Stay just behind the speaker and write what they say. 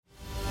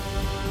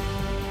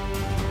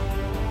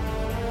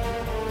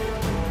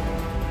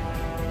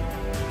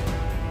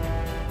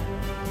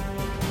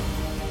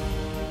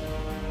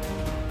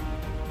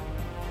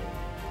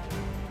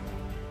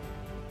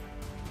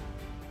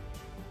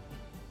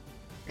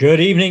Good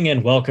evening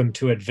and welcome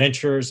to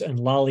Adventures and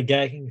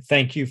Lollygagging.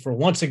 Thank you for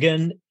once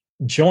again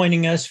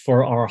joining us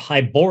for our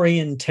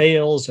Hyborian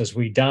tales as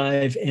we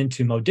dive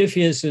into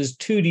Modiphius's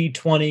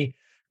 2D20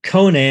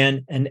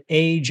 Conan, An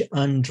Age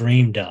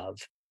Undreamed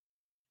Of.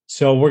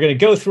 So we're going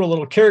to go through a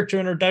little character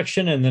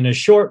introduction and then a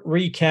short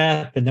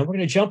recap, and then we're going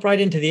to jump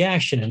right into the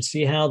action and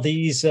see how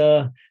this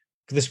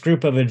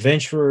group of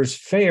adventurers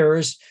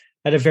fares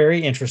at a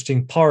very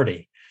interesting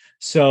party.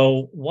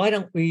 So why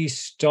don't we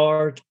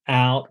start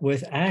out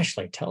with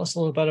Ashley? Tell us a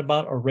little bit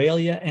about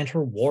Aurelia and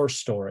her war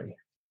story.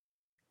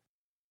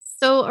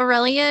 So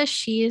Aurelia,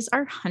 she is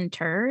our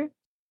hunter,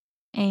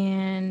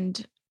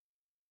 and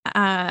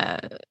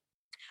my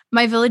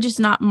village is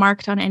not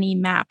marked on any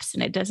maps,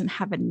 and it doesn't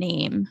have a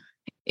name.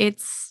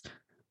 It's,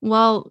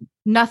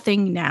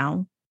 nothing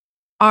now.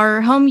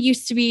 Our home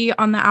used to be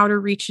on the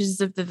outer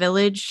reaches of the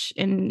village,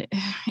 and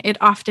it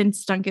often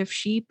stunk of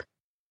sheep.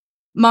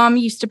 Mom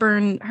used to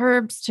burn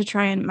herbs to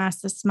try and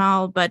mask the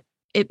smell, but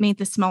it made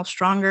the smell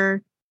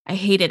stronger. I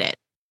hated it.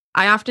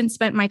 I often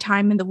spent my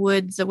time in the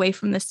woods away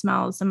from the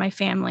smells and my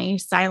family,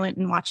 silent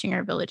and watching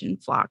our village in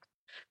flock.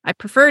 I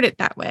preferred it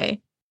that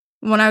way.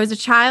 When I was a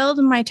child,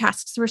 my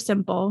tasks were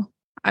simple.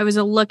 I was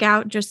a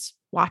lookout, just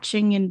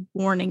watching and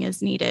warning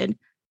as needed,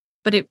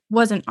 but it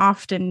wasn't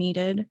often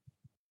needed.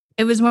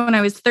 It was when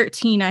I was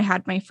 13 I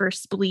had my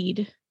first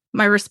bleed.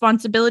 My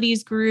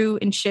responsibilities grew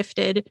and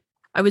shifted.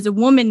 I was a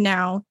woman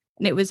now,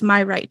 and it was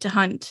my right to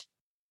hunt.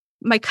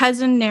 My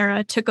cousin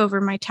Nara took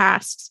over my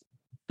tasks,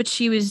 but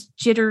she was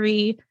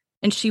jittery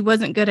and she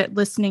wasn't good at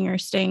listening or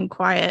staying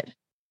quiet.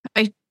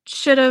 I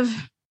should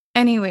have.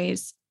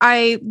 Anyways,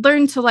 I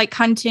learned to like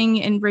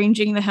hunting and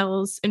ranging the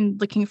hills and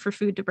looking for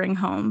food to bring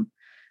home.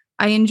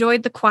 I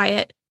enjoyed the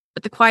quiet,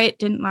 but the quiet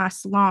didn't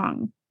last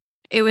long.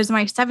 It was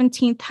my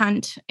 17th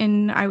hunt,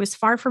 and I was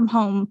far from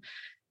home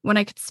when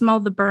I could smell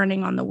the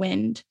burning on the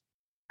wind.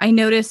 I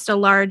noticed a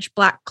large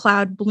black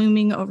cloud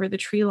blooming over the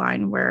tree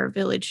line where our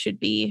village should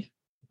be.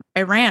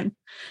 I ran.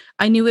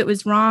 I knew it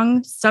was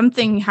wrong.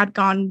 Something had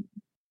gone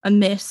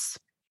amiss.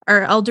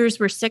 Our elders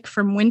were sick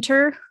from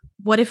winter.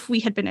 What if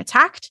we had been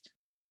attacked?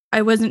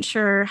 I wasn't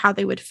sure how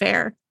they would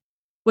fare.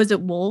 Was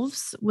it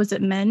wolves? Was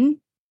it men?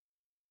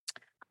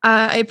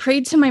 I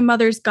prayed to my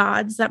mother's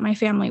gods that my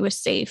family was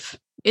safe.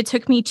 It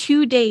took me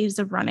 2 days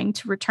of running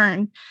to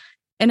return.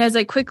 And as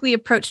I quickly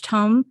approached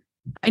home,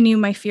 I knew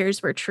my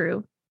fears were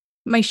true.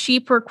 My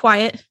sheep were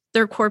quiet,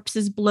 their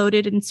corpses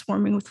bloated and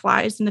swarming with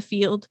flies in the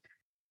field.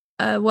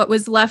 What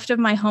was left of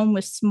my home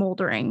was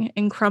smoldering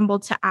and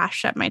crumbled to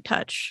ash at my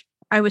touch.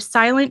 I was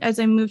silent as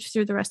I moved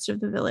through the rest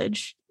of the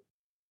village.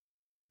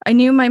 I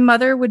knew my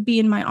mother would be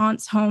in my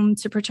aunt's home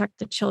to protect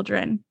the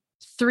children.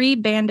 3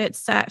 bandits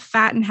sat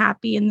fat and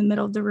happy in the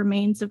middle of the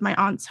remains of my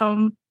aunt's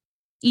home,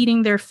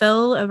 eating their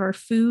fill of our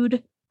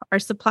food, our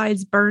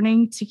supplies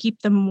burning to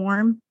keep them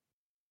warm.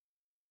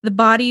 The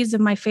bodies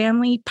of my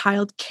family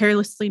piled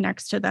carelessly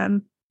next to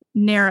them,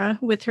 Nara,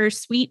 with her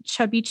sweet,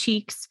 chubby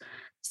cheeks,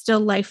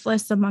 still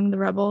lifeless among the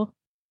rubble.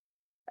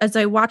 As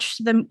I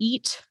watched them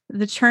eat,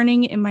 the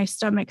churning in my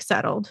stomach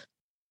settled.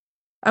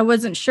 I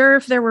wasn't sure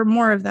if there were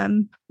more of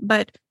them,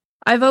 but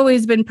I've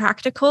always been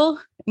practical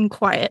and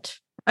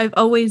quiet. I've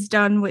always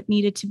done what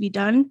needed to be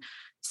done,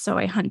 so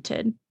I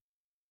hunted.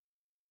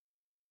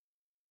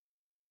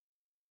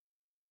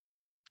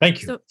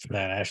 Thank you for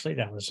that, Ashley.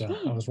 That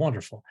was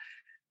wonderful.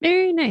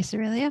 Very nice,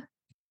 Aurelia.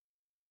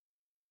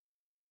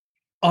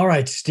 All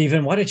right,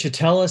 Stephen, why don't you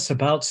tell us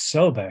about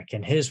Sobek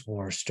and his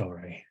war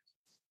story?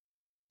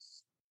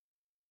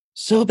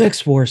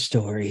 Sobek's war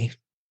story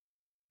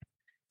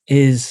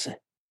is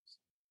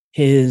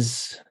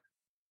his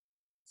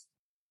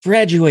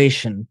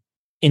graduation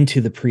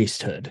into the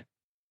priesthood.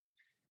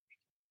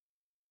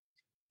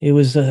 It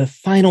was a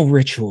final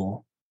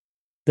ritual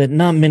that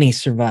not many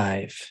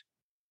survive.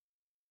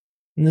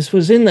 And this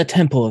was in the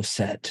Temple of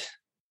Set,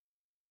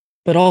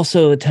 but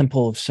also the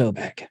Temple of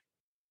Sobek.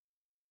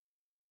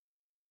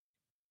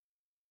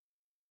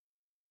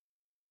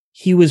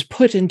 He was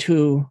put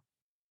into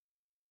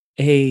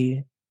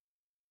a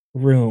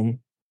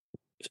room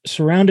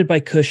surrounded by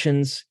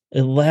cushions,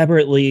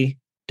 elaborately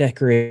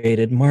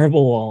decorated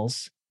marble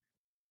walls.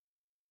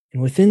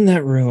 And within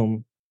that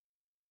room,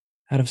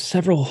 out of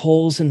several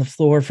holes in the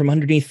floor from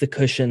underneath the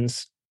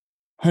cushions,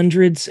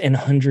 hundreds and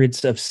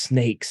hundreds of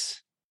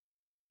snakes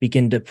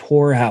begin to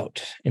pour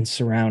out and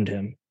surround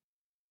him.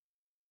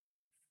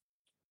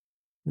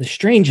 The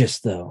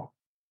strangest, though,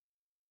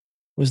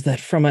 was that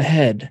from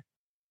ahead,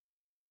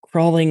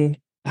 crawling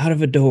out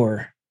of a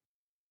door,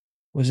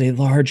 was a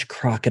large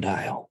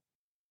crocodile.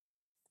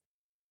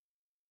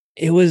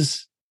 It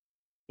was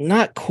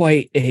not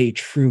quite a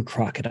true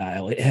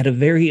crocodile. It had a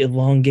very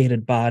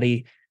elongated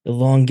body,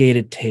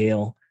 elongated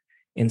tail,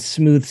 and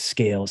smooth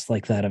scales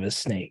like that of a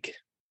snake.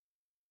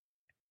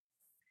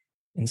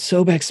 And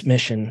Sobek's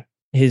mission,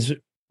 his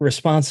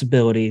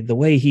responsibility, the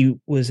way he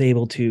was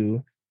able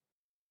to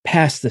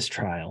pass this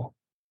trial,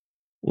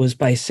 was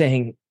by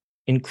saying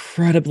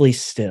incredibly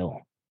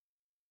still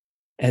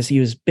as he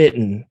was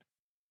bitten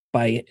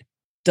by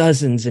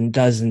dozens and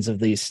dozens of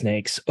these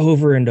snakes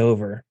over and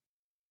over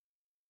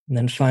And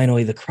then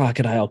finally the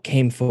crocodile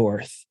came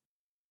forth,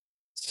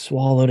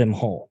 swallowed him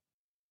whole.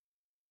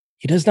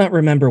 He does not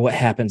remember what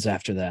happens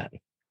after that,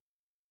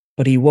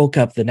 but he woke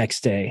up the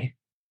next day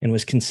and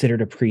was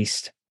considered a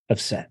priest of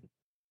Set.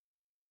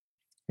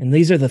 And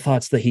these are the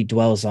thoughts that he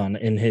dwells on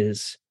in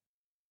his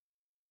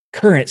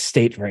current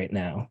state right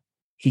now.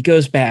 He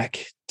goes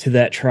back to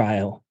that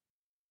trial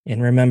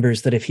and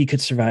remembers that if he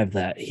could survive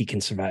that, he can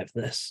survive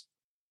this.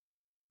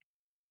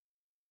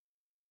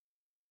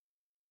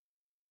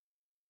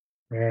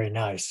 Very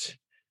nice.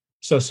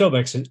 So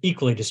Sobex is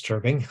equally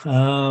disturbing.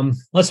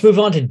 Let's move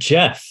on to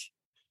Jeff.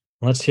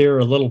 Let's hear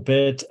a little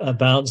bit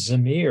about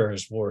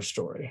Zamir's war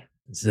story.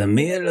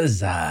 Zamir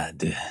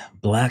Azad,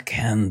 Black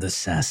Hand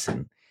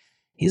Assassin.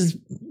 He's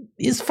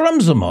from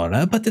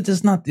Zamora, but it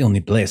is not the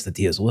only place that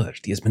he has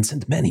worked. He has been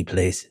sent many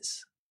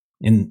places.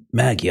 In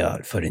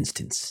Magyar, for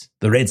instance,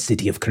 the Red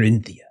City of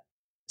Corinthia.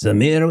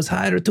 Zamir was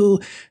hired to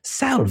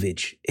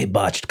salvage a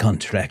botched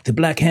contract. The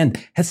Black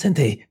Hand had sent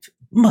a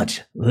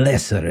much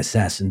lesser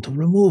assassin to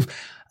remove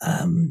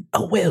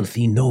a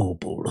wealthy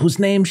noble whose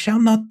name shall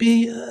not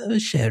be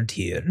shared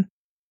here.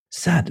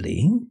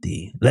 Sadly,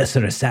 the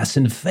lesser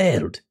assassin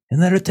failed in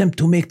their attempt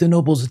to make the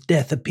noble's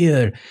death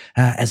appear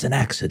as an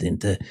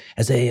accident,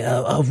 as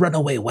a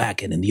runaway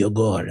wagon in the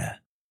Agora.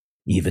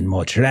 Even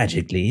more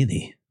tragically,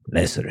 the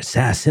lesser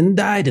assassin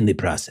died in the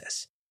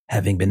process,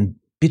 having been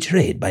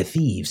betrayed by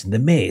thieves in the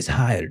maze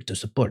hired to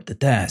support the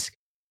task.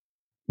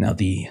 Now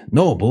the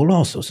noble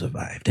also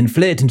survived and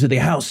fled into the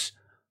house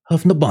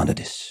of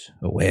Nabonidus,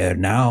 aware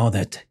now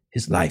that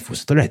his life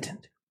was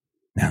threatened.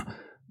 Now,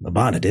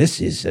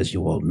 Nabonidus is, as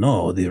you all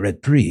know, the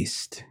Red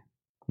Priest,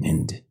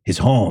 and his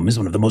home is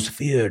one of the most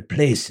feared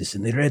places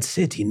in the Red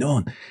City,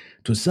 known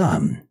to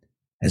some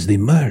as the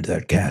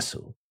Murder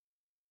Castle.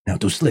 Now,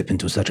 to slip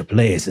into such a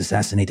place,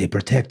 assassinate a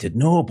protected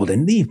noble,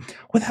 and leave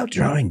without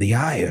drawing the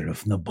ire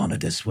of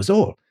Nabonidus was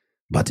all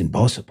but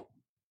impossible.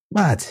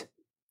 But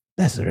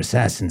lesser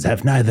assassins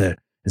have neither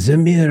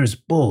Zamir's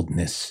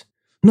boldness,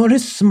 nor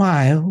his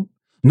smile,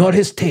 nor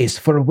his taste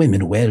for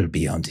women well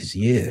beyond his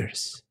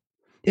years.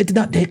 It did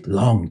not take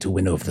long to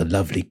win over the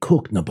lovely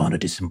cook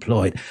Nabonidus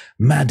employed,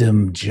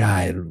 Madame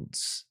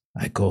Giles,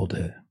 I called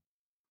her.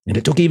 And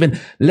it took even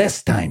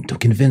less time to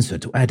convince her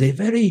to add a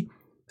very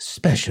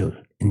special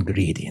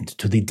ingredient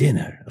to the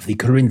dinner of the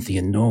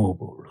Corinthian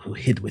noble who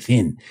hid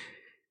within.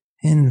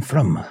 And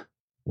from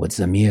what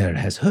Zamir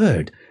has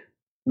heard,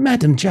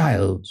 Madame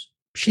Giles,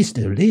 she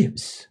still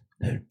lives,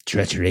 her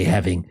treachery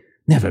having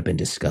never been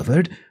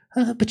discovered,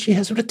 but she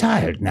has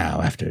retired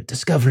now after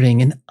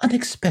discovering an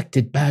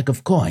unexpected bag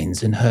of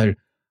coins in her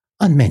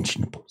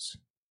unmentionables.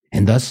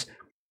 And thus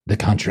the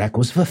contract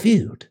was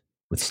fulfilled,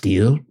 with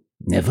steel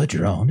never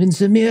drawn and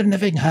Zamir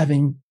never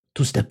having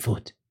to step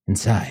foot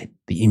inside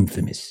the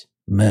infamous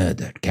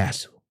Murder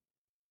Castle.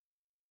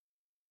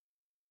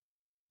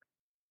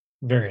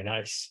 Very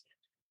nice.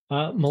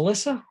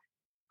 Melissa,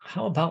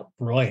 how about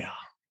Roya?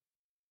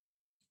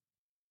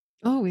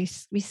 Oh, we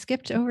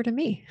skipped over to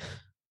me.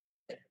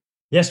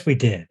 Yes, we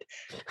did.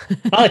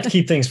 I like to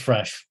keep things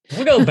fresh.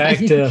 We'll go back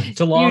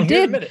to Long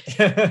here in a minute.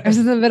 I was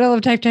in the middle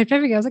of typing.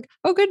 I was like,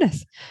 oh,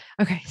 goodness.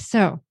 Okay,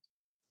 so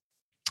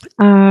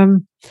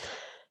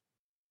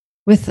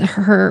with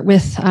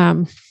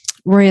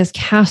Roya's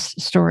cast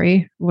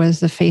story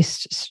was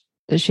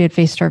that she had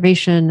faced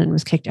starvation and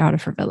was kicked out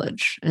of her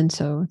village. And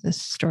so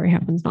this story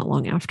happens not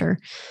long after.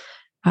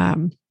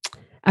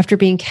 After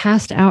being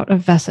cast out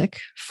of Vesic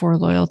for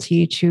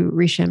loyalty to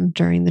Rishim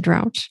during the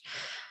drought,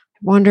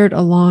 wandered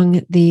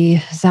along the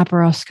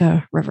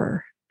Zaporoska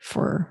River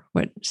for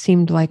what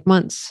seemed like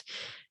months,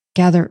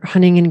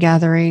 hunting and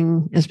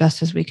gathering as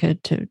best as we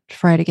could to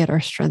try to get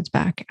our strength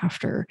back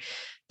after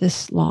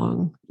this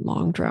long,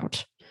 long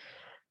drought.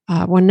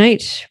 One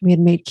night, we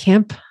had made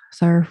camp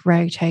with our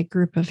ragtag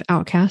group of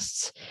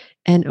outcasts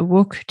and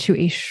awoke to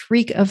a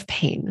shriek of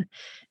pain.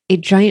 A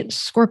giant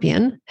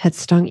scorpion had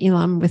stung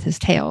Elam with his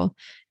tail,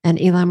 and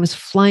Elam was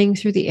flying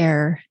through the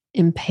air,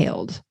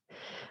 impaled.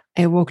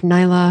 I awoke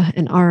Nyla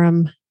and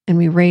Aram, and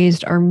we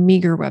raised our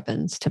meager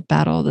weapons to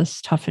battle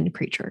this toughened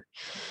creature.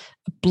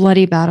 A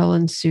bloody battle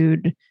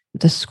ensued,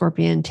 with the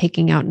scorpion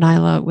taking out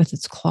Nyla with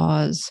its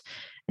claws,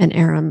 and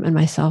Aram and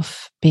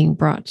myself being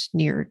brought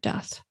near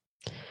death.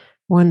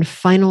 One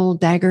final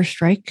dagger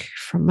strike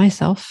from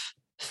myself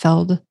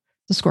felled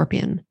the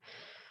scorpion,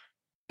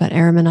 but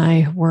Aram and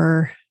I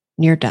were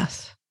near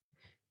death.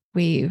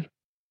 We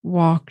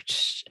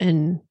walked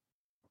and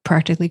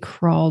practically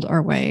crawled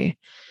our way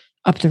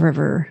up the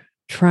river,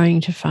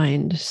 trying to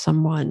find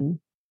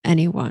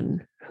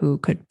anyone who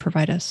could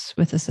provide us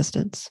with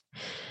assistance.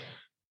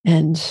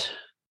 And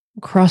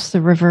across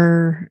the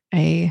river,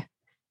 a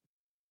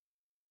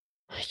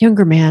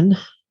younger man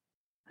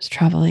was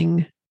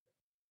traveling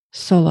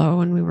solo,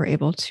 and we were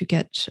able to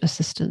get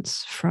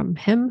assistance from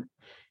him.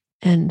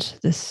 And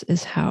this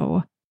is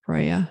how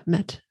Roya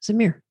met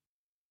Zamir.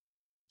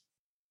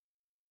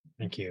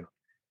 Thank you.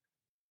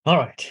 All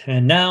right.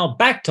 And now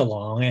back to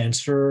Long and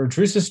Sir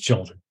Drusus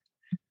Jolden.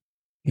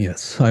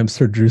 Yes, I'm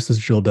Sir Drusus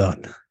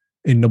Gildan,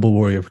 a noble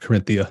warrior of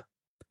Corinthia.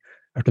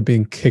 After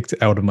being kicked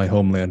out of my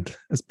homeland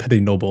as petty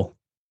noble,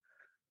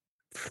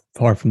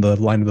 far from the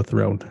line of the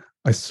throne,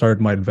 I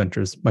started my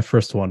adventures. My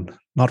first one,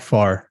 not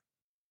far.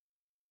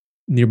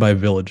 Nearby a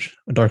village,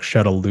 a dark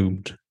shadow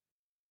loomed.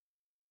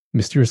 A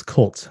mysterious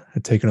cult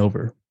had taken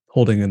over,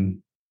 holding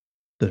in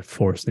the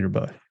forest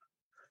nearby.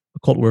 The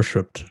cult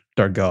worshipped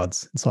dark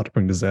gods and sought to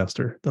bring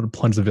disaster that would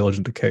plunge the village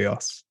into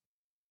chaos.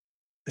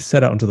 I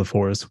set out into the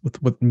forest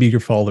with what meager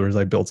followers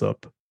I built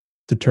up,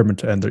 determined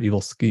to end their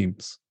evil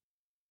schemes.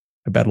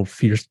 I battled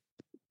fierce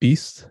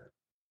beasts,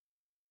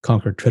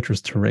 conquered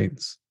treacherous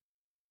terrains.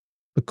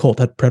 The cult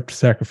had prepped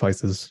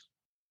sacrifices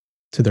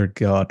to their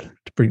god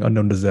to bring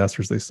unknown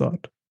disasters they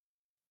sought.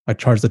 I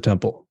charged the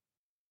temple,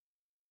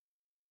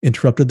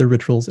 interrupted their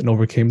rituals, and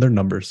overcame their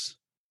numbers,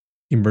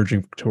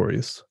 emerging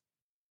victorious.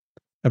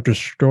 After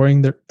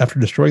destroying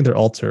their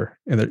altar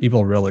and their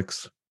evil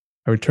relics,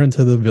 I returned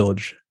to the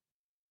village,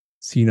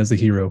 seen as a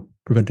hero,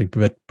 preventing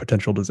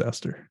potential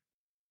disaster.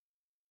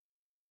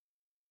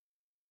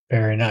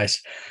 Very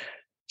nice.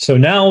 So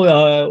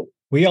now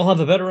we all have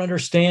a better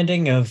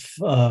understanding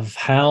of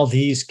how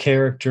these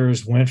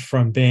characters went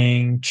from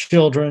being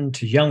children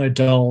to young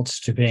adults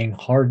to being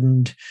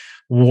hardened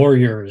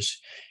warriors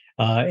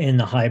in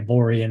the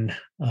Hyborian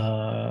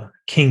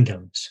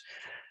kingdoms.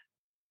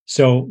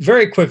 So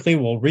very quickly,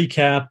 we'll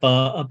recap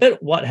a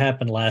bit what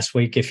happened last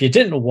week. If you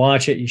didn't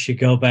watch it, you should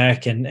go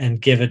back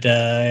and give it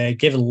a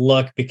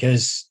look,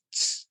 because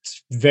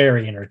it's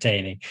very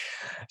entertaining.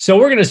 So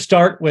we're going to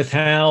start with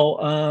how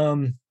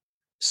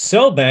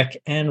Sobek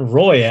and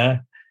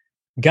Roya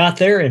got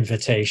their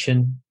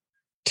invitation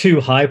to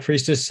High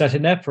Priestess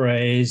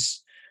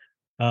Setenepre's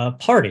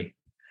party.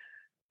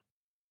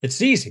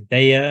 It's easy.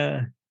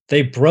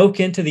 They broke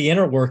into the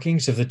inner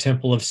workings of the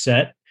Temple of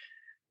Set,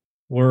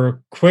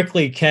 were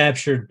quickly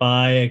captured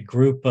by a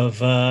group of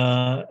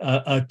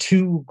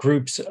two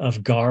groups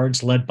of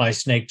guards led by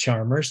snake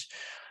charmers,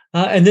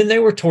 and then they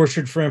were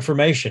tortured for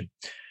information.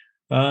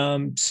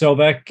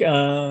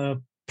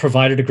 Sobek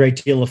provided a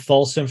great deal of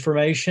false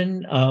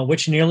information,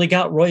 which nearly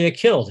got Roya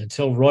killed,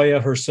 until Roya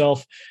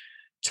herself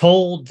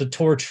told the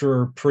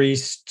torturer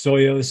priest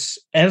Zoyos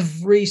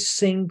every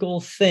single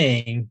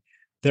thing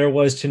there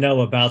was to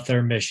know about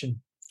their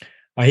mission.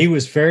 He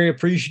was very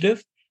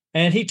appreciative,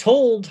 and he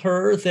told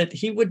her that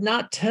he would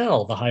not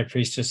tell the High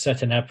Priestess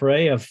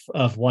Setenepre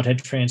of what had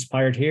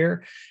transpired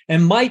here,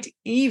 and might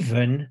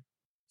even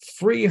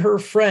free her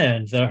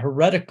friend, the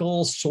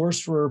heretical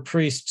sorcerer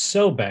priest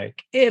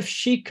Sobek, if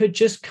she could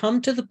just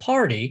come to the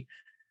party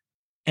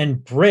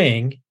and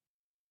bring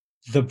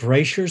the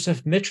braziers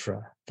of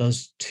Mitra,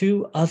 those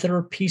two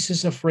other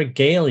pieces of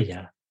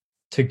regalia,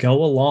 to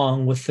go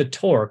along with the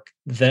torque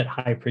that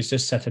High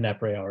Priestess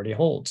Setenepre already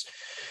holds.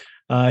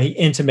 He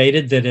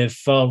intimated that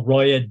if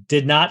Roya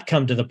did not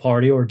come to the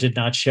party or did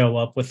not show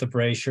up with the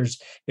braziers,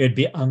 it would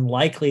be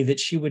unlikely that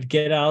she would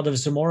get out of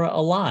Zamora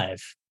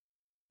alive.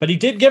 But he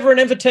did give her an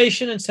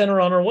invitation and sent her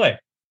on her way.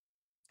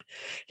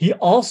 He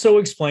also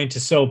explained to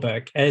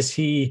Sobek, as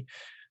he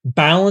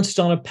balanced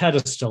on a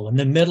pedestal in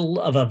the middle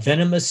of a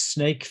venomous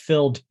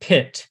snake-filled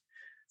pit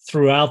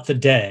throughout the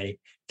day,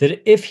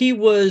 that if he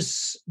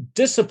was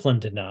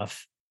disciplined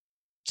enough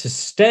to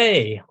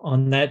stay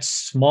on that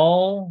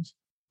small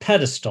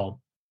pedestal,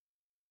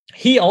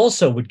 he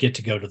also would get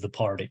to go to the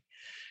party,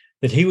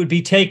 that he would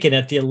be taken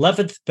at the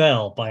 11th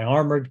bell by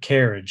armored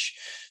carriage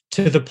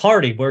to the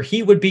party where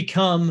he would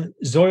become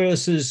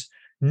Zoyos's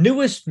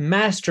newest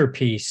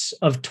masterpiece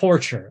of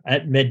torture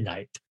at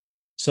midnight.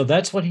 So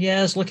that's what he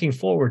has looking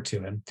forward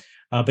to him.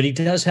 But he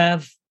does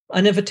have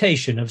an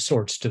invitation of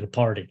sorts to the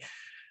party.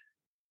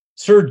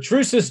 Sir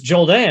Drusus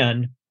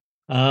Joldan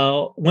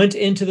went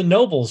into the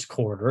nobles'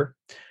 quarter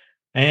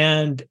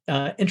and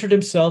entered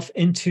himself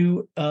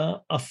into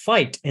a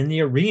fight in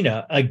the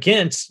arena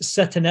against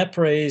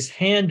Setenepre's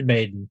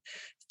handmaiden,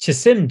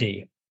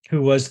 Chisimdi,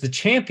 who was the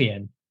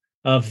champion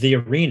of the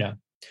arena.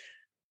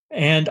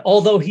 And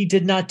although he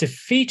did not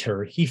defeat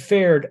her, he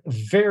fared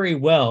very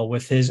well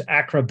with his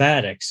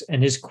acrobatics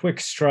and his quick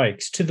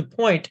strikes, to the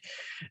point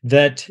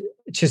that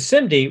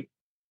Chisimdi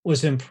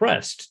was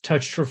impressed,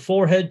 touched her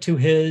forehead to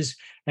his,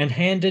 and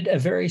handed a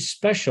very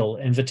special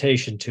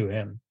invitation to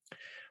him.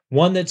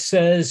 One that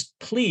says,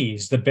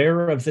 please, the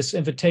bearer of this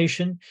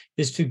invitation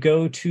is to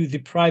go to the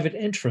private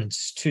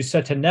entrance to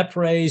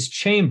Setenepre's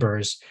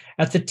chambers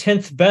at the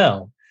 10th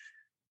bell,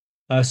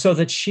 so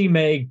that she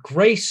may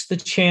grace the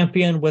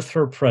champion with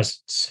her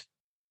presence.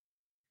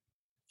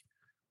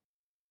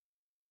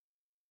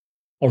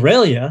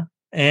 Aurelia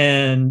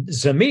and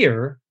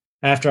Zamir,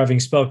 after having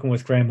spoken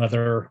with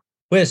Grandmother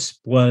Wisp,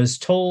 was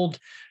told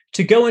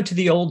to go into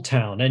the old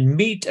town and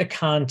meet a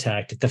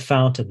contact at the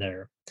fountain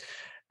there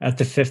at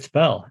the 5th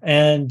bell.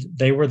 And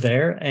they were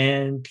there,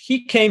 and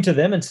he came to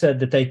them and said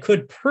that they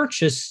could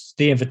purchase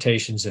the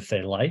invitations if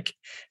they like.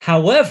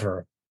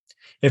 However,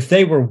 if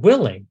they were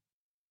willing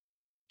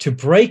to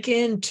break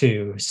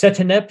into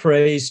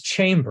Setenepre's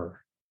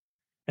chamber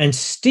and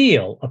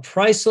steal a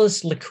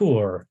priceless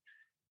liqueur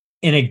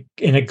in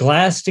a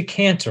glass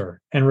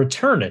decanter and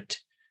return it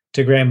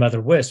to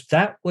Grandmother Wisp,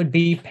 that would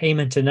be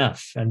payment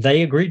enough. And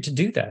they agreed to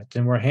do that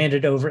and were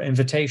handed over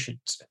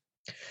invitations.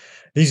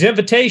 These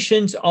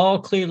invitations all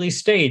clearly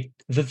state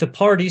that the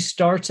party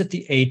starts at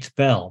the 8th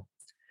bell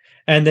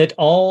and that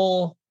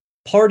all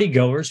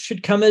partygoers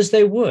should come as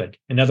they would.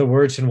 In other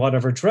words, in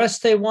whatever dress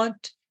they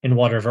want, in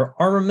whatever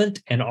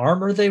armament and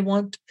armor they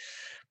want,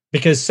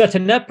 because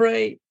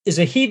Setenepre is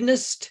a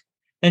hedonist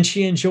and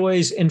she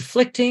enjoys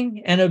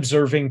inflicting and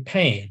observing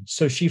pain.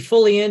 So she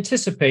fully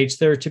anticipates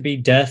there to be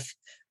death,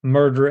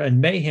 murder,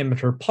 and mayhem at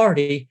her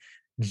party.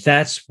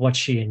 That's what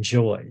she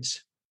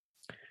enjoys.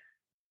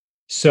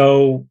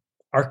 So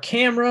our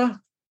camera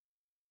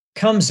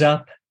comes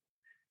up.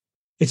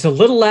 It's a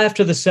little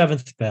after the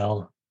 7th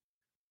bell.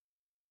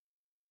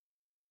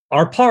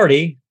 Our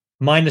party,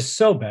 minus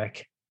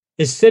Sobek,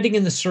 is sitting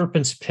in the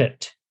Serpent's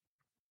Pit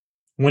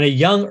when a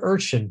young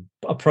urchin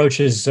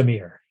approaches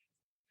Zamir.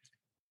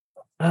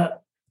 Mr.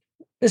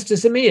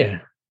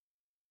 Zamir.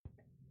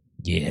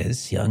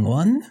 Yes, young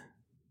one?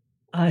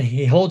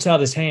 He holds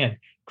out his hand.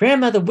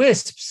 Grandmother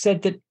Wisp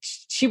said that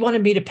she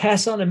wanted me to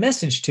pass on a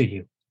message to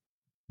you.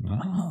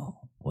 Oh,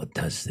 what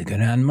does the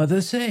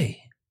grandmother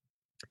say?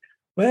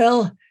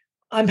 Well,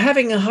 I'm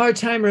having a hard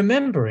time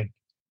remembering.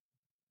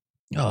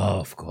 Oh,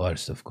 of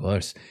course, of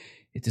course.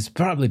 It is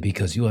probably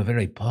because you are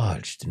very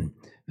parched and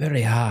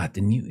very hot,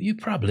 and you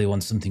probably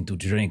want something to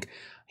drink.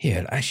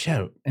 Here, I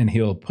shall. And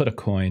he'll put a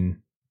coin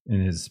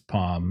in his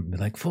palm,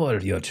 like, for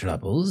your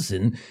troubles,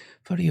 and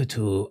for you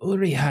to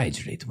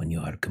rehydrate when you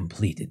are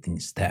completed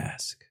this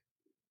task.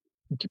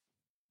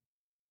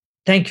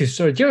 Thank you,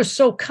 sir. You're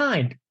so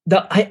kind.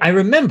 I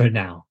remember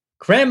now.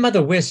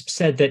 Grandmother Wisp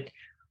said that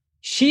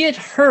she had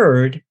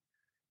heard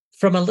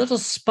from a little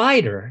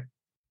spider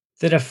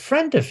that a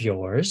friend of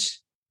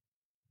yours,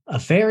 a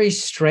very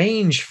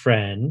strange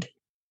friend,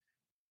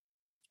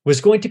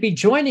 was going to be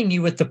joining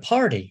you at the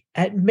party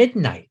at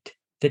midnight,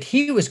 that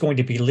he was going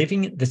to be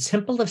leaving the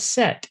Temple of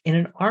Set in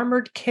an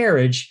armored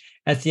carriage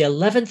at the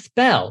 11th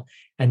bell,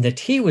 and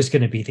that he was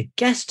going to be the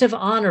guest of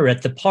honor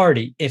at the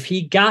party if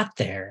he got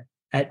there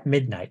at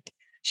midnight.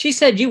 She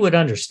said you would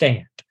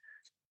understand.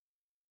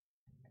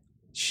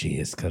 She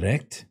is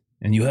correct,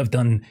 and you have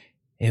done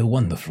a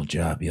wonderful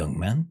job, young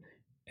man.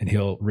 And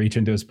he'll reach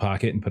into his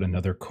pocket and put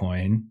another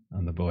coin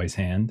on the boy's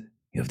hand.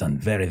 You have done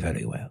very,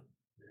 very well.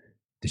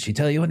 Did she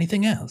tell you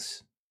anything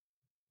else?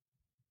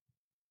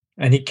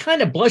 And he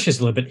kind of blushes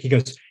a little bit. He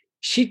goes,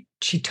 she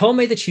told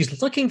me that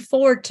she's looking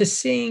forward to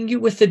seeing you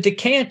with the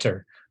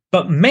decanter,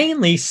 but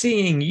mainly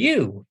seeing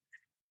you.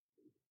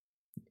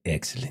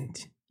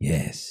 Excellent.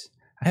 Yes.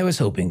 I was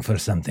hoping for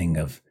something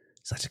of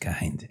such a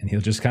kind. And he'll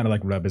just kind of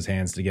like rub his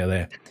hands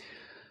together.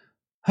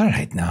 All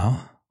right,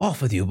 now,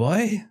 off with you,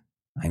 boy.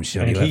 I'm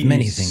sure you have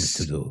many things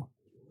to do.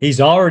 His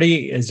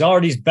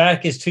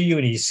back is to you,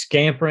 and he's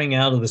scampering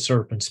out of the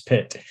Serpent's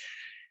Pit.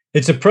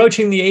 It's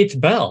approaching the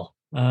 8th bell.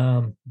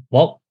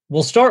 Well,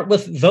 we'll start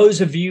with those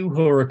of you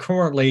who are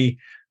currently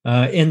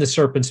in the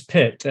Serpent's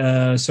Pit.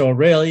 So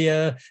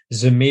Aurelia,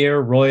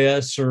 Zamir,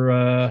 Roya,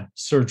 Sir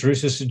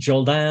Drusus,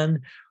 Joldan.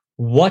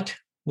 What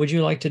would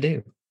you like to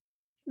do?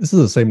 This is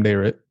the same day,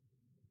 right?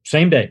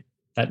 Same day,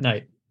 that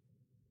night.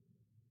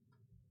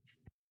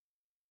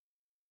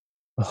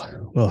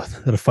 Oh, well,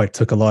 that fight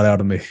took a lot out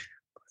of me.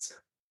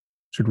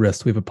 Should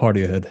rest. We have a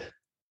party ahead.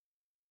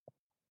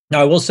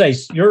 Now, I will say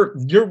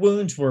your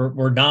wounds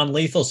were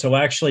non-lethal, so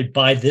actually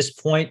by this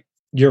point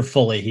you're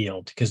fully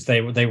healed because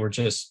they were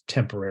just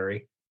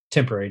temporary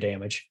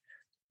damage.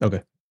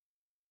 Okay.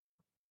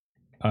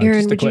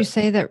 Aaron, would you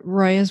say that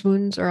Roya's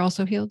wounds are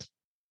also healed?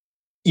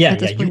 Yeah.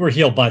 You were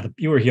healed by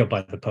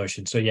the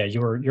potion. So yeah,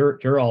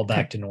 you're all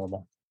back to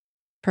normal.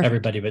 Perfect.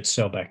 Everybody but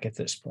Sobek at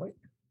this point.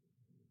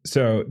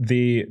 So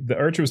the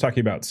urchin was talking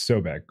about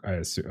Sobek, I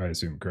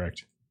assume,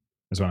 correct?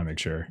 I just want to make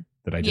sure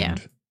that I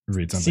didn't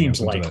read something.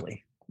 Seems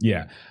likely.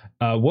 Yeah.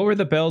 What were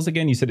the bells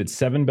again? You said it's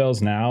 7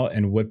 bells now,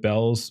 and what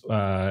bells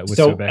with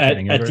Sobek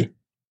heading over?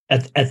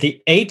 At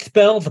the 8th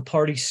bell, the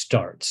party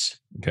starts.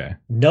 Okay.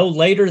 No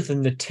later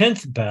than the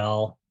 10th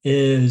bell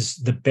is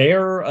the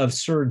bearer of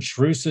Sir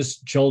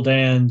Drusus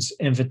Joldan's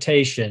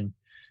invitation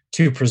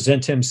to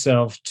present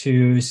himself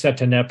to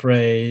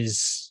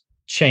Setenepre's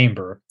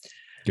chamber.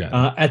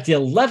 At the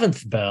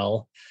 11th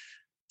bell,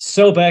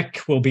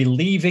 Sobek will be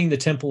leaving the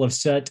Temple of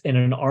Set in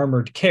an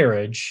armored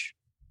carriage,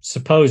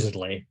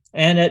 supposedly.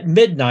 And at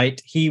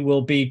midnight, he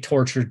will be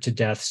tortured to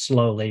death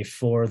slowly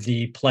for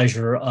the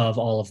pleasure of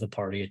all of the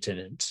party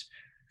attendants.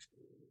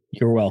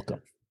 You're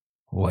welcome.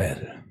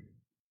 Well,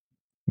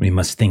 we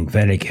must think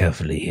very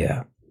carefully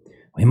here.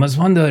 We must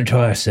wonder to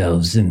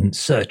ourselves and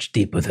search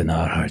deep within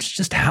our hearts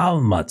just how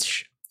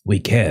much we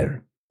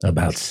care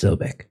about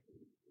Sobek.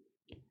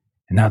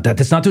 Now,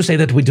 that is not to say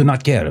that we do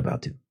not care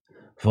about him,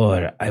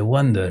 for I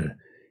wonder,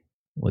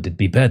 would it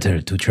be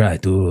better to try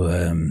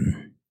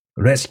to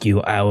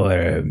rescue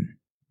our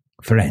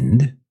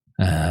friend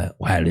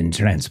while in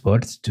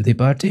transport to the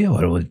party,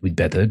 or would it be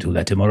better to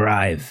let him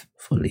arrive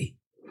fully?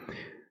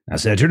 Now,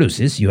 Sir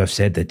Drusus, you have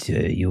said that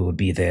you will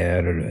be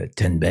there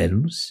 10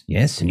 bells,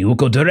 yes, and you will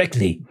go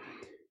directly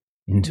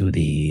into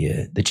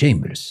the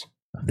chambers.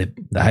 The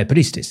High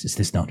Priestess, is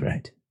this not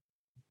right?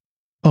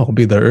 Oh, I'll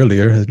be there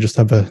earlier. I just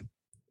have a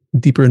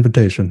deeper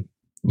invitation.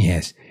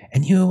 Yes.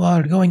 And you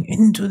are going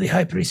into the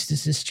High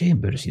Priestess's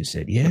chambers, you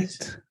said,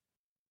 yes?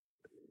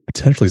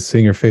 Potentially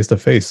seeing her face to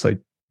face. I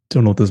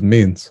don't know what this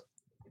means.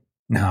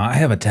 Now, I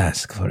have a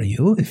task for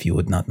you, if you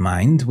would not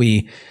mind.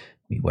 We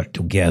work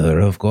together,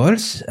 of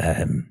course.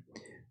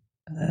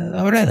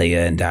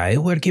 Aurelia and I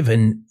were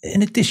given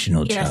an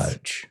additional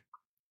charge.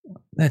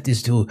 That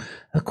is to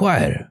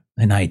acquire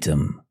an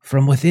item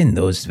from within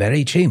those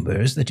very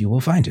chambers that you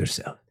will find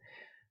yourself.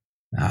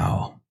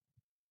 Now,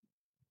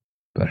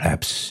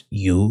 perhaps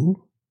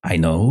I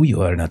know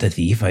you are not a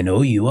thief. I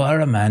know you are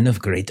a man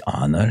of great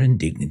honor and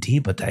dignity,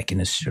 but I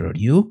can assure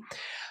you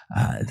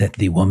that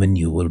the woman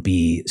you will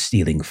be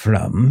stealing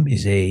from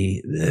is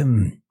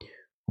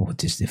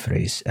what is the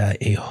phrase?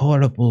 A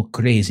horrible,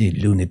 crazy,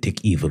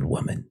 lunatic, evil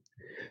woman.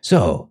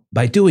 So,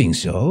 by doing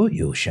so,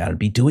 you shall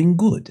be doing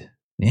good.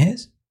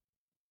 Yes?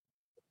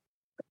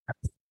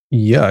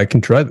 Yeah, I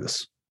can try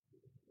this.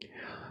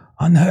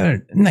 On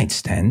her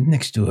nightstand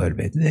next to her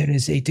bed, there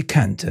is a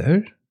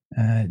decanter.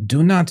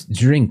 Do not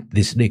drink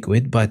this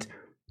liquid, but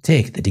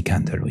take the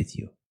decanter with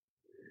you.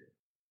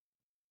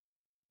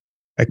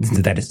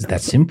 That is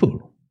that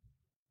simple.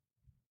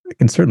 I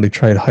can certainly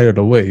try and hide it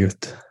away.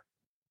 It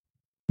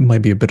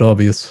might be a bit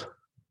obvious.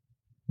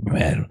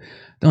 Well,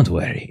 don't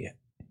worry.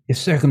 If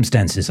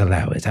circumstances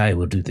allow it, I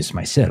will do this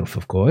myself,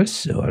 of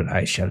course, or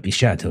I shall be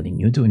shadowing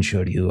you to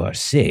ensure you are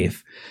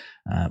safe.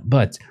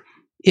 But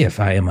if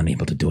I am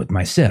unable to do it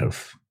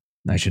myself,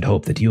 I should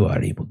hope that you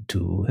are able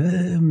to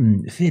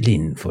fill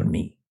in for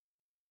me.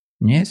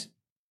 Yes?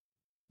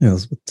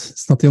 Yes, but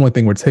it's not the only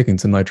thing we're taking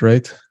tonight,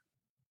 right?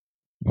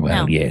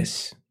 Well, No.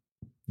 yes.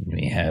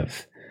 We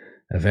have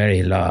a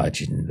very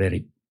large and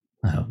very...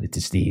 it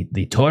is the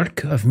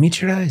torque of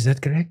Mitra, is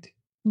that correct?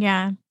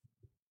 Yeah.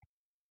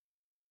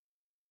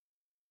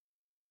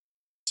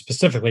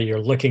 Specifically,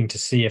 you're looking to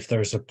see if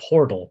there's a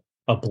portal,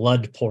 a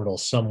blood portal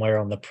somewhere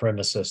on the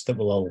premises that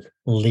will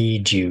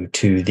lead you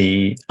to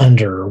the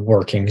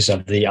underworkings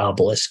of the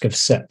obelisk of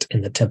Set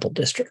in the Temple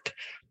District.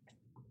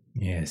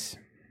 Yes.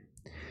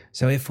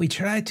 So if we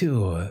try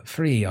to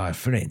free our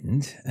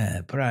friend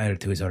prior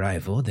to his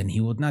arrival, then he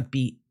would not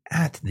be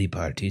at the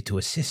party to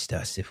assist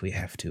us if we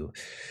have to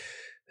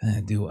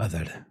do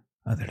other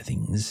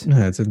things.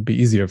 Yeah, it'd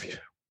be easier if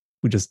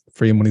we just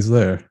free him when he's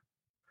there.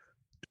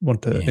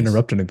 Want to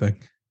interrupt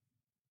anything.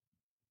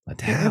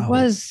 But how?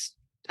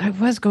 I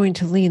was going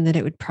to lean that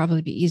it would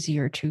probably be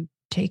easier to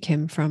take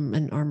him from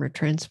an armored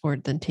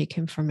transport than take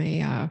him from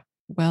a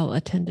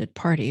well-attended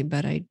party,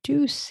 but I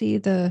do see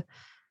the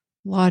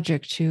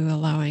logic to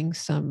allowing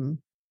some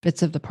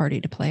bits of the party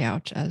to play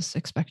out as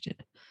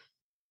expected.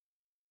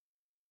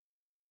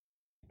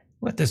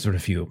 Let us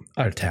review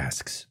our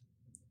tasks.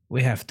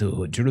 We have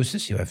to,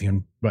 Jerusalem, you have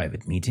your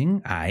private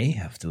meeting. I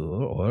have to,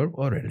 or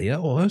Aurelia,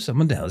 or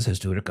someone else has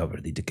to recover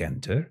the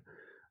decanter.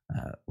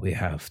 We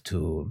have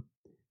to...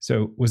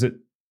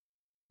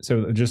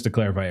 So just to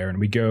clarify, Aaron,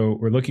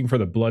 we're looking for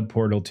the blood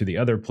portal to the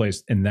other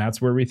place, and that's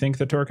where we think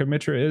the Torque of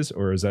Mitra is,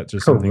 or is that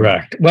just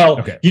correct? Well,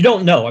 okay. You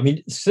don't know. I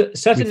mean,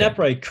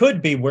 Setanepre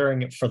could be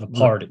wearing it for the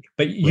party,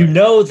 but you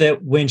know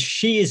that when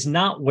she is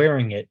not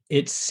wearing it,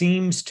 it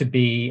seems to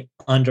be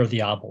under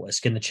the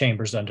obelisk, in the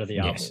chambers under the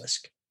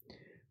obelisk.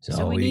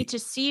 So we need to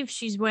see if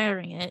she's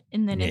wearing it,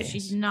 and then if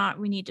she's not,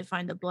 we need to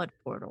find the blood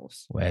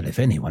portals. Well, if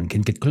anyone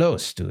can get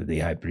close to the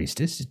High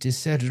Priestess, it is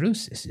Ser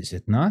Drusus, is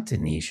it not?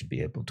 And he should be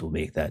able to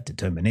make that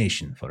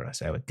determination for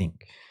us, I would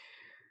think.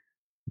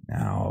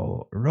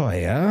 Now,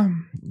 Roya,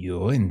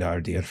 you and our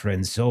dear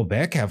friend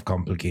Sobek have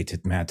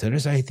complicated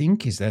matters, I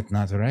think. Is that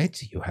not right?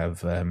 You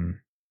have...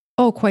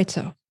 Oh, quite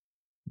so.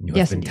 You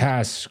have been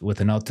tasked with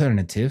an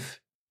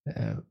alternative.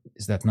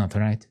 Is that not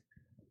right?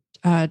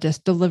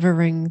 Just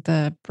delivering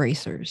the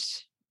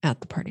bracers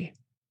at the party.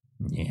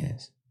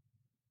 Yes.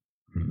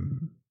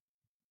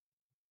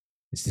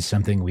 Is this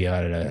something we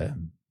are...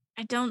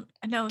 I don't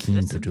know if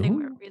that's something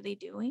we're really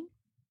doing.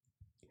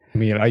 I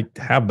mean, I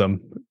have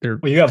them. Well,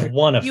 you have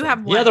one of them. You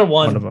have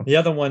one. The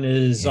other one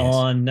is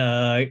on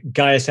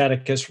Gaius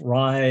Atticus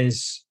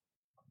Rye's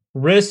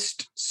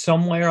wrist,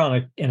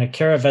 somewhere in a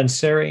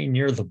caravanserai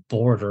near the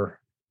border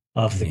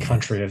of the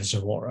country of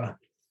Zamora.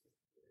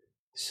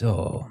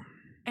 So...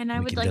 And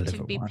I would like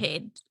to be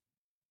paid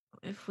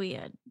if we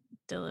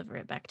deliver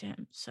it back to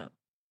him. So,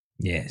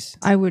 yes,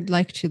 I would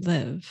like to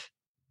live.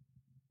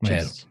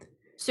 Well,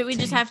 so we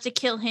just have to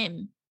kill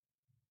him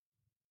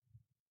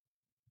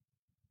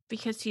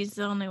because he's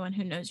the only one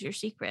who knows your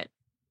secret.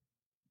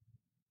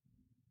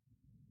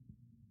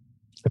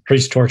 The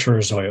priest torturer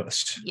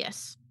Zoyos.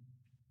 Yes.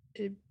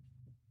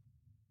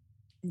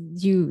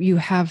 You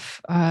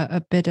have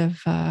a bit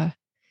of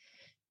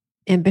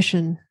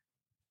ambition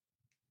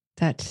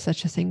that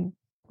such a thing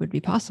would be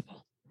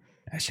possible.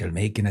 I shall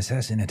make an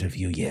assassinate of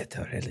you yet,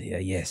 Aurelia.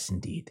 Yes,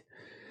 indeed.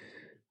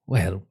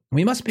 Well,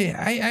 we must be...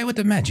 I would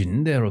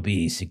imagine there will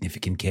be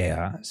significant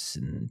chaos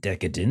and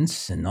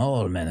decadence and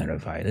all manner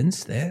of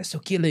violence there, so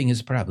killing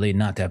is probably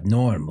not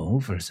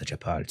abnormal for such a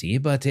party,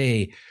 but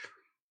a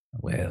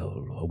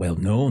Well, a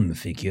well-known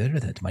figure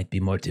that might be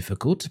more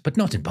difficult, but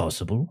not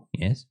impossible,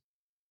 yes?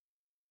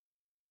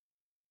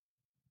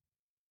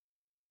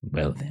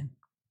 Well then,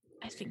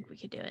 I think we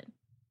could do it.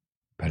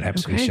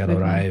 perhaps we Okay, shall we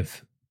will.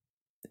 arrive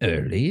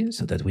early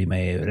so that we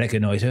may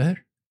reconnoiter.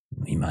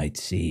 We might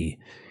see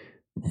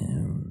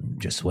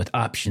just what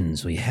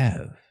options we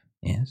have,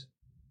 yes?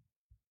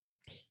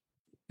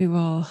 We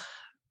will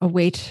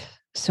await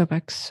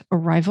Sobek's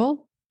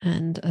arrival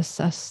and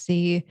assess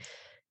the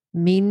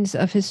means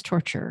of his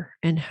torture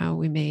and how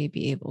we may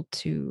be able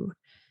to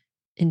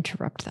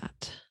interrupt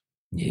that.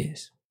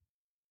 Yes.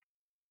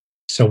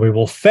 So we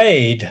will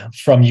fade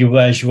from you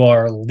as you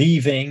are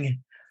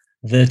leaving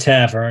the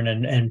tavern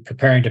and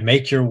preparing to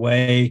make your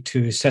way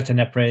to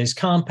Setenepre's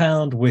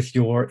compound with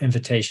your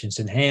invitations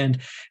in hand.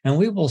 And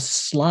we will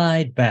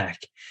slide back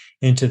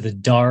into the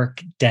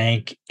dark,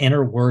 dank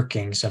inner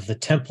workings of the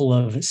Temple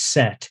of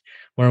Set,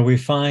 where we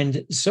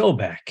find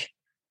Sobek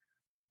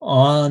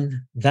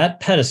on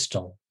that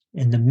pedestal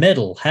in the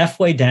middle,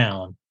 halfway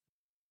down,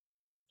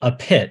 a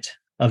pit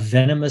of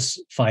venomous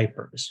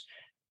vipers,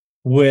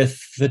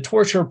 with the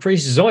torturer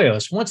priest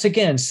Zoyos once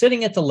again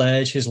sitting at the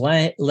ledge, his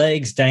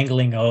legs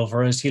dangling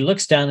over as he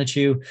looks down at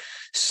you,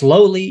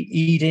 slowly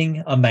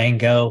eating a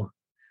mango,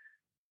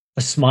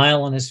 a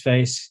smile on his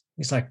face.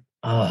 He's like,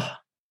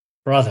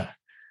 brother,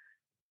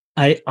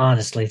 I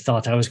honestly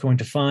thought I was going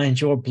to find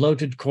your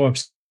bloated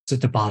corpse at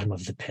the bottom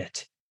of the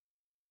pit.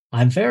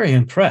 I'm very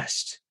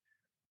impressed.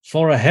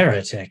 For a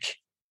heretic,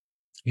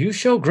 you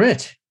show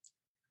grit.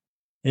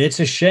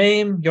 It's a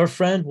shame your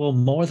friend will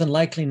more than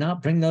likely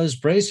not bring those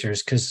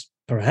braziers, because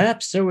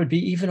perhaps there would be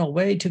even a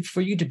way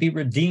for you to be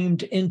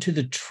redeemed into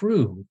the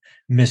true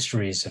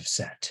mysteries of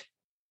Set.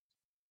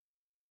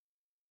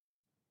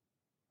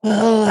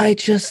 Well, I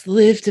just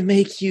live to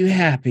make you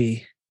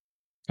happy.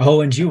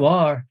 Oh, and you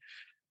are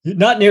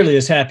not nearly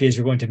as happy as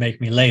you're going to make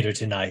me later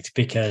tonight,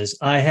 because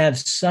I have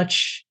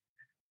such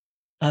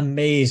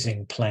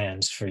amazing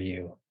plans for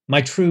you.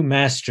 My true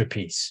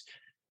masterpiece.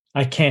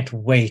 I can't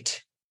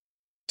wait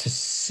to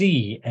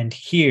see and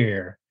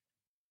hear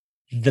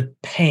the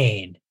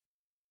pain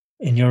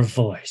in your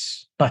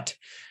voice. But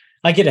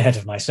I get ahead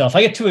of myself.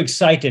 I get too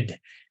excited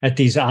at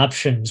these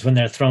options when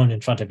they're thrown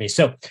in front of me.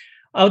 So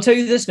I'll tell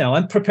you this now.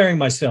 I'm preparing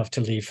myself to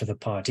leave for the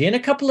party. In a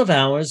couple of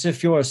hours,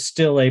 if you're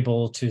still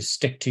able to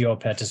stick to your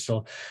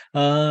pedestal,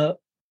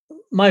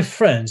 my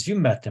friends, you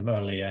met them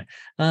earlier,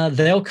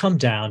 they'll come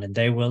down and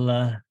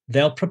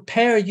they'll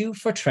prepare you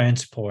for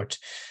transport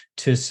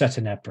to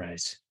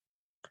Setenepres.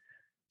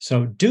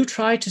 So do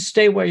try to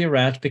stay where you're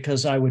at,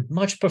 because I would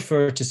much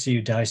prefer to see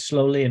you die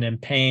slowly and in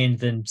pain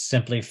than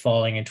simply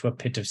falling into a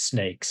pit of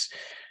snakes.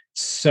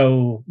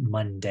 So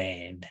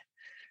mundane.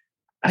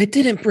 I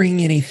didn't bring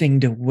anything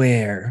to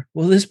wear.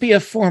 Will this be a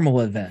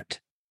formal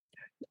event?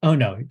 Oh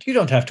no, you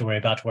don't have to worry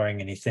about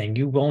wearing anything.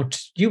 You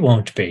won't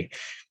be.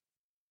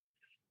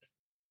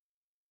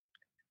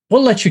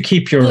 We'll let you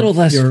keep your... A little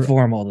less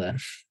formal then.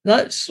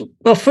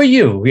 Well, for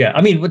you, yeah.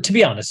 I mean, to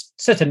be honest,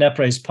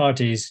 Setenepres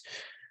parties...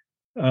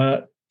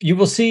 you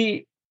will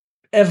see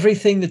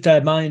everything that thy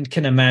mind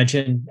can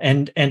imagine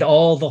and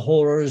all the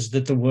horrors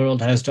that the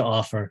world has to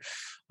offer.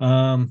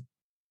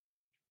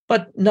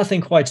 But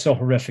nothing quite so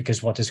horrific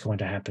as what is going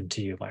to happen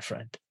to you, my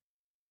friend.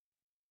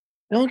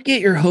 Don't get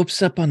your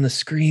hopes up on the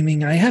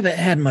screaming. I haven't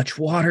had much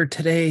water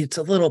today. It's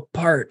a little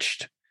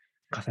parched.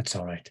 Oh, that's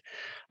all right.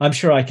 I'm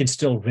sure I can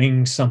still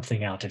wring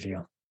something out of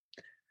you.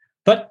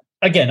 But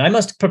again, I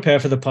must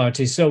prepare for the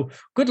party. So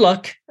good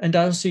luck, and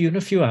I'll see you in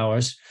a few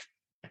hours.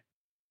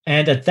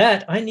 And at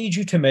that, I need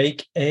you to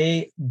make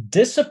a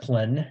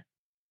discipline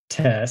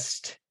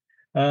test,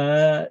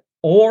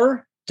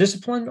 or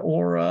discipline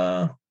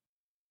or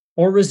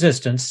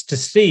resistance, to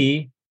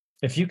see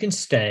if you can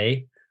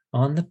stay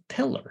on the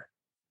pillar.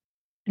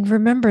 And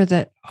remember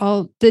that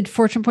did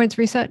fortune points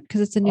reset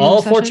because it's a new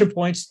all session? Fortune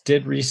points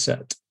did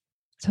reset.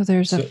 So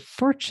there's a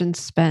fortune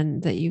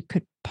spend that you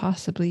could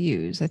possibly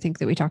use. I think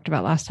that we talked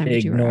about last time.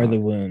 Ignore the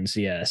wounds,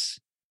 yes.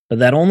 But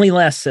that only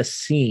lasts a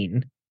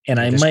scene. And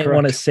I might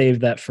want to save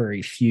that for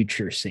a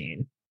future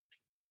scene.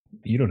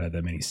 You don't have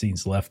that many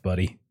scenes left,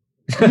 buddy.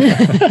 You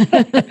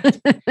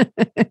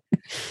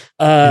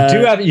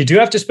do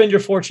have to spend your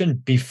fortune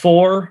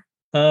before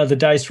the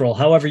dice roll.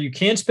 However, you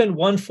can spend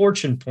one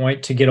fortune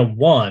point to get a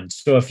 1.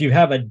 So if you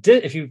have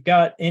if you've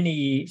got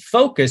any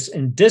focus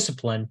and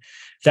discipline,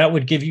 that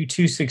would give you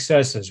 2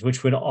 successes,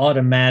 which would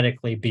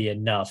automatically be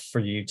enough for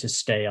you to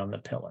stay on the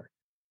pillar.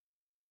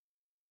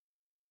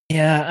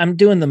 Yeah, I'm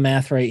doing the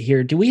math right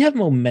here. Do we have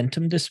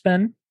momentum to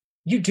spend?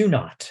 You do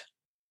not.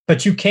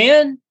 But you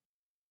can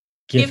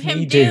give him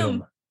me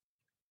doom.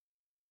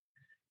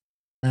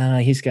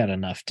 He's got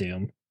enough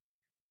doom.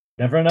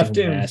 Never enough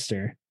doom.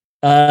 Master.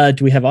 Do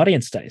we have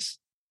audience dice?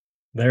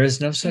 There is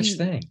no such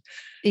thing.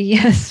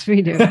 Yes,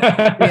 we do. We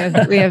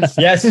have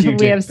yes, you do.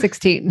 We have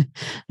 16.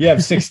 You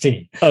have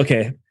 16.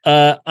 Okay.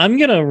 I'm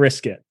gonna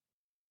risk it.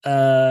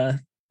 No,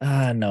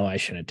 I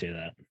shouldn't do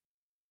that.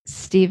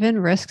 Steven,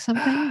 risk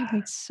something?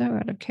 That's so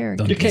out of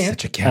character. Don't be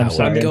such a coward. I'm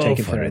sorry, I'm Go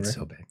taking for it,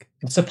 forever. Sobek.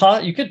 It's a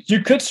pot. You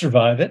could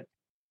survive it.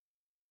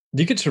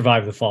 You could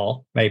survive the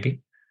fall,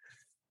 maybe.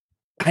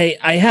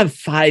 I have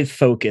 5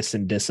 focus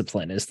and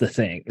discipline is the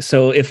thing.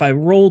 So if I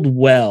rolled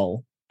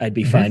well, I'd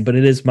be fine, but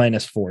it is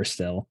 -4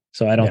 still.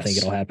 So I don't think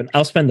it'll happen.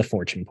 I'll spend the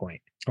fortune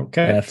point.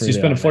 Okay. So you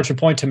spend a fortune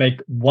point to make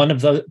one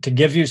of the it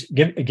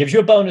gives you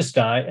a bonus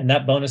die, and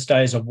that bonus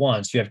die is a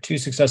 1. So you have 2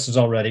 successes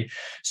already.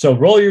 So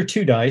roll your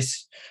 2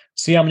 dice,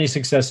 see how many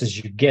successes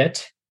you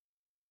get.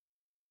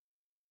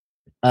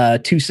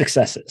 2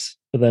 successes.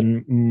 So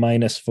then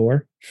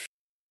 -4.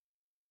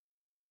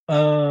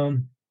 So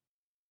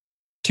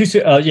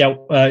you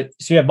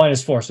have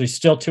 -4. So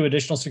still 2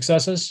 additional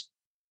successes.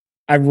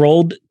 I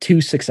rolled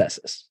 2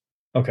 successes.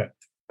 Okay.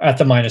 At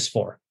the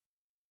 -4.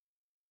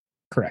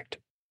 Correct.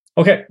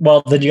 Okay.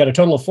 Well, then you got a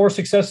total of 4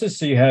 successes.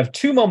 So you have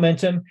 2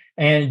 momentum,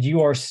 and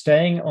you are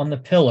staying on the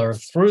pillar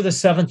through the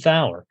 7th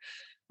hour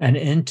and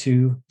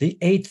into the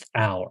 8th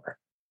hour.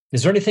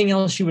 Is there anything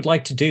else you would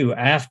like to do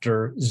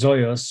after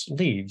Zoyos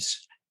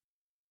leaves?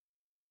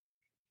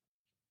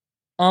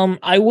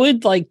 I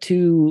would like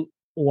to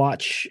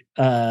watch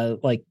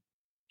like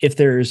if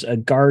there's a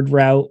guard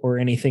route or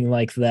anything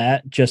like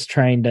that, just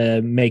trying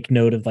to make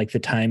note of like the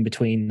time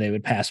between they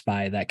would pass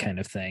by, that kind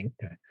of thing.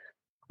 Okay.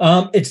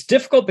 It's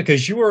difficult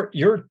because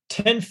you're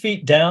 10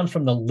 feet down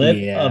from the lip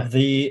of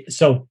the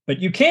but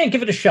you can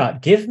give it a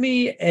shot. Give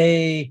me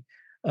a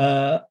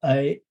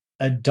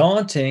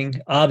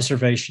daunting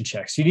observation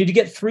check. So you need to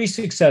get 3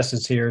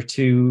 successes here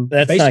to.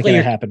 That's not going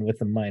to happen with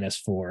the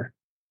 -4.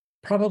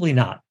 Probably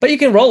not, but you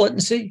can roll it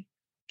and see.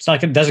 It's not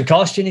going. It doesn't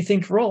cost you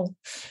anything to roll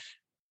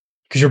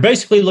because you're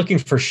basically looking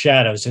for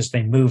shadows as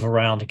they move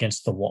around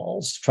against the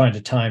walls, trying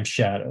to time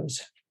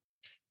shadows.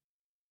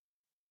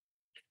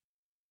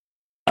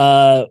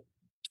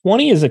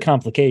 20 is a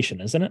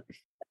complication, isn't it?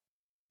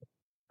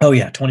 Oh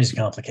yeah, 20 is a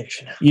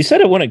complication. You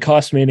said it wouldn't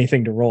cost me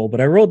anything to roll, but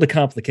I rolled the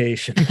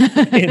complication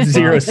in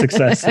 0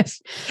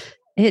 successes.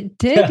 It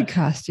did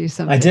cost you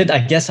something. I did. I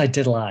guess I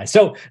did lie.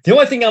 So the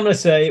only thing I'm going to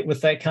say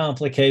with that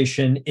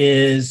complication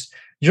is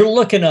you're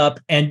looking up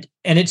and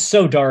it's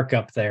so dark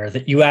up there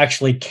that you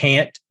actually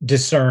can't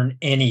discern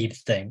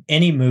anything,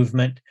 any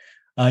movement.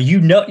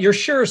 You're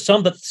sure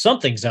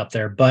something's up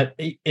there, but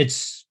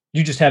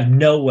you just have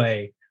no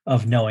way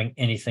of knowing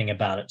anything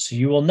about it. So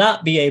you will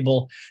not be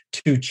able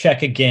to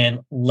check again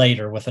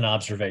later with an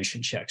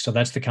observation check. So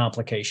that's the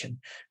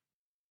complication.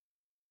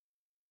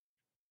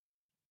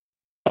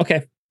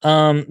 Okay.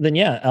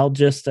 Then I'll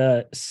just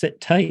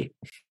sit tight.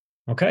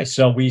 Okay,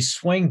 so we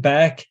swing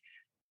back.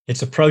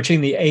 It's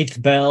approaching the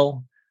 8th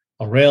bell.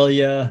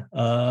 Aurelia,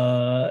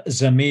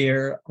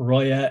 Zamir,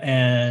 Roya,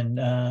 and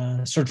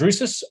Sir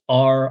Drusus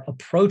are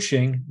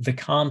approaching the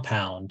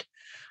compound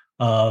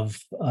of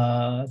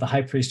the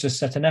High Priestess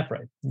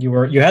Setenepre.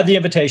 You had the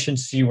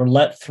invitations. So you were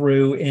let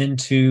through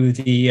into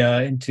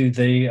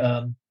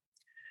the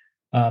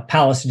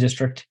Palace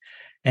District,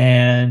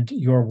 and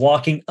you're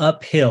walking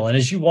uphill. And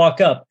as you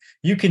walk up,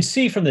 you can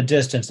see from the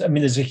distance, I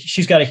mean,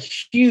 she's got a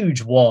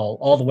huge wall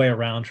all the way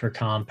around her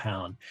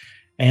compound.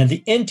 And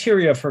the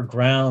interior of her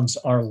grounds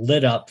are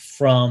lit up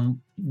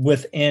from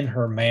within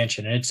her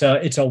mansion. And it's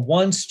a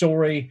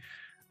 1-story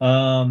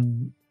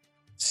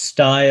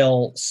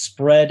style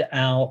spread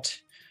out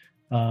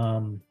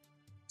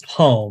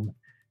home.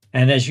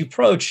 And as you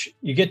approach,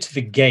 you get to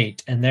the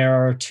gate, and there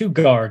are 2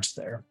 guards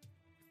there.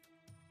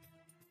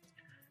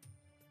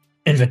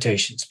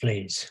 Invitations,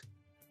 please.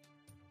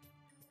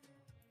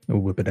 I'll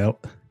whip it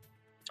out.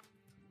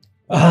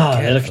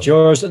 They look at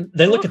yours, and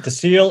they look at the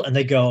seal, and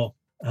they go,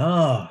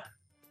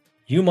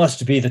 you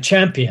must be the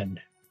champion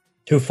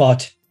who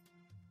fought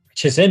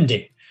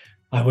Chisindi.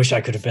 I wish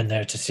I could have been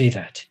there to see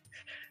that.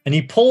 And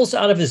he pulls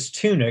out of his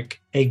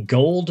tunic a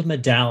gold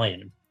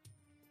medallion.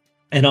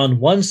 And on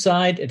one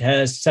side, it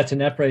has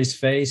Setenepre's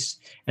face,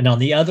 and on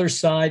the other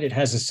side, it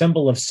has a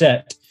symbol of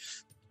Set,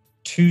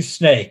 2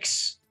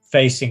 snakes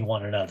facing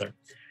one another.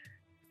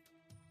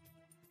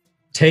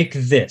 Take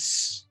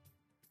this.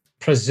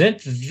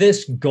 Present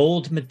this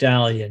gold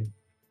medallion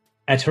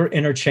at her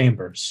inner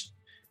chambers,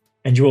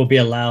 and you will be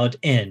allowed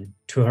in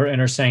to her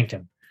inner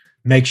sanctum.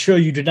 Make sure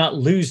you do not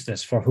lose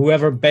this, for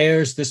whoever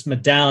bears this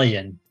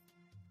medallion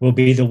will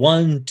be the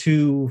one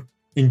to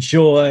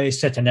enjoy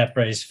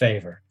Setenepre's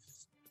favor.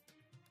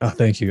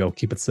 Thank you. I'll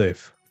keep it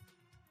safe.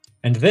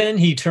 And then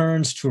he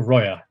turns to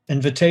Roya.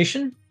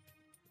 Invitation?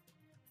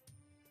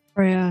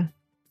 Roya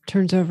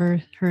turns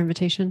over her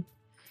invitation.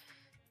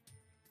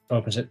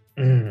 Opens it.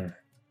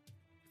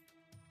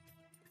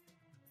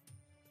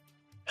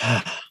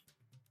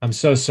 I'm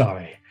so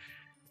sorry.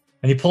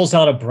 And he pulls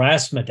out a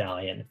brass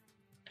medallion.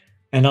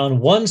 And on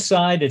one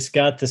side, it's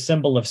got the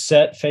symbol of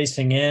Set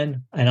facing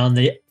in. And on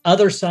the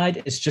other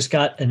side, it's just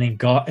got an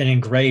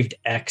engraved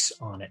X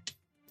on it.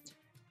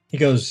 He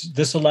goes,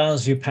 this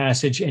allows you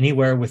passage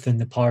anywhere within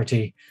the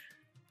party.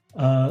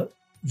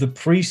 The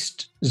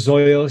priest,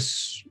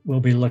 Zoyos,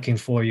 will be looking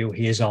for you.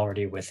 He is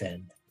already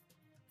within.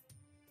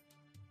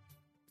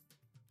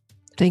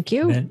 Thank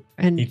you.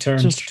 And he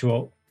turns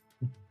to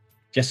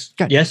yes.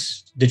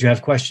 Yes. Did you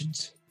have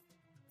questions?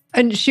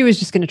 And she was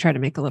just going to try to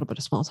make a little bit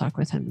of small talk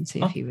with him and see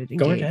if he would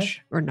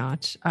engage or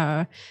not.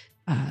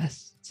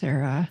 Is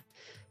there a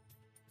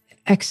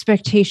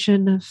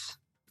expectation of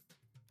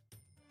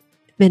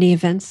many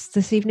events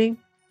this evening?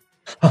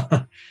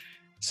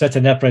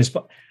 Setenepres,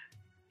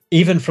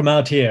 even from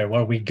out here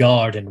where we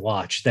guard and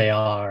watch,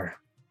 there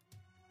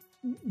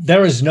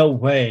is no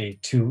way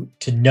to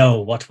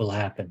know what will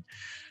happen.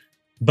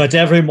 But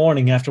every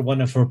morning after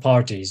one of her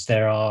parties,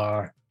 there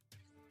are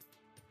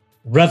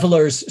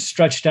revelers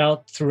stretched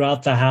out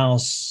throughout the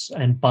house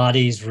and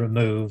bodies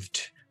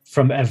removed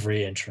from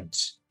every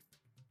entrance.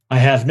 I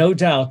have no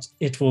doubt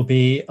it will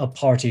be a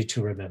party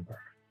to remember.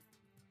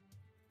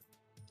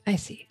 I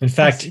see. In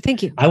fact,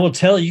 thank you. I will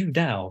tell you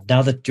now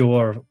that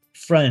your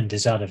friend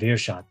is out of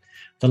earshot,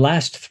 the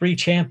last 3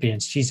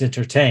 champions she's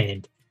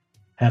entertained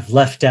have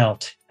left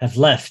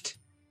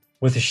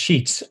with the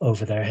sheets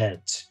over their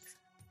heads.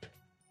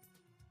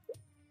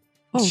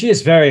 Oh. She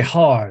is very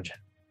hard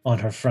on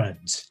her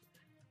friends.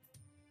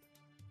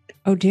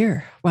 Oh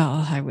dear.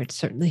 Well, I would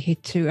certainly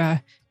hate to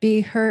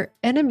be her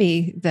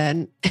enemy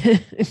then.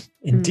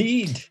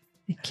 Indeed.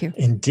 Thank you.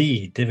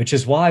 Indeed. Which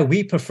is why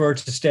we prefer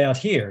to stay out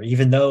here,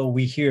 even though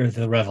we hear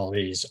the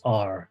revelries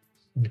are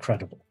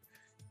incredible.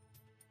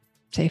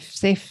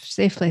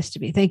 Safe place to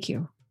be. Thank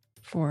you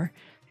for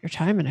your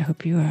time, and I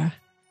hope you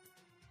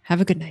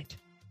have a good night.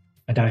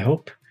 And I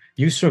hope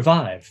you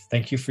survive.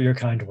 Thank you for your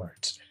kind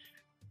words.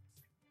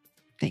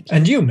 Thank you.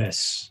 And you,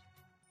 miss,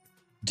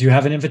 do you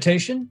have an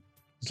invitation? I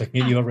was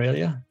looking at you,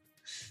 Aurelia.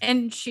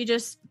 And she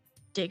just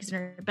digs in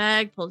her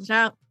bag, pulls it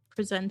out,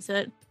 presents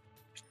it.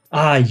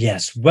 Ah,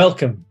 yes.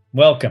 Welcome.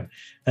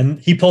 And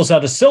he pulls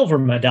out a silver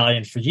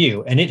medallion for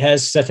you, and it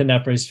has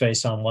Setenepres'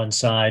 face on one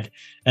side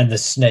and the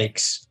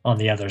snakes on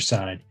the other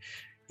side.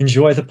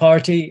 Enjoy the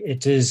party.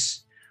 It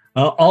is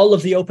all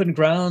of the open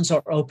grounds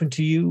are open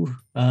to you.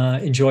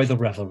 Enjoy the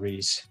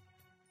revelries.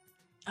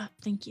 Oh,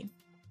 thank you.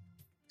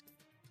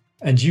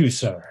 And you,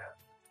 sir.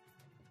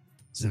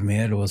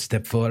 Zamir will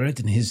step forward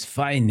in his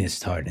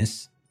finest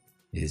harness,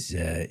 his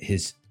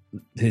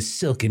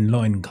silken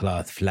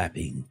loincloth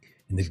flapping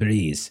in the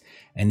breeze,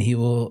 and he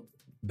will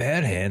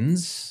bare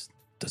hands,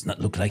 does not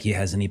look like he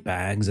has any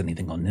bags,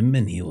 anything on him,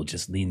 and he will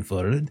just lean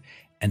forward,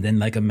 and then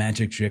like a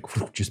magic trick,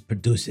 just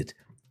produce it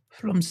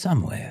from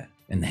somewhere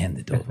and hand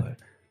it over.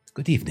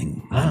 Good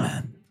evening, my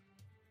man.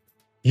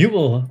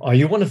 Are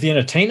you one of the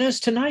entertainers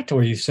tonight,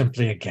 or are you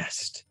simply a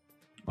guest?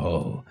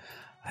 Oh,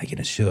 I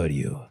can assure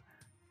you,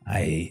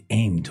 I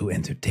aim to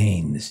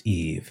entertain this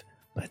eve,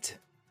 but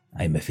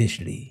I'm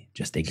officially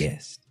just a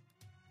guest.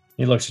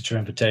 He looks at your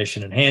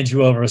invitation and hands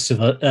you over a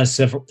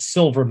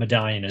silver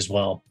medallion as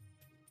well.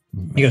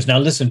 He goes, now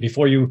listen,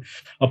 before you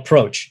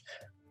approach,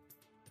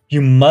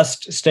 you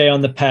must stay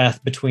on the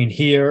path between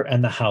here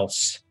and the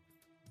house.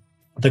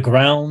 The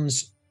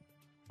grounds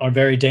are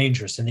very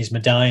dangerous, and these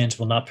medallions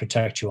will not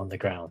protect you on the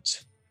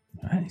grounds.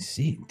 I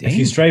see. If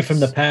you stray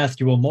from the path,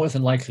 you will more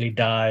than likely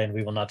die, and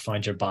we will not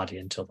find your body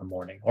until the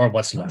morning, or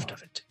what's left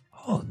of it.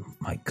 Oh,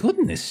 my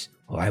goodness.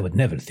 Well, I would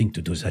never think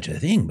to do such a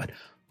thing, but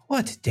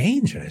what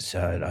dangers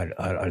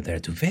are there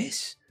to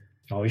face?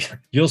 Oh,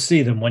 you'll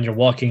see them when you're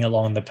walking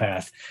along the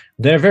path.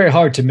 They're very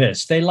hard to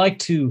miss. They like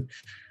to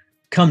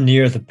come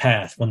near the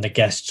path when the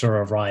guests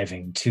are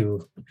arriving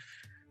to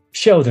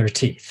show their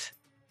teeth.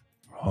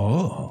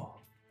 Oh,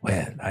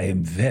 well, I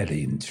am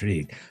very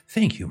intrigued.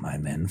 Thank you, my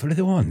men, for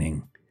the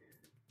warning.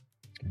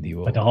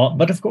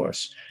 But of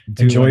course,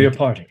 enjoy your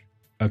party.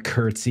 A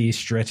curtsy,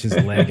 stretch his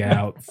leg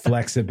out,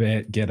 flex a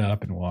bit, get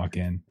up and walk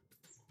in.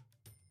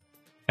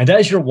 And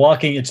as you're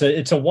walking,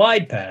 it's a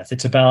wide path.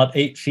 It's about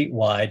 8 feet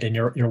wide, and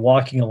you're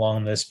walking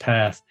along this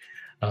path.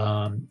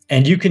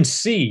 And you can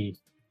see,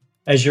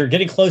 as you're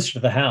getting closer to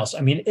the house,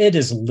 I mean, it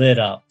is lit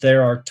up.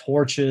 There are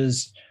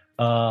torches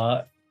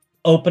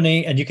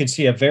opening, and you can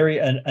see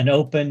an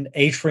open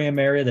atrium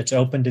area that's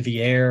open to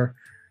the air.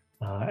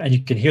 And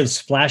you can hear the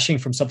splashing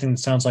from something that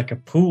sounds like a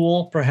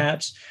pool,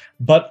 perhaps.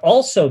 But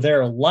also there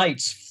are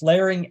lights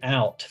flaring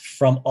out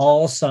from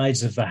all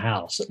sides of the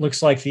house. It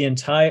looks like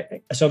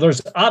so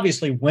there's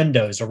obviously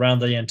windows around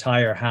the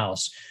entire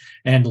house,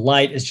 and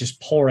light is just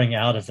pouring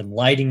out of them,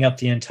 lighting up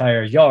the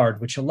entire yard,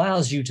 which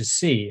allows you to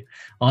see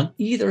on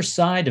either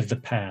side of the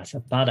path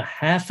about a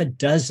half a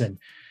dozen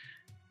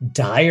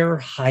dire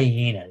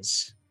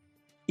hyenas,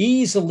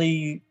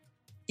 easily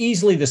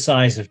the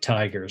size of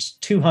tigers,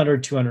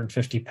 200,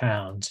 250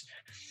 pounds.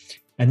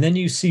 And then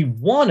you see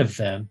one of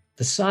them,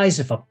 the size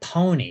of a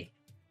pony,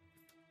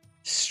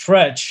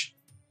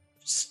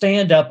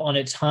 stand up on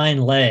its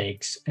hind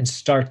legs and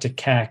start to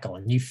cackle.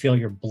 And you feel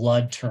your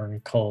blood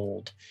turn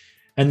cold.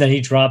 And then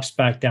he drops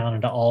back down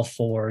into all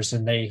fours,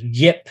 and they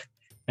yip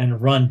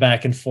and run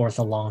back and forth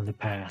along the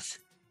path.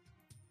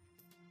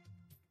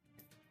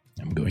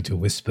 I'm going to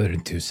whisper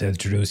into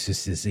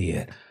Seldrus's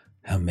ear.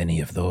 How many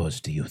of those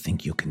do you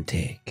think you can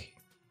take?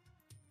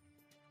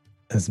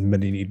 As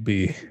many need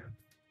be.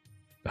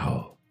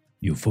 Oh,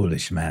 you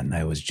foolish man.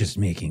 I was just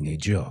making a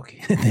joke.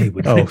 They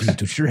would rip you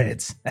to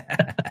shreds.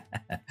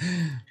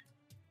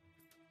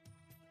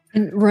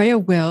 And Roya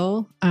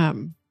will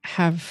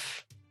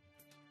have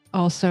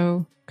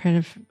also kind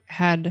of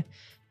had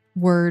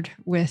word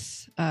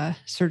with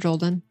Sir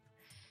Jolden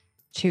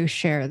to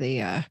share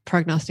the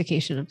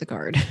prognostication of the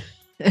guard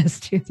as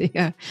to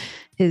the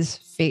his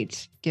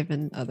fate,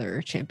 given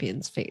other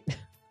champions' fate.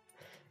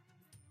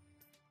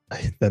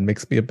 That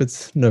makes me a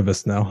bit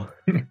nervous now.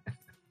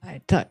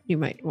 I thought you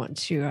might want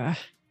to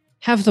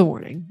have the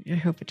warning. I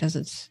hope it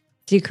doesn't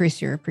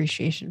decrease your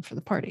appreciation for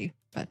the party,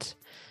 but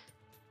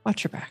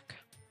watch your back.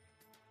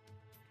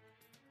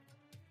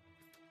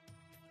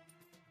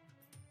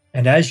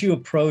 And as you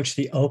approach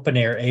the open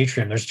air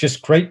atrium, there's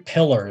just great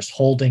pillars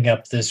holding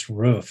up this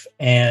roof.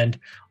 And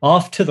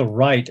off to the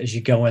right, as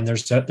you go in,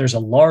 there's a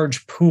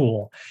large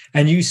pool,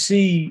 and you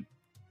see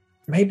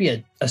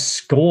maybe a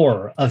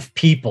score of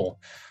people,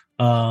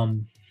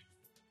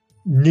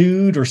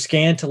 nude or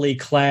scantily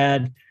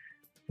clad,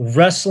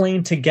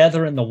 wrestling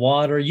together in the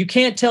water. You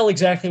can't tell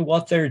exactly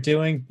what they're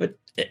doing, but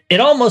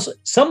it almost,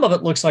 some of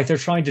it looks like they're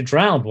trying to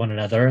drown one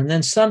another. And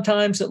then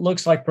sometimes it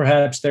looks like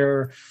perhaps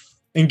they're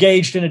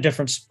engaged in a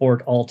different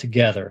sport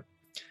altogether.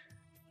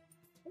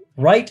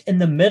 Right in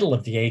the middle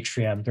of the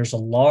atrium, there's a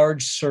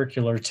large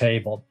circular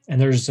table, and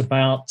there's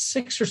about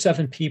 6 or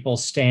 7 people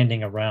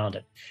standing around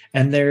it.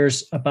 And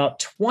there's about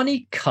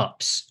 20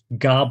 cups,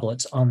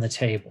 goblets on the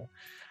table.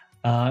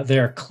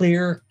 They're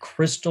clear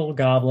crystal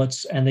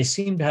goblets, and they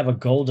seem to have a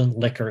golden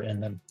liquor in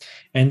them.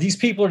 And these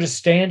people are just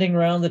standing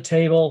around the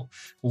table,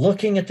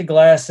 looking at the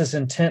glasses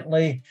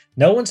intently.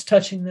 No one's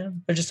touching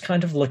them. They're just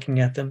kind of looking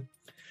at them.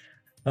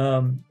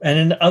 And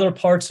in other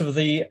parts of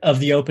the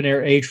open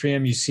air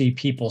atrium, you see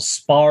people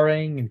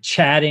sparring and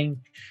chatting.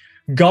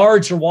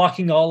 Guards are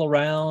walking all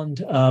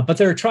around, but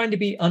they're trying to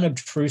be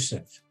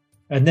unobtrusive.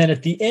 And then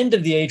at the end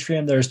of the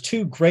atrium, there's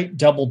 2 great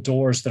double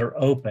doors that are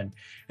open.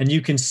 And you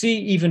can see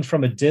even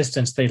from a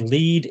distance, they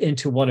lead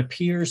into what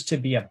appears to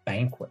be a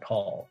banquet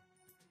hall.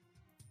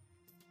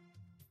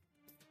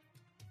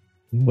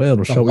 Well,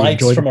 The shall we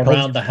lights enjoy from the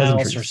around the house are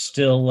pleasantries?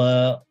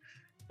 still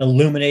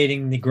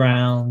illuminating the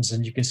grounds,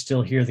 and you can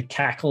still hear the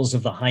cackles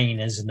of the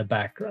hyenas in the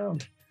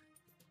background.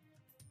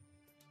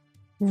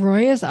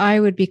 Roya's eye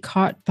would be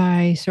caught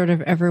by sort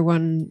of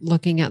everyone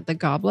looking at the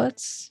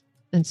goblets,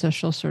 and so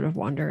she'll sort of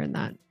wander in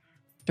that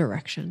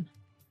direction.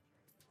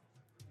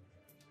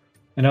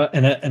 And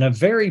a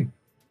very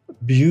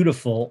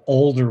beautiful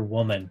older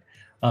woman,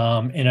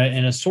 in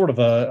a sort of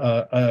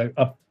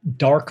a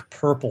dark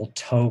purple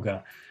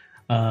toga,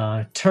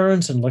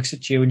 turns and looks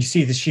at you, and you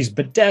see that she's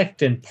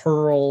bedecked in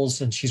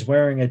pearls, and she's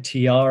wearing a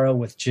tiara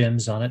with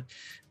gems on it.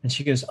 And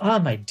she goes,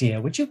 my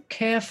dear, would you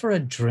care for a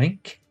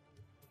drink?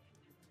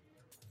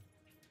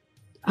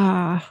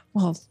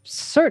 Well,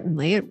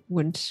 certainly it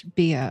wouldn't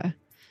be a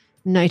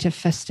night of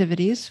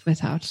festivities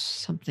without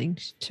something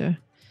to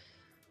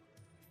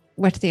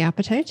whet the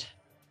appetite.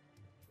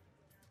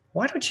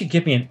 Why don't you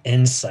give me an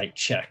insight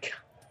check?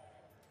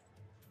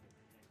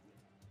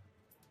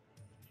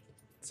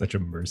 Such a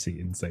mercy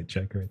insight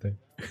check right there.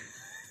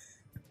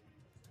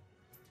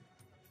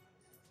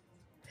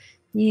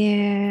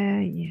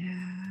 Yeah.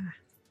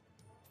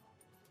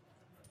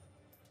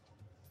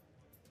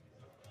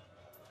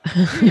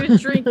 You're gonna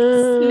drink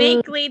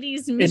Snake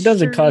Lady's mystery It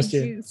doesn't cost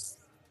you. juice.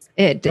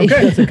 It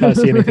doesn't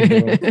cost you anything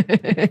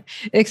to roll.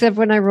 Except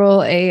when I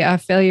roll a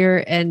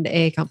failure and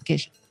a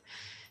complication.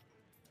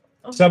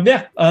 So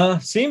yeah,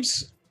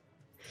 seems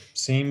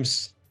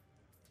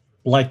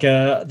like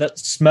that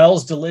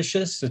smells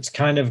delicious. It's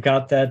kind of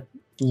got that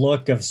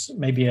look of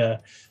maybe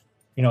a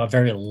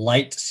very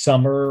light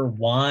summer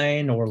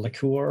wine or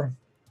liqueur.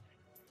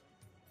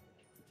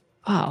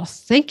 Oh,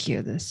 thank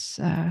you. This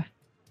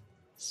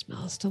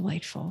smells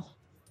delightful.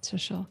 So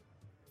she'll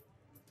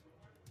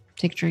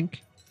take a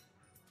drink.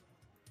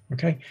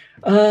 Okay.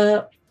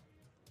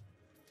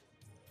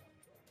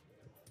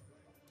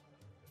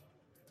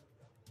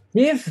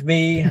 Give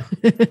me.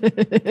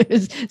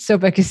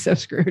 Sobek is so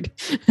screwed.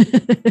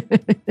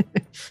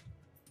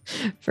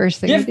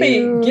 First thing Give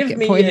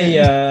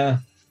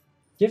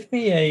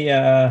me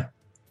a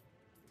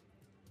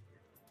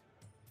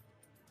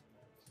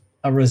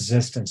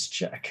resistance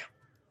check.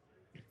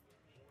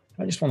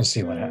 I just want to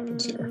see what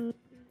happens here.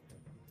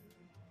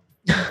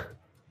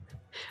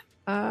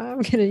 I'm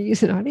going to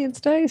use an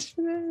audience dice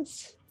for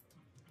this.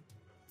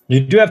 You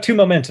do have 2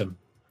 momentum,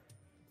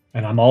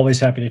 and I'm always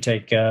happy to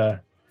take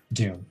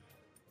Doom.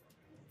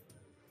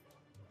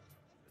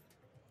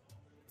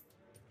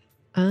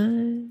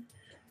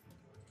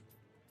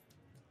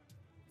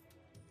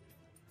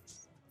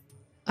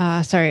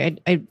 Sorry,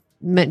 I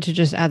meant to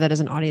just add that as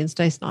an audience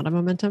dice, not a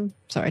momentum.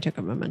 So I took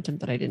a momentum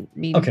that I didn't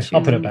mean Okay, to.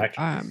 I'll put it back.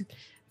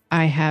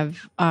 I have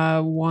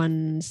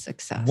 1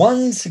 success.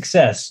 1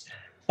 success.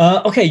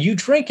 Okay, you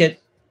drink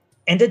it,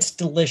 and it's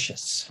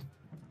delicious.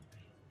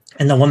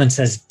 And the woman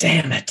says,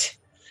 "Damn it.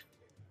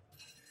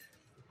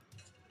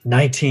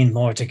 19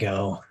 more to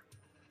go.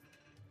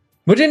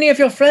 Would any of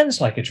your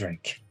friends like a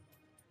drink?"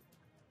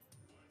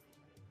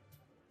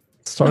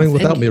 Starting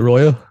without me,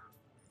 Roya.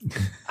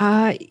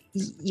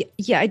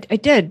 Yeah, I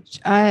did.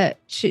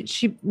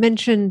 She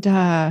mentioned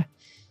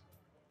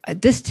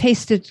this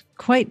tasted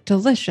quite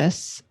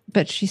delicious,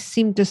 but she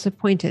seemed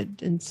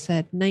disappointed and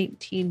said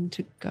 19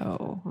 to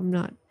go. I'm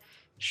not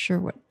sure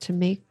what to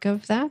make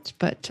of that,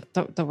 but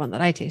the one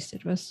that I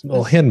tasted was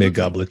handmade okay.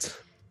 goblets.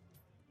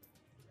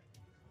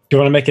 Do you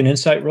want to make an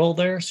insight roll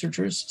there, Sir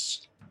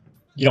Drusus?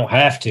 You don't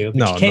have to,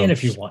 but you can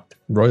if you want.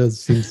 Royal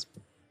seems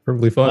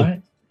perfectly fun. All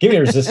right. Give me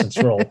a resistance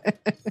roll.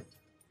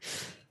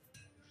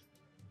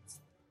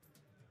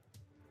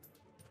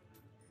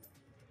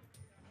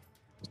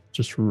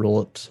 Just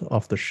roll it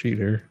off the sheet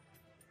here.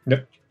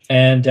 Yep.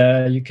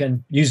 And you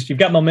can use, you've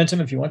got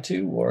momentum if you want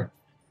to, or.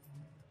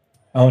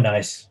 Oh,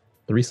 nice.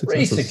 3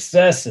 successes. 3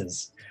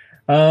 successes.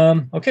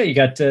 Okay, you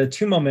got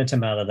 2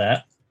 momentum out of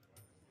that.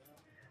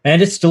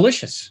 And it's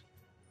delicious.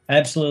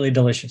 Absolutely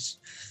delicious.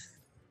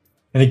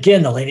 And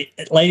again, the lady,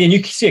 and you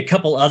can see a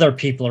couple other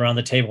people around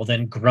the table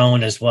then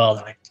groan as well.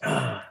 They're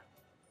like,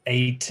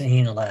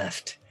 18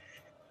 left.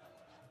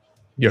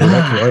 You're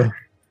right, Roy.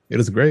 It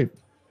is great.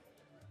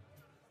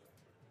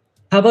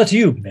 How about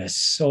you,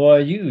 miss? Or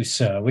you,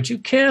 sir? Would you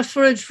care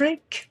for a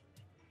drink?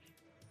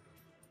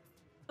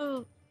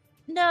 Oh,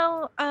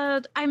 no.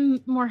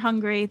 I'm more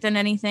hungry than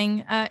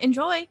anything.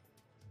 Enjoy.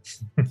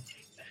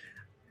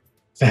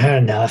 Fair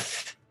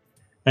enough.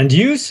 And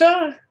you,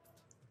 sir?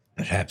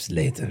 Perhaps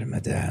later,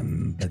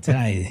 madame, but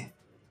I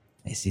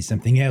see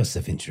something else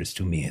of interest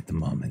to me at the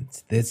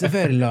moment. It's a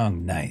very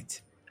long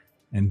night.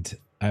 And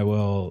I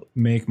will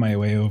make my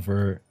way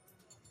over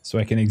so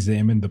I can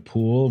examine the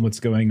pool and what's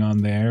going on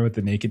there with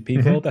the naked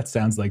people. That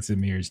sounds like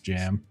Zamir's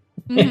jam.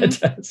 It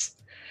does.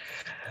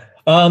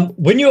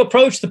 When you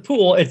approach the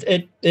pool,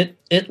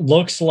 it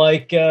looks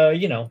like,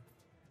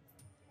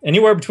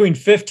 anywhere between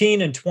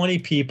 15 and 20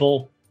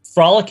 people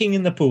frolicking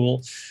in the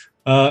pool,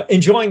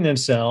 enjoying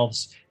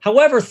themselves.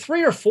 However,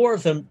 3 or 4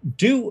 of them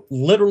do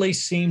literally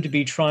seem to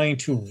be trying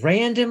to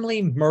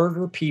randomly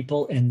murder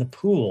people in the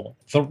pool.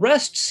 The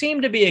rest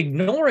seem to be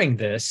ignoring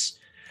this.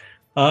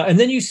 And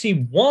then you see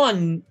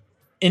one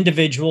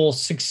individual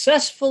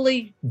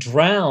successfully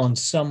drown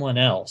someone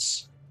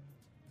else.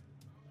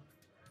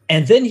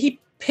 And then he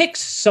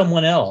picks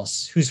someone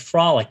else who's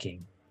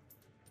frolicking.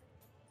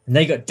 And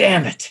they go,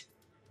 damn it.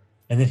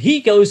 And then he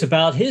goes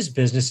about his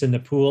business in the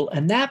pool,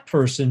 and that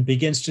person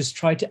begins to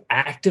try to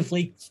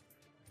actively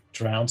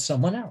drown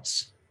someone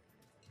else.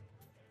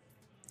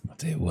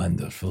 What a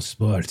wonderful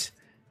sport.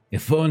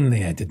 If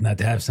only I did not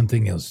have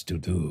something else to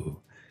do.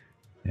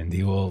 And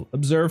he will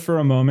observe for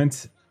a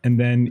moment, and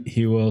then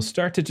he will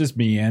start to just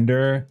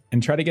meander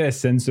and try to get a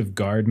sense of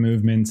guard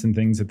movements and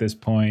things at this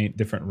point,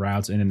 different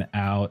routes in and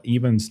out,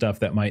 even stuff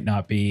that might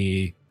not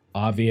be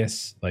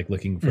obvious, like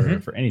looking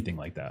for anything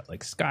like that,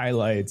 like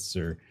skylights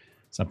or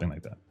something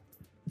like that.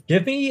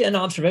 Give me an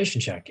observation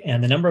check,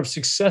 and the number of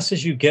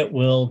successes you get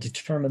will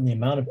determine the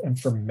amount of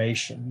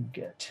information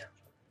you get.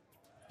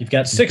 You've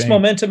got 6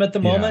 momentum at the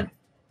moment.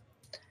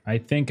 I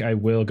think I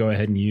will go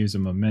ahead and use a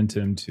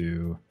momentum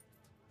to...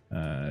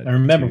 and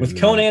remember, with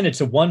Conan,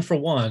 it's a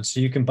 1-for-1, so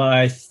you can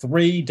buy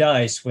 3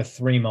 dice with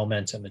 3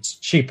 momentum. It's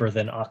cheaper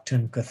than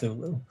Octun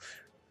Cthulhu.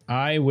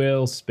 I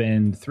will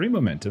spend 3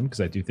 momentum,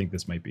 because I do think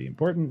this might be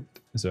important.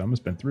 So I'm going to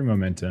spend 3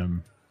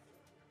 momentum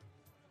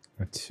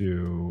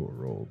to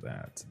roll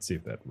that and see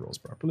if that rolls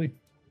properly.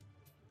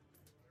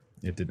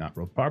 It did not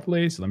roll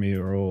properly, so let me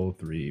roll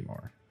 3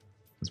 more.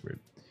 That's weird.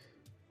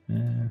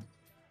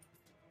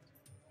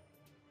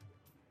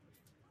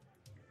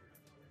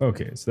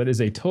 Okay, so that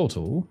is a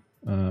total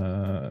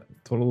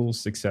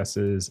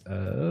successes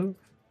of...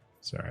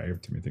 Sorry, I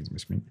have too many things on my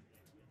screen.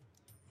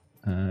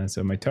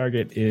 So my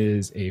target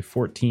is a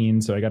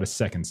 14, so I got a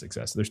second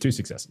success. There's 2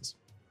 successes.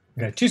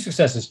 Okay, 2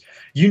 successes.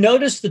 You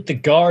notice that the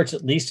guards,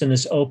 at least in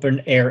this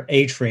open air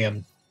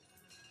atrium,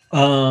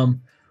 are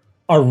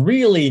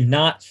really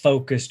not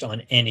focused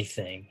on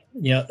anything.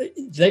 You know,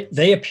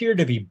 they appear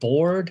to be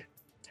bored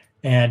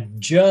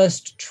and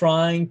just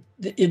trying.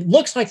 It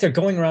looks like they're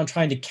going around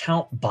trying to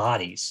count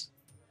bodies.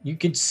 You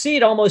could see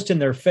it almost in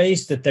their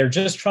face that they're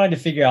just trying to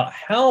figure out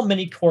how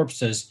many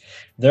corpses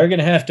they're going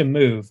to have to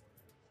move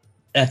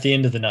at the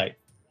end of the night.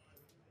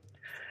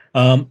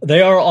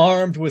 They are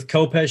armed with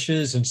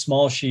kopeshes and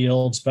small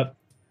shields,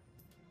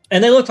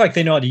 and they look like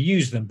they know how to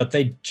use them, but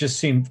they just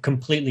seem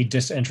completely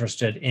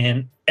disinterested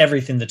in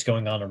everything that's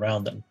going on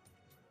around them.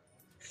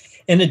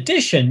 In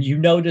addition, you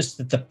notice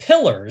that the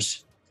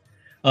pillars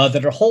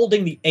that are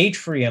holding the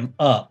atrium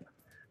up,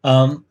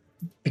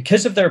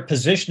 because of their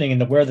positioning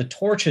and where the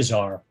torches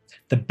are,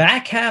 the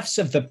back halves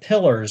of the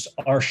pillars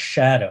are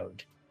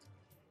shadowed.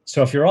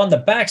 So if you're on the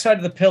back side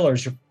of the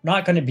pillars, you're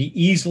not going to be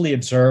easily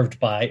observed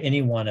by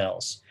anyone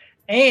else.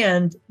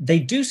 And they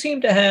do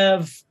seem to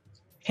have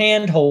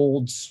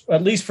handholds,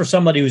 at least for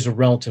somebody who's a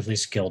relatively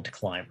skilled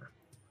climber.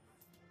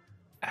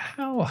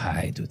 How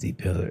high do the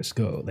pillars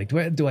go? Like,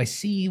 where do I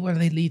see where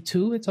they lead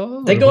to at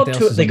all? They go up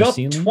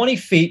 20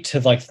 feet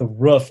to like the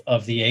roof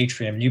of the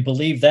atrium. And you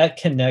believe that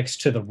connects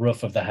to the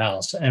roof of the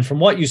house. And from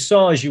what you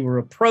saw as you were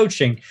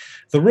approaching,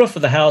 the roof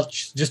of the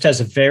house just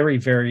has a very,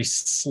 very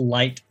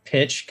slight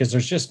pitch because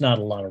there's just not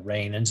a lot of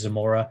rain in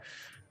Zamora.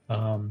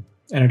 And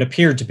it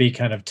appeared to be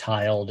kind of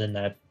tiled in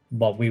that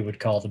what we would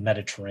call the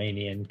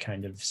Mediterranean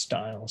kind of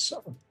style.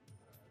 So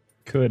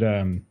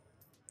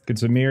Could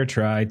Samir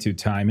try to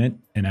time it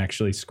and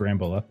actually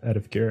scramble up out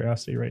of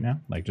curiosity right now?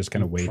 Like just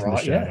kind of wait in the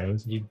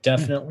shadows? Yeah, you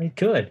definitely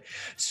could.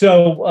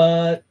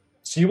 So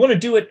you want to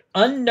do it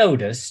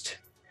unnoticed.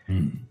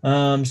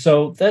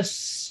 So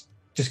that's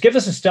just give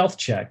us a stealth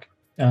check.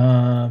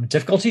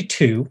 Difficulty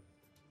 2.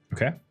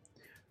 Okay.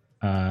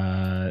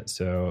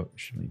 So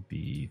should only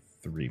be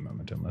 3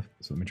 momentum left.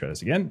 So let me try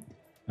this again.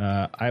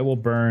 I will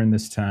burn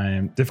this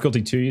time.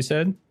 Difficulty 2, you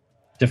said?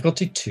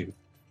 Difficulty 2.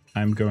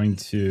 I'm going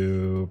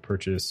to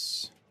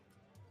purchase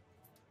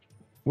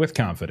with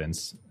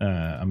confidence.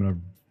 I'm going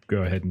to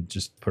go ahead and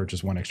just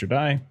purchase 1 extra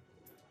die.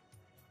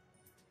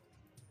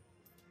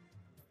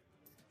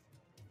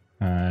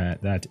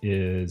 That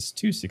is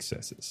 2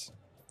 successes.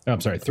 Oh,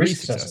 I'm sorry, 3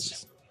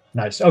 successes.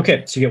 Nice.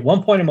 Okay, so you get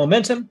 1 point of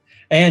momentum.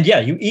 And yeah,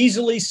 you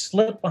easily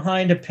slip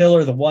behind a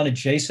pillar, the one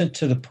adjacent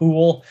to the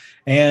pool,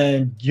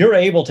 and you're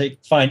able to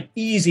find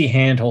easy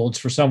handholds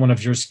for someone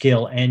of your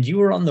skill. And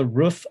you are on the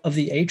roof of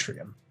the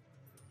atrium.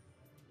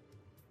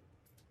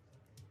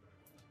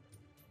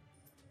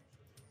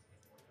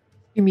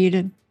 You're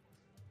muted.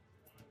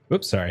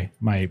 Oops, sorry.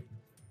 My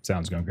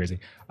sound's going crazy.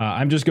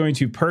 I'm just going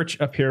to perch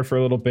up here for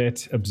a little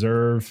bit,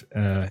 observe,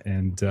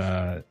 and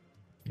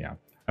yeah.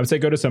 I would say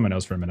go to someone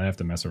else for a minute. I have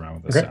to mess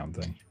around with the sound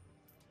thing.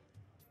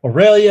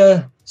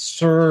 Aurelia,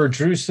 Sir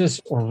Drusus,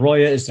 or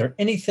Roya, is there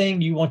anything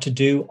you want to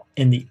do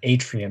in the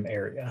atrium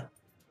area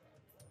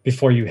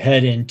before you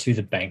head into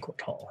the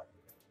banquet hall?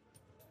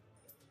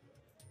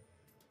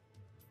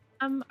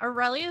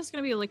 Aurelia is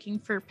going to be looking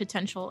for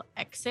potential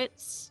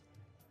exits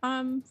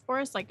for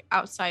us, like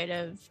outside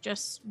of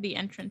just the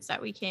entrance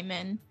that we came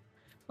in,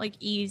 like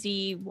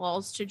easy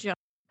walls to jump.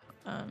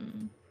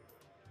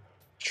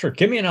 Sure,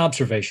 give me an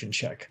observation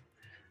check.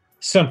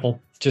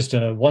 Simple, just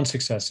 1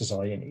 success is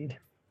all you need.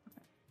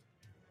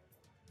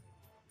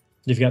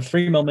 You've got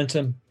 3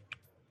 momentum.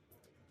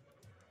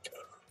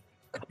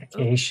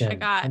 Complication. I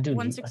got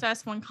 1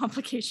 success, 1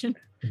 complication.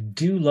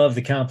 Do love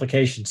the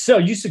complication. So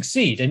you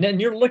succeed, and then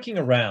you're looking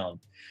around,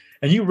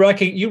 and you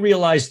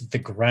realize that the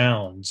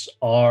grounds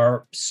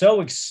are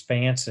so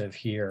expansive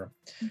here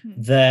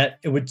that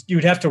you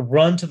would have to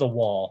run to the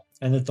wall,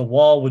 and that the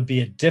wall would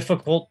be a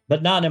difficult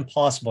but not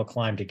impossible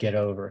climb to get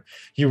over.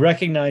 You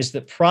recognize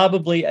that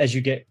probably as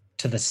you get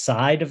to the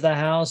side of the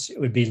house,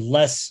 it'd be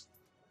less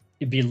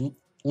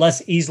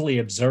easily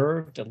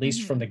observed, at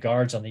least from the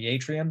guards on the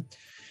atrium.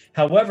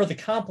 However, the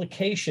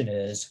complication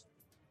is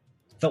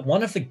that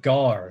one of the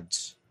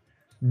guards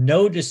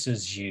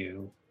notices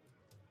you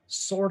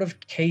sort of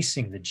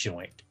casing the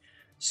joint.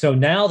 So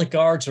now the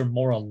guards are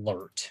more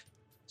alert.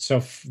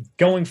 So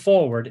going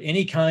forward,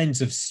 any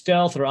kinds of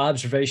stealth or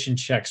observation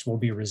checks will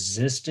be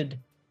resisted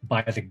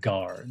by the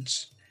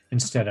guards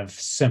instead of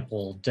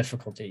simple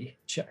difficulty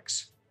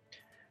checks.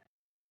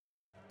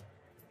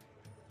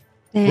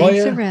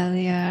 Thanks,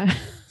 Aurelia.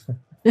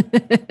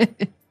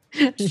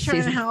 Just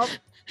trying to help.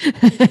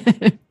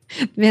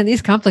 Man,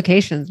 these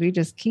complications, we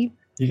just keep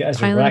you guys are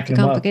piling up racking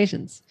the them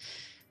complications.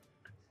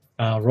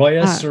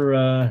 Roya,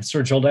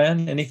 Sir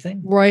Jordan,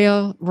 anything?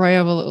 Roya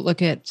will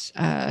look at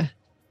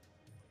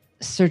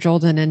Sir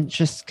Jordan and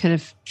just kind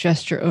of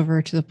gesture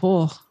over to the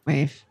pool.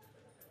 Wave.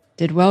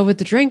 Did well with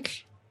the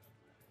drink.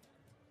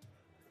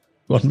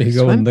 Want me to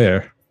go in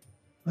there?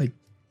 I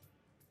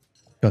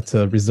got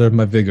to reserve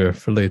my vigor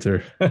for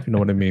later. If you know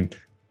what I mean.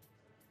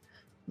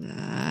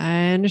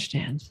 I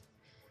understand.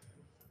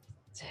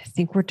 I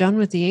think we're done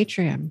with the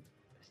atrium.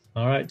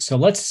 All right, so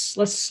let's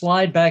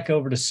slide back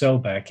over to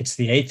Sobek. It's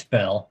the 8th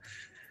bell.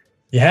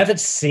 You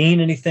haven't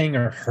seen anything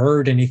or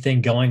heard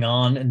anything going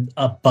on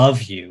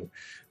above you,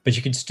 but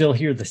you can still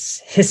hear the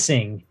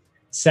hissing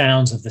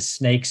sounds of the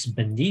snakes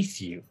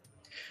beneath you.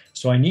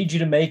 So I need you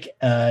to make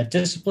a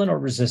discipline or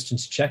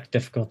resistance check,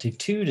 difficulty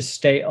 2, to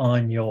stay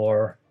on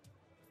your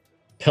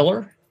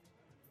pillar.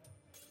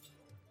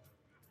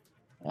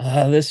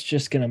 This is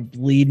just going to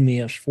bleed me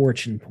of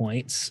fortune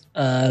points.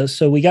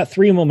 So we got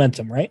 3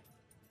 momentum, right?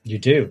 You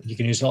do. You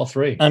can use all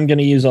 3. I'm going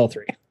to use all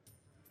 3.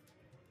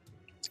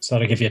 So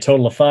that'll give you a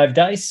total of 5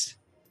 dice.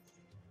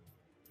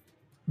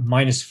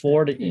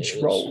 -4 to each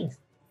roll.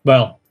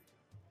 Well,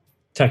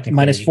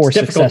 technically, -4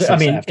 successes. I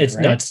mean, after, it's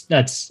right?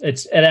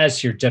 it adds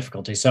to your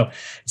difficulty. So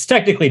it's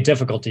technically a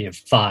difficulty of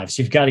 5.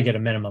 So you've got to get a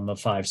minimum of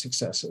 5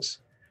 successes.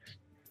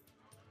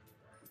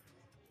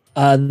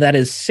 That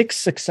is 6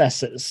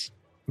 successes.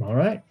 All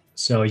right.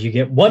 So you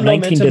get 1 19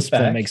 momentum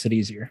discipline back. makes it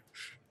easier.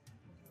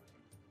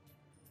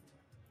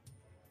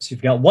 So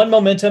you've got 1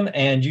 momentum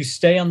and you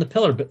stay on the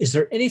pillar. But is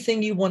there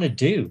anything you want to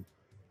do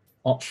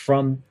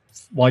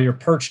while you're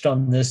perched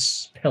on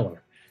this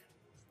pillar?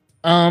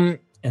 I'm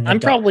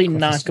probably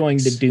not going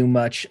to do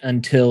much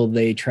until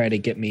they try to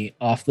get me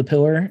off the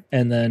pillar,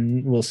 and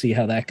then we'll see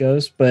how that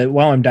goes. But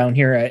while I'm down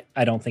here,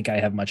 I don't think I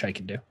have much I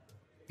can do.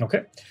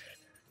 Okay.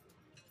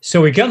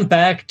 So we come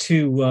back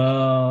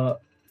to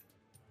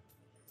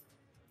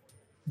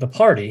the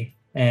party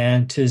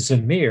and to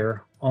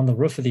Zamir on the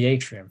roof of the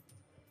atrium.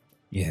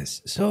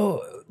 Yes.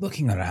 So,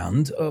 looking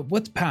around,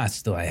 what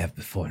paths do I have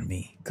before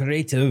me?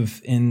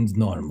 Creative and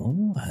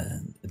normal.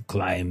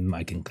 climb,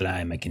 I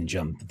can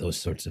jump, those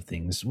sorts of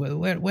things.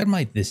 Where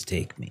might this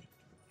take me?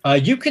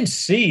 You can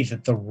see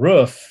that the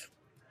roof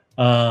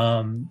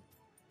of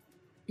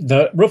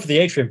the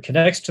atrium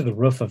connects to the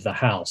roof of the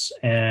house.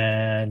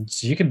 And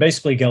so you can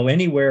basically go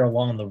anywhere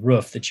along the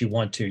roof that you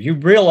want to. You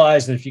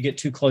realize that if you get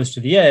too close to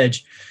the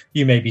edge,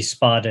 you may be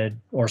spotted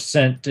or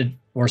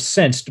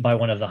sensed by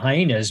one of the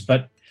hyenas.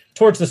 But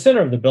towards the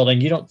center of the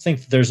building, you don't think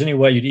that there's any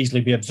way you'd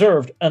easily be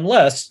observed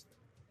unless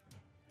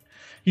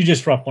you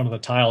disrupt one of the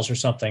tiles or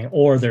something,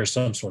 or there's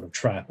some sort of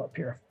trap up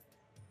here.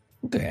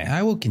 Okay,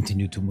 I will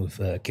continue to move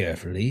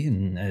carefully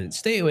and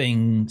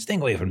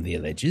staying away from the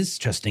ledges,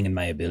 trusting in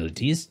my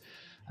abilities.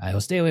 I will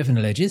stay away from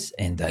the ledges,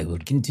 and I will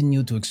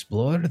continue to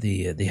explore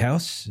the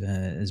house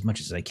as much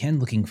as I can,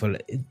 looking for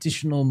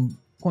additional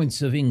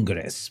points of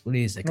ingress.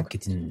 Please, I could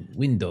get in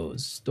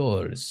windows,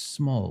 doors,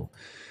 small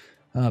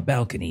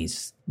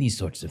balconies, these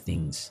sorts of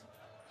things.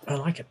 I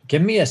like it.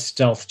 Give me a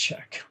stealth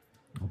check.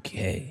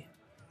 Okay.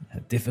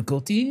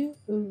 Difficulty?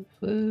 Is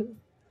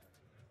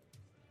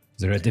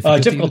there a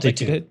difficulty? Difficulty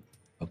 2.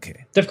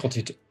 Okay.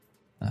 Difficulty 2.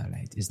 All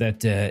right. Is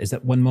that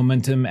one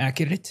momentum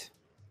accurate?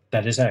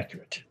 That is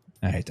accurate.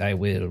 All right. I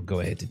will go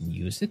ahead and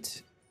use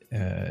it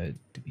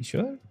to be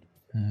sure.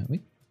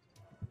 Wait.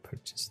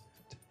 Purchase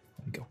that.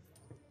 There we go.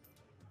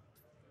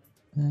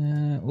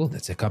 Well,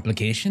 that's a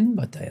complication,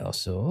 but I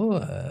also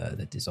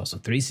that is also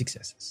 3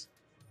 successes.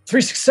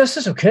 3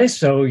 successes. Okay,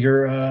 so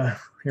your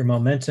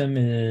momentum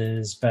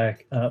is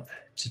back up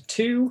to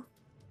 2,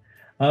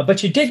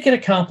 but you did get a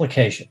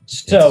complication.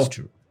 So that's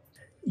true.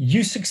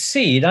 You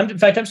succeed. In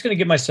fact, I'm just going to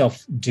give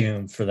myself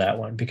doom for that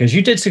one because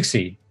you did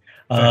succeed.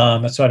 So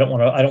I don't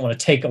want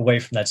to take away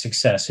from that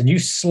success. And you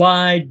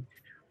slide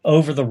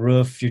over the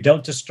roof. You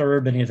don't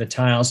disturb any of the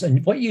tiles.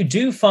 And what you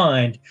do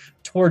find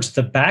towards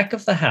the back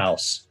of the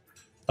house,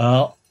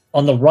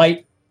 on the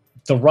right,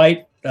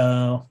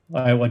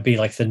 I would be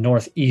like the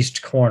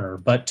northeast corner,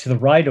 but to the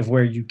right of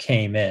where you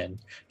came in,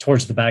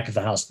 towards the back of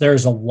the house,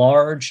 there's a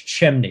large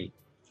chimney.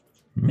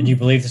 And you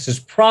believe this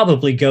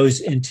probably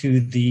goes into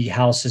the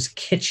house's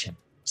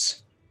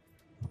kitchens.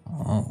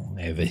 Oh,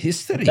 I have a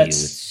history with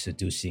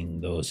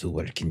seducing those who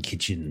work in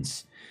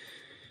kitchens.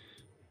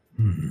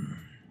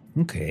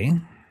 Okay.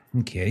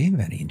 Very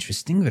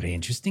interesting.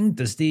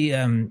 Does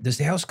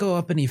the house go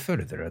up any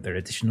further? Are there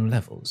additional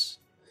levels?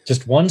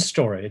 Just one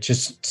story. It's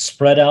just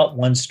spread out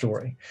one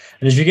story.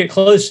 And as you get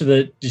close to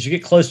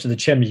the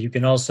chimney, you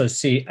can also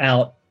see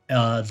out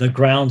the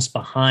grounds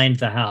behind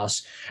the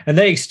house, and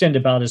they extend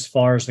about as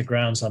far as the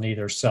grounds on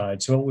either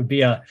side. So it would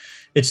be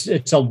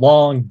it's a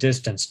long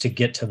distance to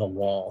get to the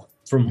wall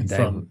from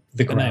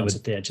the grounds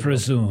at the edge.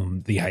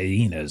 Presume the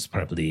hyenas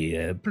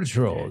probably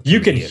patrol. You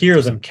can hear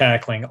them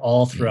cackling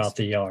all throughout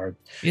the yard.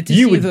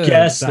 You would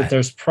guess that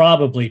there's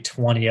probably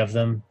 20 of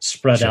them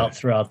spread out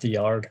throughout the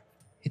yard.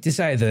 It is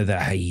either the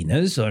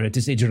hyenas or it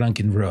is a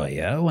drunken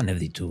Roya, one of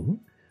the two.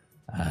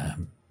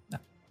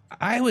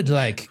 I would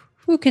like...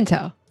 Who can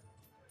tell?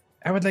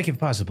 I would like, if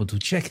possible, to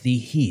check the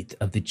heat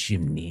of the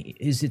chimney.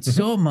 Is it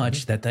so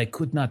much that I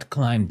could not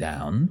climb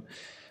down,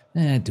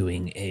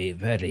 doing a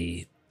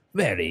very,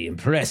 very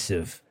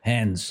impressive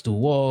hands to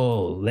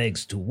wall,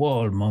 legs to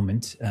wall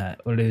moment,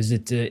 or is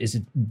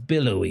it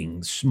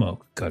billowing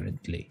smoke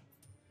currently?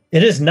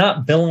 It is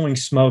not billowing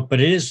smoke, but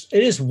it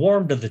is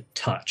warm to the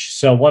touch.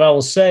 So what I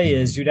will say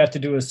is you'd have to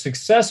do a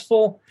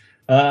successful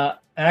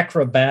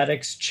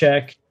acrobatics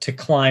check to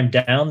climb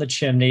down the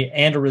chimney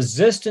and a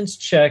resistance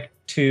check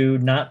to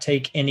not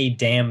take any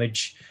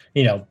damage,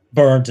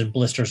 burns and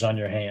blisters on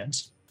your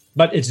hands.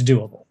 But it's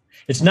doable.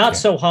 It's not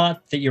so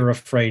hot that you're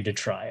afraid to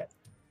try it.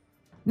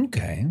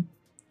 Okay.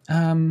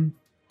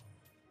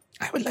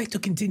 I would like to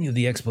continue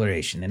the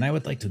exploration, and I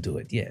would like to do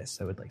it. Yes,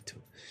 I would like to.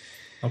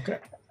 Okay.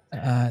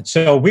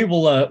 So we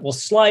will we'll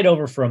slide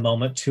over for a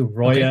moment to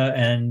Roya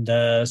and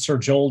Sir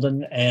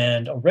Jolden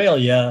and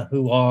Aurelia,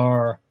 who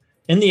are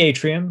in the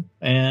atrium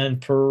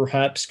and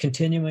perhaps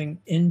continuing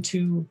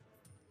into.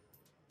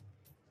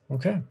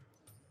 Okay.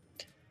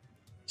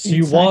 So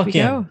you walk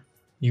in.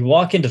 You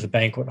walk into the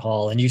banquet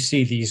hall and you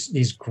see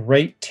these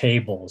great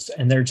tables,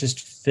 and they're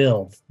just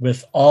filled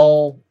with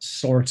all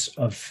sorts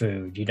of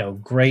food.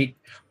 Great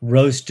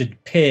roasted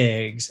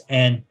pigs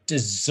and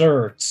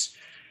desserts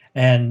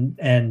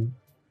and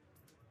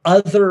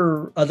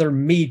other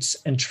meats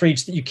and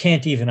treats that you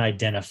can't even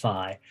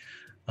identify.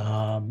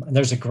 And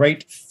there's a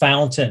great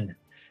fountaining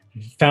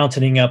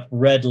up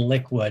red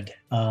liquid,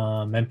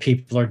 and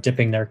people are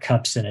dipping their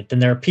cups in it. And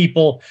there are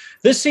people,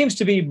 this seems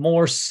to be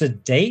more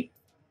sedate,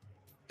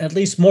 at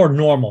least more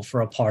normal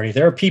for a party.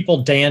 There are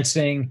people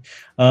dancing.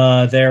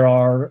 There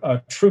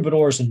are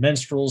troubadours and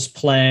minstrels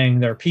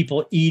playing. There are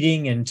people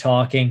eating and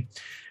talking.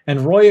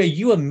 And Roya,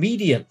 you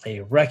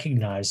immediately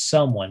recognize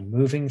someone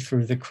moving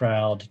through the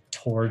crowd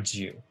towards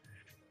you.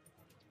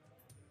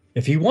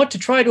 If you want to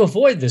try to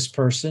avoid this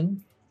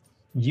person,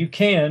 you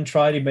can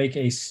try to make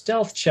a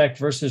stealth check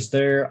versus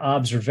their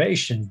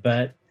observation,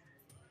 but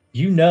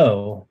you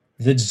know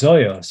that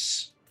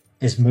Zoyos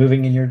is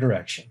moving in your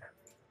direction.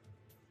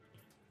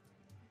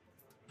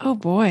 Oh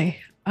boy.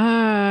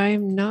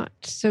 I'm not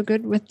so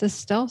good with the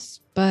stealth,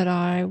 but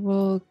I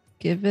will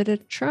give it a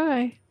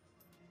try.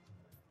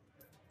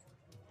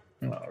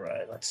 All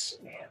right, let's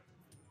see.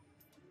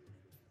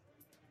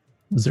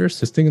 Is there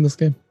assisting in this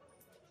game?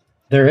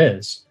 There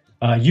is.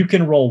 You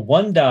can roll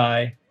one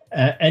die,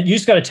 and you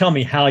just got to tell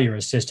me how you're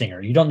assisting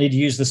her. You don't need to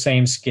use the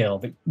same skill,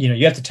 but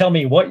you have to tell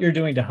me what you're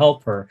doing to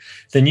help her.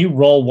 Then you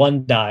roll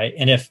one die,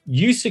 and if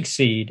you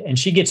succeed and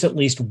she gets at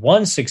least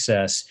one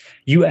success,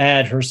 you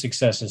add her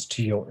successes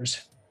to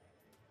yours.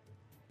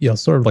 Yeah,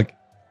 sort of like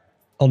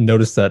I'll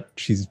notice that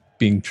she's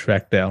being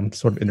tracked down,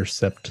 sort of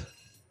intercept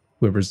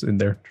whoever's in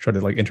there, try to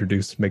like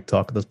introduce, make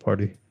talk at this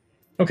party.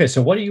 Okay,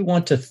 so what do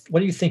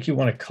you think you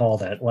want to call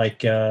that?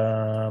 Like,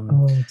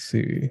 let's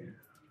see.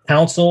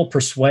 Counsel,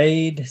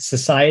 persuade,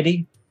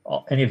 society?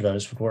 Any of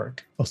those would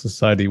work. Oh,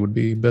 society would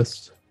be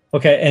best.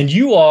 Okay, and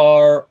you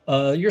are,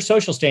 your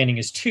social standing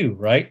is 2,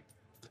 right?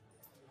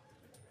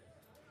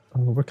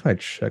 Oh, where can I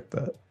check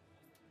that?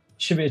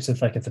 Should be, it's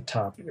like at the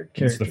top of your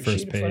It's character the first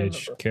sheet, if I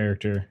page, remember.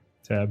 character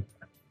tab,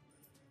 at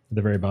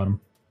the very bottom.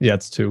 Yeah,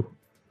 it's 2.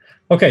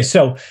 Okay,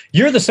 so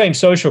you're the same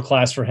social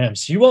class for him,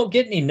 so you won't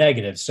get any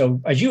negatives.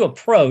 So as you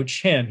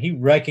approach him, he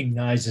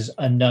recognizes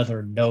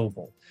another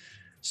noble.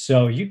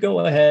 So you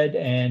go ahead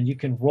and you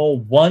can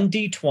roll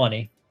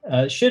 1d20.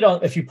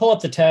 If you pull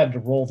up the tab to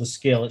roll the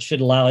skill, it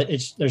should allow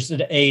it. There's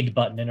an aid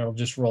button, and it'll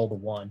just roll the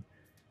 1.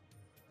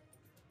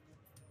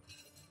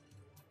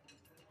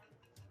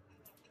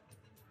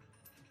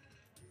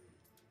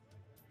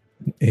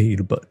 An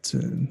aid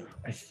button.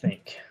 I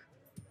think.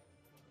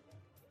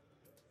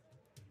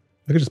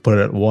 I could just put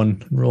it at 1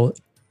 and roll it.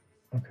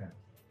 Okay.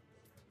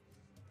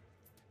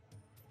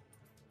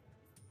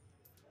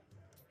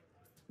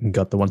 And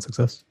got the 1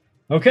 success.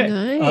 Okay.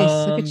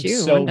 Nice. Look at you.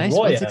 So One dice,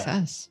 one Roya,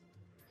 success.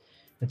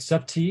 it's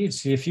up to you to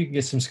see if you can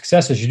get some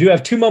successes. You do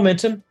have 2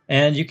 momentum,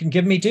 and you can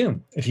give me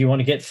Doom if you want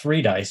to get 3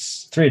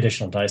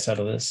 additional dice out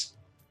of this.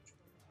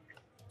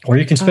 Or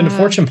you can spend a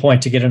fortune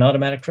point to get an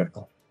automatic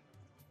critical.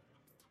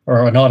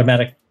 Or an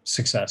automatic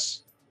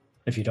success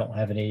if you don't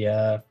have any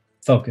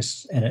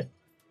focus in it.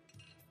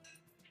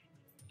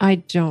 I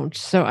don't.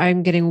 So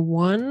I'm getting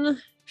 1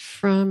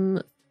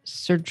 from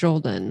Sir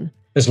Jolden.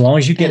 As long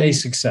as you get a And-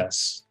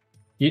 success.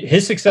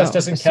 His success Oh, I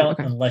doesn't see. count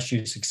Okay. unless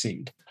you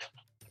succeed.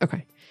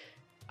 Okay.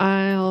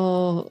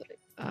 I'll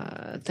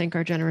thank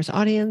our generous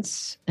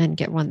audience and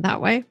get 1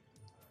 that way.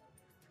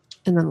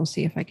 And then we'll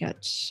see if I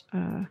get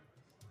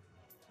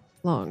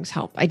Long's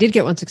help. I did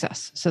get 1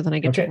 success. So then I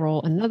get Okay. to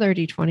roll another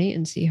d20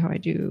 and see how I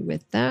do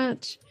with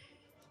that,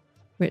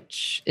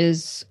 which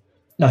is.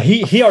 No,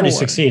 he already 4.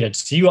 succeeded.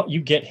 So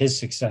you get his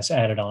success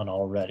added on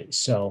already.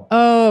 So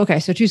Oh, okay.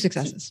 So 2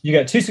 successes. you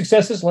got 2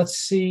 successes. Let's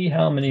see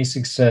how many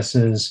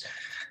successes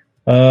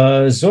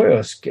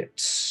Zoyos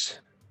gets.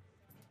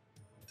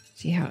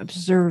 See how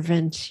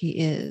observant he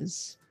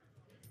is.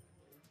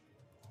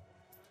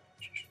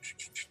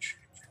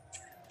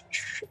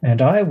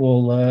 And I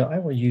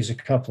will use a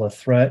couple of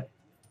threat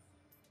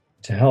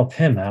to help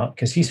him out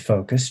because he's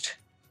focused.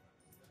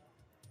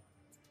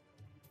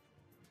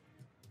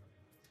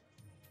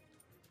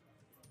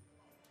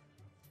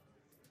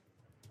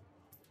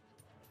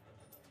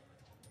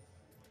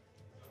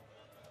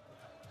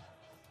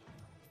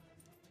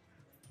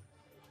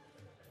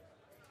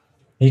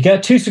 You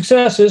got 2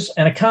 successes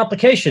and a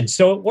complication,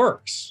 so it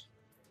works.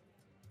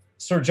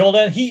 Sir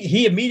Joldan,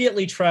 he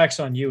immediately tracks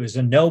on you as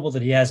a noble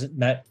that he hasn't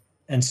met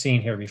and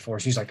seen here before.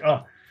 So he's like,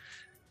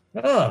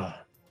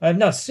 I've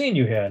not seen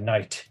you here,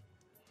 knight.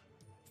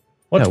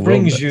 What Yeah,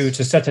 brings well, you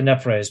to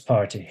Setanefre's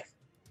party?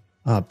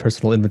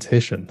 Personal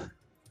invitation.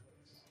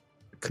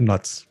 Could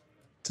not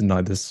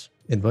deny this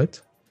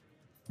invite.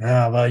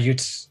 Well, you're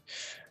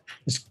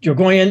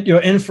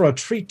in for a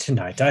treat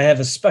tonight. I have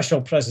a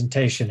special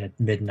presentation at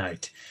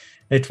midnight.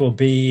 It will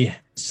be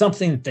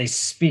something that they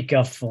speak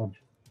of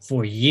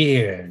for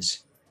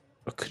years.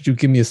 Could you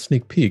give me a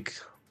sneak peek?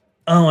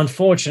 Oh,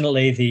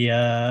 unfortunately,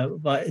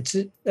 it's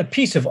a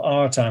piece of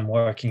art I'm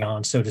working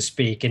on, so to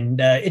speak,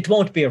 and it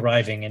won't be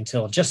arriving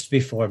until just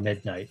before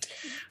midnight.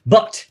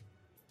 But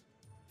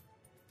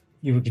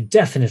you would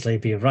definitely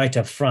be right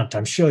up front.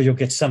 I'm sure you'll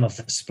get some of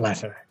the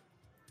splatter.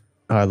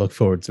 I look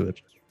forward to it.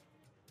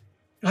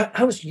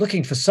 I was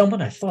looking for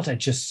someone I thought I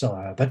just saw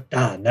her, but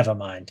never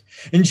mind.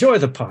 Enjoy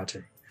the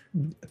party.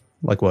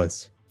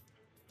 Likewise.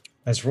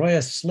 As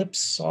Roya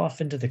slips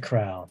off into the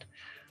crowd.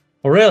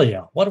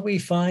 Aurelia, what do we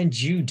find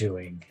you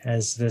doing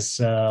as this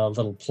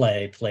little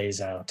play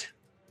plays out?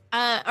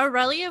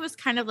 Aurelia was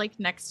kind of like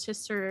next to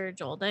Sir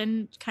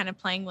Jolden, kind of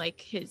playing like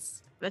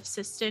his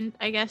assistant,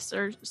 I guess,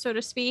 or so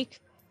to speak.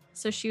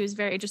 So she was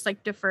very just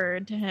like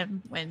deferred to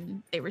him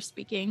when they were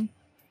speaking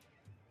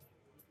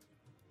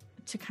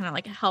to kind of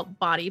like help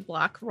body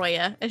block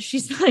Roya as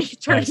she's like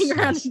turning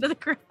around into the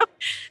crowd.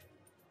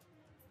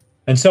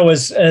 And so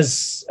as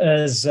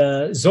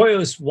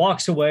Zoyos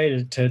walks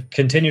away to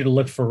continue to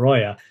look for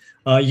Roya,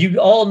 you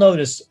all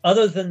notice,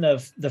 other than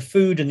the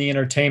food and the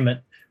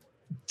entertainment,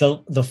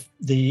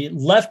 the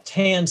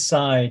left-hand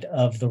side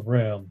of the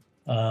room,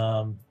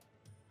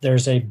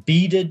 there's a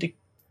beaded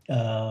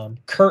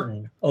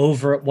curtain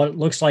over what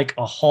looks like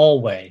a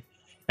hallway.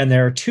 And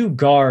there are two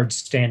guards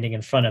standing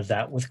in front of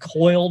that with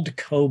coiled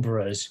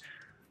cobras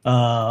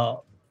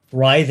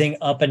writhing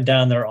up and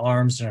down their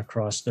arms and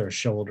across their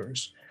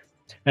shoulders.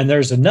 And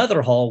there's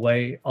another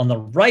hallway on the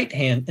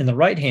in the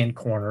right-hand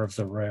corner of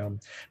the room,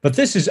 but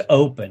this is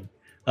open.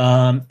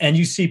 And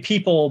you see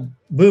people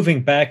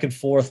moving back and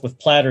forth with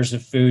platters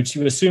of food. So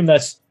you assume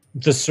that's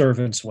the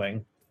servants'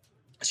 wing.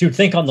 So you'd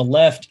think on the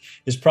left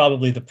is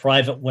probably the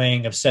private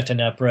wing of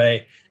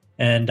Setenepre,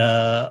 and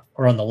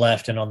or on the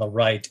left, and on the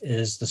right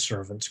is the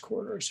servants'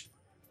 quarters.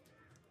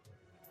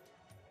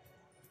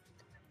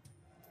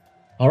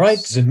 All right,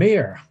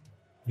 Zamir,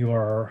 you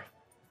are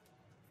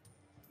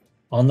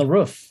on the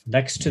roof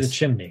next to the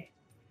chimney.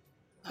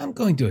 I'm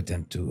going to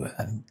attempt to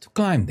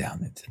climb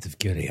down it out of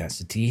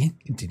curiosity.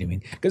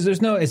 Continuing, because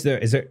there's no. Is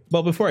there?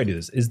 Well, before I do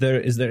this, is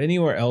there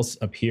anywhere else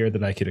up here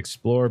that I could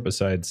explore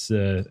besides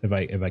if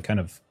I kind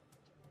of?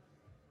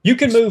 You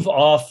can move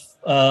off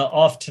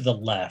to the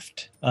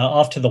left,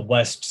 off to the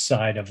west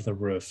side of the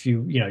roof.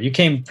 You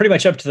came pretty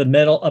much up the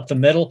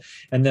middle,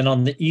 and then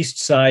on the east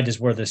side is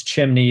where this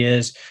chimney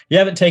is. You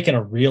haven't taken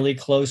a really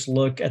close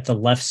look at the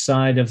left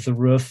side of the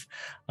roof,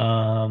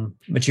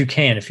 but you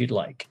can if you'd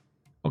like.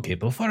 Okay,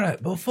 before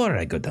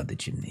I go down the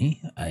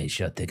chimney, I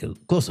shall take a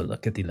closer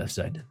look at the left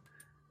side.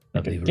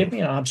 Okay, give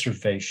me an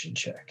observation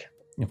check.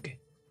 Okay.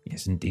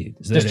 Yes, indeed.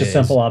 Just a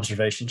simple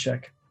observation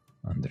check.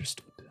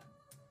 Understood.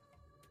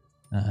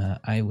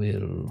 I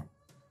will.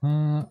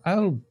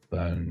 I'll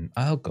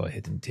go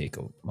ahead and take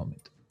a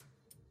moment.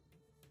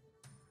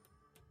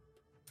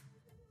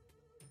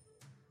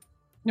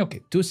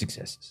 Okay, 2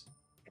 successes.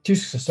 2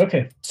 successes.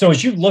 Okay. So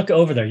as you look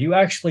over there, you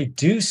actually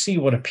do see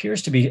what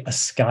appears to be a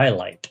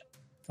skylight.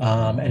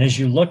 And as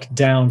you look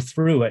down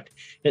through it,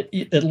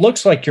 it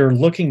looks like you're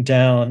looking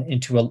down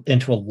into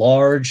a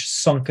large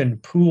sunken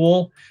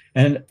pool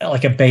and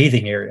like a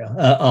bathing area,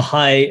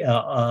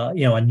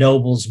 a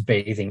noble's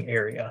bathing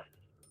area.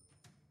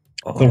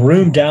 The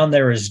room down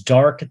there is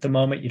dark at the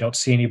moment. You don't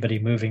see anybody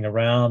moving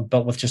around,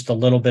 but with just a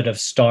little bit of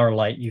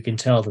starlight, you can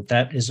tell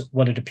that is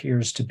what it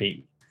appears to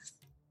be.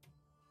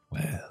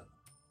 Well,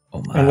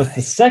 oh my! And with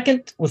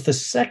the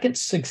second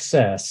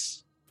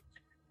success,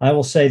 I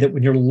will say that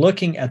when you're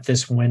looking at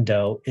this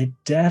window, it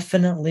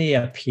definitely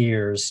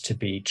appears to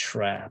be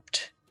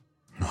trapped.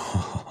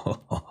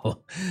 Oh,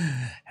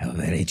 how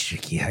very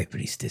tricky, High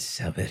Priestess.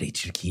 How very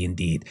tricky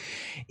indeed.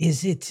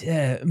 Is it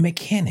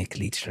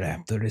mechanically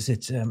trapped, or is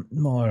it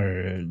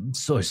more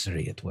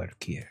sorcery at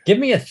work here? Give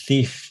me a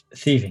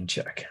thieving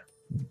check.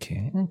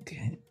 Okay.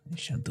 I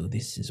shall do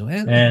this as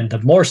well. And the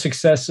more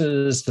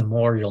successes, the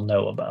more you'll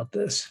know about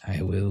this.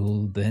 I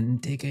will then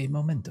take a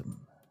momentum.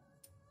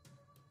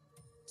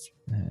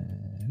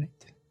 Right.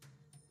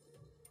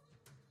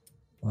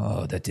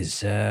 Oh, that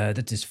is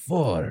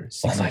 4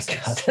 successes.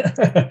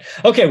 Oh my God.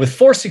 Okay, with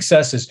 4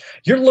 successes,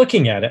 you're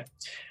looking at it,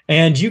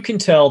 and you can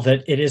tell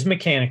that it is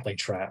mechanically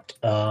trapped.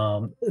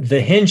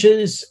 The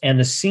hinges and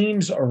the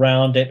seams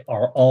around it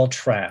are all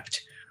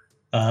trapped.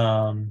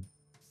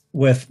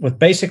 With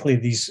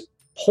basically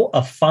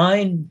a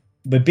fine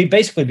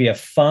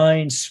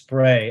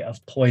spray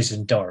of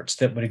poison darts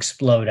that would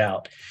explode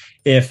out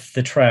if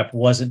the trap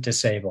wasn't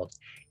disabled.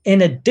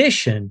 In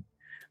addition,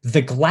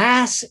 the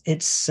glass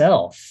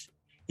itself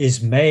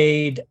is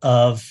made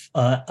of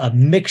a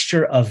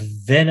mixture of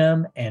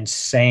venom and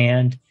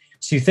sand.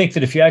 So you think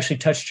that if you actually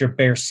touched your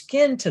bare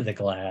skin to the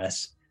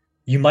glass,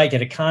 you might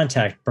get a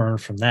contact burn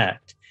from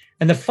that.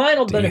 And the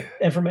final bit of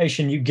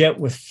information you get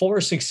with 4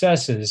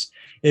 successes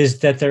is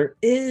that there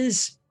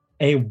is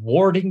a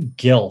warding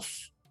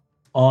gilf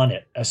on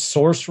it, a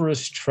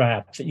sorceress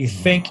trap that you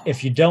think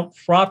if you don't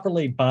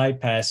properly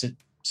bypass it,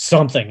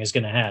 something is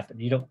going to happen.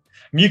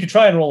 You could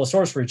try and roll a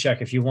sorcery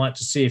check if you want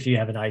to see if you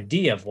have an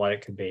idea of what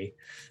it could be.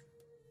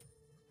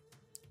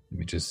 Let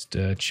me just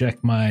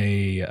check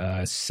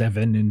my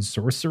 7 in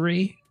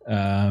sorcery.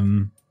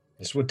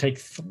 This would take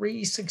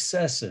 3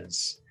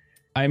 successes.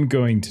 I'm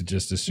going to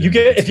just assume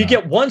if you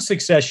get 1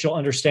 success, you'll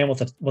understand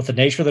what the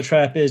nature of the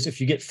trap is. If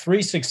you get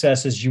 3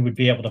 successes, you would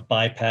be able to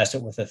bypass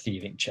it with a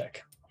thieving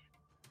check.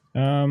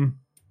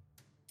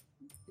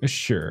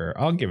 Sure.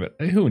 I'll give it.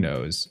 Who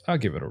knows? I'll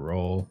give it a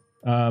roll.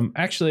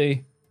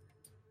 Actually.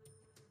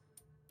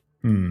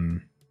 All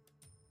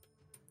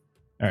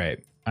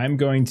right. I'm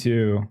going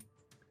to.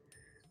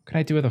 Can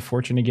I do with a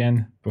fortune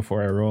again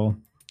before I roll?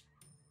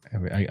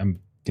 I'm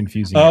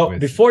confusing it with...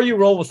 Before you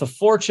roll with a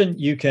fortune,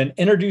 you can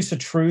introduce a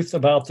truth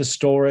about the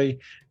story.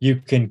 You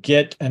can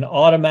get an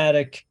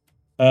automatic.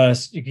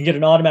 You can get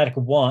an automatic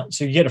 1.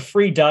 So you get a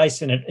free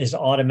dice, and it is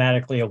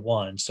automatically a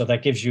 1. So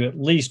that gives you at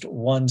least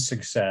 1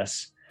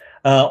 success.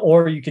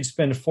 Or you can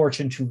spend a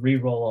fortune to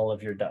re-roll all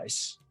of your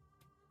dice.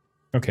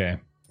 Okay.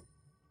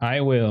 I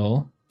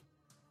will.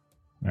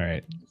 All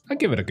right. I'll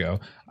give it a go.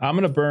 I'm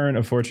going to burn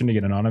a fortune to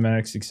get an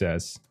automatic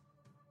success.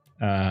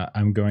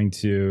 I'm going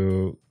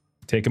to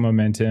take a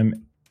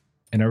momentum.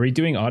 And are we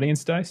doing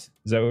audience dice?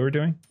 Is that what we're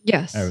doing?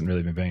 Yes. I haven't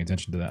really been paying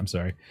attention to that. I'm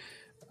sorry.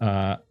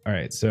 All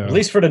right, so at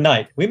least for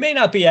tonight. We may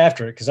not be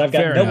after it because I've got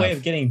Fair no enough. way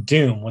of getting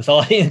Doom with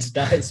audience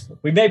dice.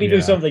 We maybe do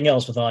Yeah. something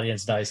else with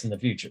audience dice in the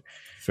future.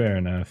 fair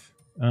enough.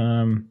 So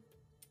I'm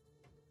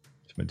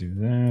gonna do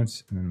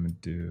that, and then I'm gonna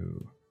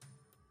do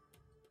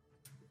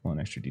one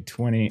extra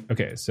d20.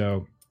 Okay,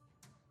 so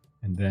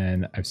and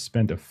then I've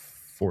spent a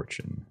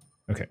fortune.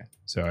 Okay,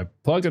 so I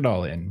plugged it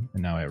all in,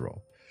 and now I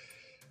roll.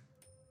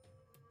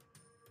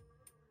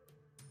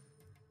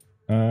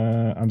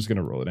 I'm just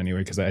gonna roll it anyway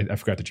because I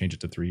forgot to change it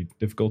to 3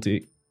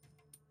 difficulty.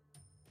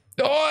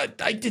 Oh,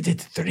 I did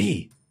it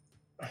 3.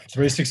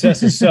 3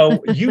 successes.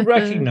 So you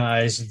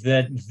recognize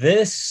that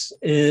this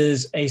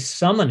is a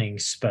summoning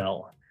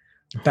spell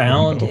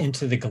bound no.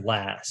 into the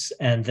glass,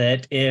 and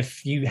that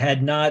if you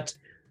had not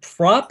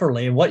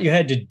properly, what you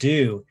had to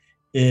do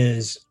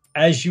is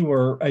as you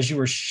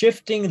were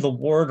shifting the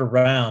ward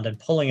around and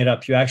pulling it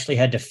up, you actually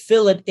had to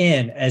fill it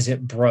in as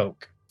it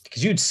broke,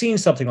 because you'd seen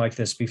something like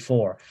this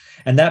before,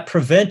 and that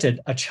prevented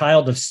a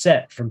child of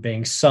Set from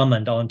being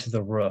summoned onto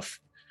the roof,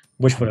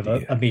 which would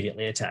have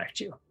immediately attacked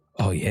you.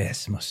 Oh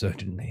yes, most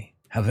certainly.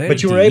 How very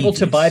But you were able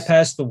to devious.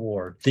 bypass the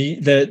ward.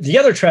 The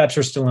other traps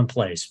are still in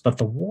place, but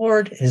the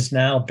ward has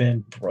now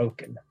been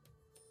broken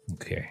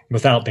Okay.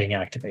 without being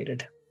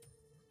activated.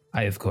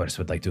 I, of course,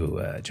 would like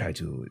to try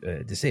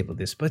to disable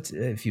this, but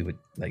if you would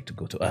like to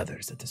go to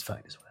others, that is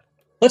fine as well.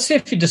 Let's see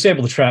if you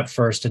disable the trap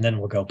first, and then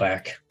we'll go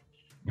back.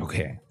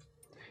 Okay.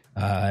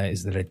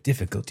 Is there a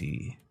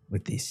difficulty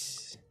with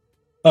this?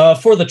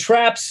 For the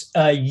traps,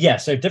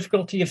 yes, a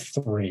difficulty of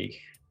 3.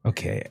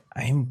 Okay,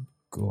 I'm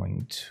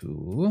going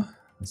to...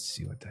 Let's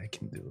see what I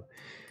can do.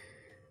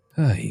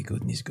 Oh,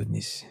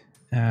 goodness.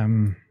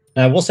 Now,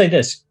 we'll say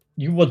this.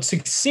 You would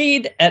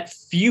succeed at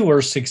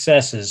fewer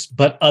successes,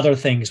 but other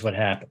things would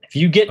happen. If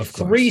you get Of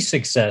 3 course.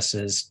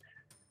 successes,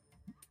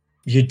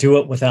 you do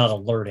it without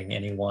alerting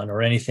anyone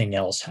or anything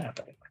else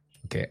happening.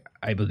 Okay,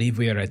 I believe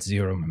we are at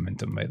 0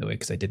 momentum, by the way,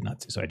 because I did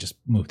not, so I just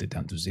moved it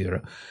down to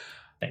 0.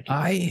 Thank you.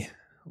 I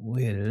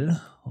will...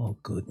 Oh,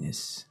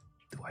 goodness.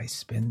 Do I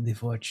spend the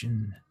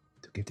fortune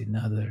to get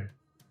another?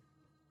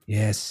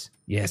 Yes,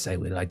 I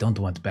will. I don't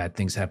want bad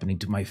things happening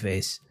to my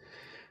face.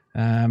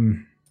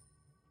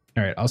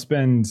 All right, I'll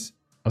spend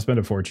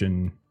a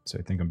fortune. So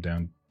I think I'm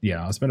down.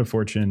 Yeah, I'll spend a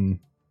fortune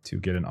to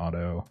get an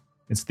auto.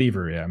 It's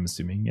thievery, I'm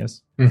assuming.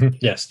 Yes.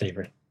 Yes,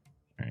 thievery.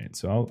 All right,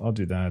 so I'll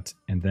do that,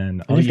 and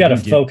then And you've got a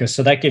focus,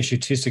 so that gives you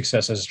 2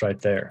 successes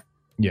right there.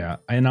 Yeah,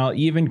 and I'll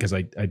even, because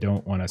I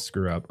don't want to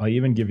screw up, I'll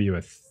even give you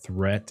a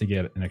threat to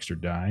get an extra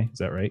die. Is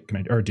that right? Can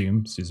I, or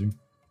doom? Excuse me.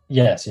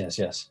 Yes.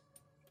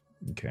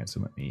 Okay,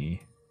 so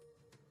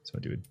I'll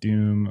do a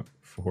doom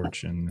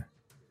fortune,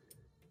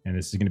 and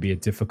this is going to be a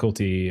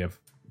difficulty of.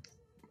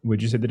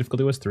 Would you say the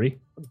difficulty was 3?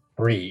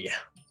 3.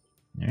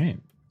 All right.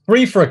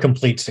 3 for a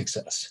complete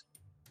success.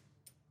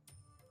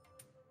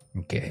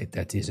 Okay,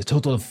 that is a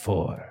total of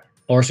 4.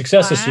 Or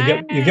successes, you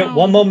get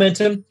 1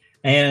 momentum,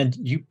 and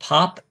you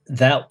pop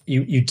that.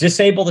 You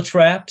disable the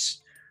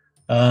traps,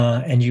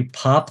 and you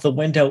pop the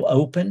window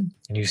open,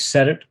 and you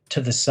set it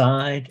to the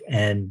side,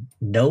 and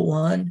no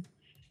one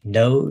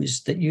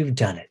knows that you've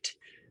done it.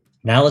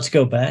 Now let's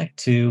go back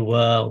to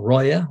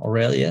Roya,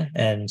 Aurelia,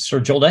 and Sir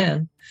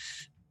Jordan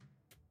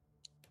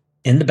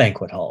in the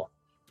banquet hall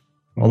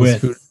All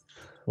this food.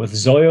 with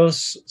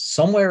Zoyos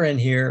somewhere in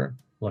here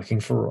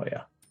looking for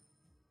Roya.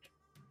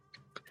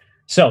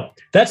 So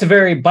that's a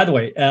very, by the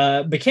way,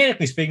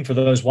 mechanically speaking, for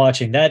those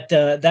watching,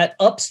 that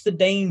ups the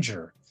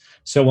danger.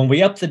 So when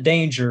we up the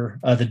danger,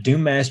 the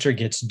Doom Master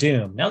gets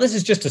Doom. Now this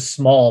is just a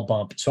small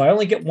bump, so I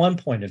only get 1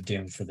 point of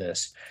Doom for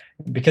this.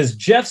 Because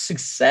Jeff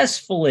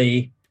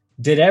successfully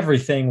did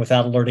everything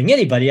without alerting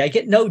anybody, I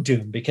get no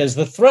Doom because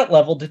the threat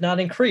level did not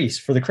increase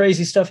for the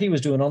crazy stuff he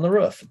was doing on the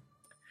roof.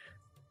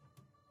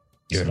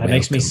 So that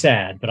makes me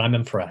sad, but I'm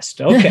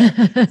impressed. Okay.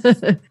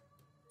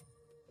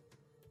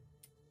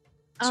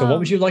 So what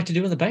would you like to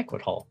do in the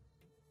banquet hall?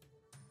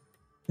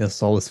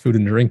 Yes, all this food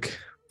and drink.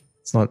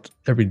 It's not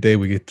every day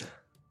we get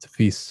to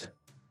feast.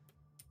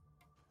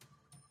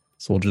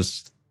 So we'll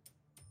just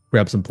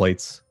grab some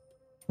plates,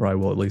 or I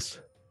will at least.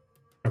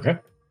 Okay.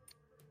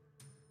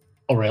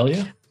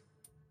 Aurelia?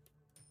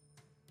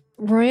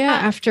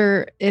 Roya,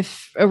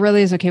 if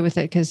Aurelia is okay with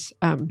it, because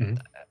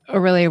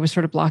Aurelia was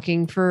sort of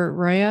blocking for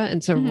Roya,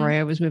 and so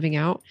Roya was moving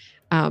out.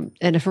 And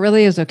if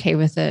Aurelia is okay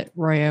with it,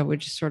 Roya would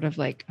just sort of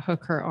like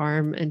hook her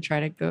arm and try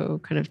to go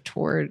kind of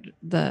toward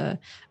the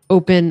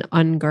open,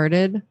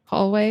 unguarded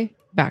hallway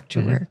back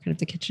to where kind of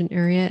the kitchen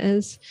area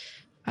is.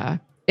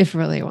 If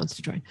Aurelia wants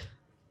to join.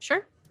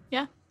 Sure.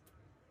 Yeah.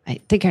 I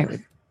think I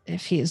would,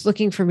 if he is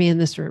looking for me in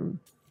this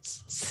room,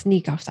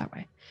 sneak off that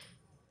way.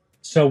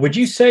 So would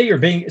you say you're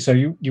being, so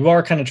you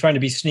are kind of trying to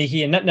be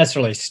sneaky and not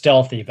necessarily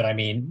stealthy, but I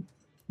mean,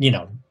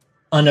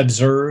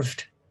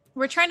 unobserved?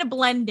 We're trying to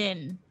blend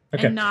in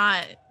Okay. and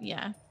not,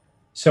 yeah.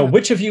 So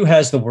which of you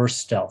has the worst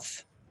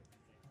stealth?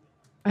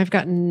 I've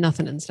got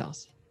nothing in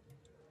stealth.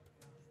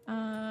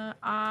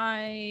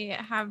 I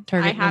have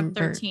Target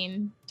number.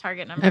 13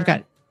 target number.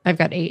 I've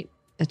got 8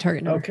 the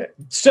target number. Okay.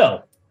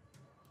 So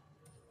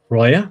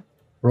Roya,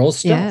 roll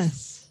stealth.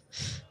 Yes.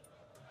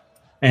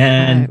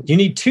 And you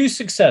need 2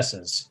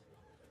 successes.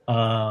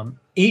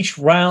 Each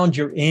round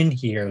you're in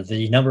here,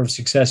 the number of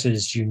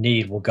successes you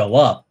need will go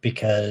up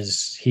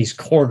because he's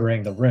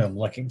quartering the room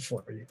looking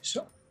for you.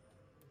 So,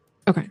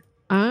 Okay.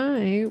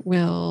 I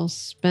will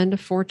spend a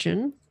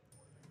fortune.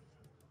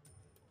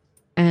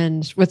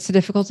 And what's the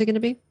difficulty going to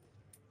be?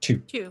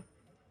 2.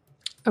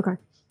 Okay.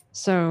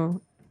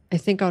 So I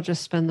think I'll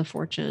just spend the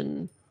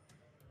fortune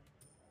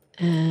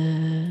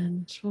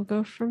and we'll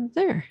go from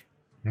there.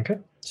 Okay.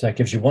 So that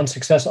gives you 1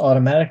 success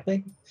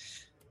automatically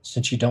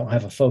since you don't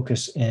have a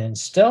focus in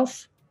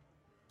stealth.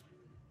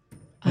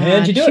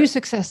 And you do 2 it.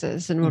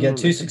 successes and You one get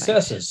 2 momentum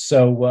successes.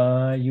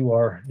 So you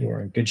are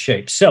in good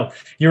shape. So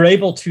you're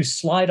able to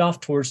slide off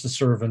towards the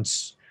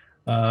servants'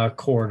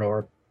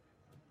 corridor.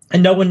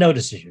 And no one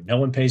notices you. No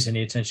one pays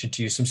any attention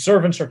to you. Some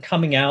servants are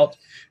coming out.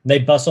 And they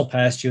bustle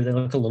past you. They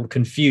look a little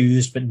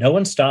confused, but no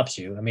one stops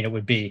you. I mean, it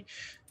would be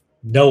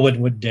no one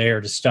would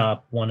dare to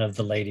stop one of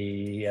the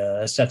Lady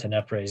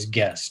Setenepre's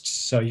guests.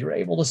 So you're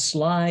able to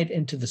slide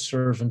into the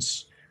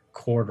servants'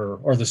 quarter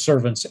or the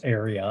servants'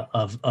 area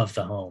of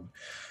the home.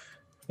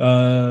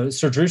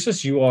 Sir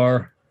Drusus, you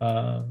are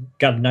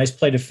got a nice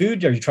plate of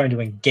food. Are you trying to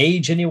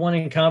engage anyone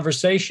in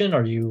conversation?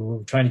 Are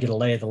you trying to get a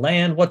lay of the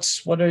land?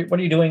 What are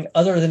you doing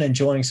other than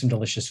enjoying some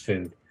delicious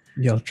food?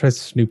 Yeah, I'll try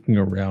snooping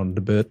around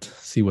a bit,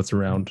 see what's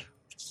around.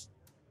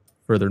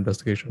 Further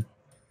investigation.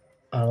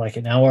 I like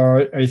it. Now,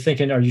 are you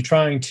thinking? Are you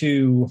trying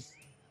to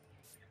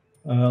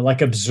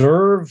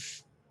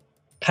observe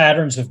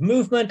patterns of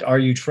movement? Are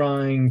you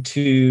trying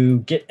to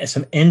get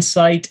some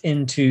insight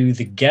into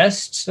the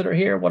guests that are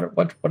here?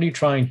 What are you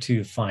trying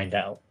to find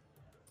out?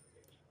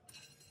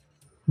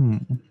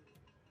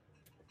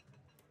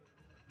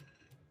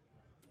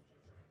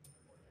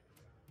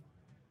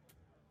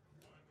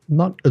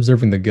 Not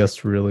observing the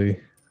guests really.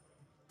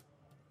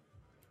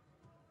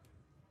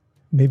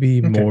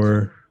 Maybe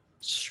more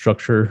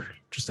structure,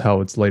 just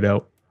how it's laid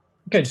out.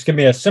 Okay, just give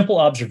me a simple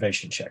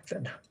observation check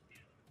then.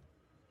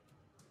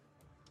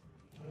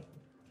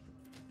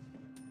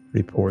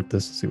 Report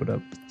this and see what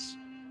happens.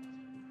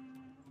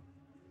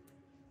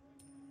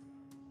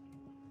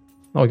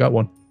 Oh, I got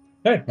 1.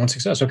 Okay, 1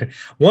 success. Okay.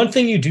 One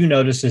thing you do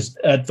notice is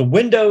the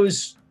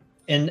windows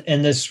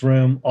in this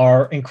room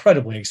are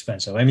incredibly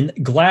expensive. I mean,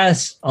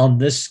 glass on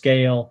this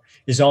scale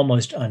is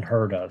almost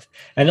unheard of.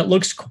 And it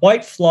looks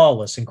quite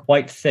flawless and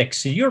quite thick.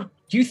 So you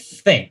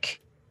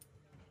think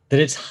that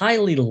it's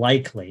highly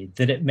likely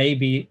that it may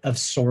be of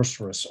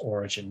sorceress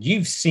origin.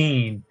 You've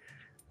seen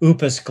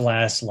Upas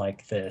glass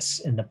like this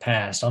in the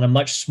past on a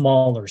much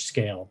smaller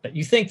scale, but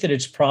you think that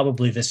it's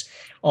probably this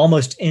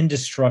almost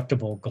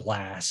indestructible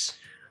glass.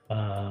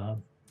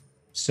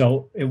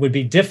 So it would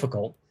be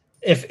difficult.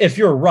 If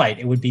you're right,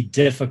 it would be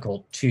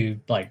difficult to,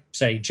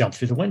 say, jump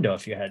through the window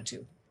if you had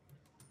to.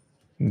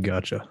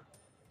 Gotcha.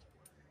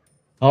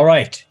 All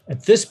right.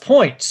 At this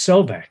point,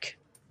 Sobek,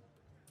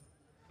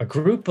 a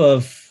group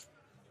of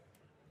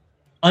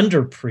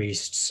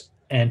underpriests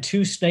and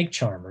 2 snake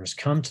charmers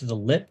come to the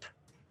lip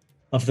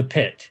of the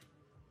pit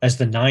as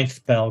the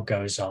 9th bell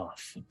goes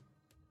off.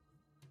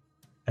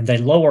 And they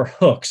lower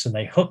hooks and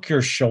they hook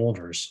your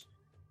shoulders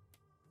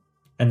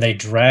and they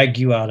drag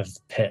you out of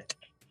the pit.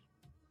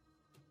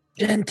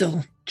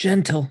 Gentle.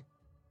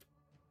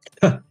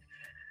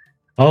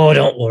 Oh,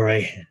 don't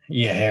worry,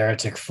 you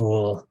heretic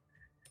fool.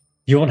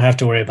 You won't have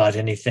to worry about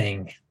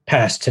anything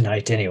past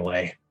tonight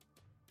anyway.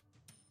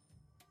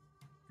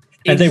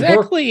 And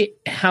exactly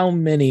how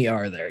many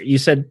are there? You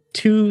said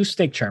 2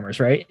 snake charmers,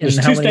 right? There's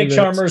 2 snake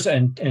charmers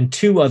and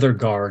 2 other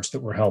guards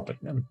that were helping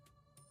them.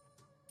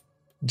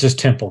 Just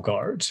temple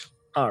guards.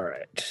 All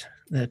right.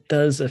 That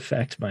does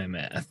affect my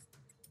math.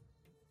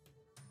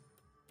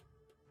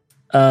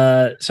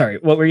 Sorry,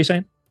 what were you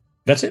saying?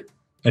 That's it.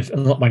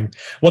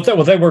 What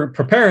they were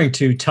preparing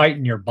to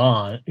tighten your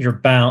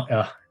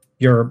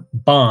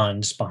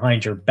bonds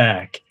behind your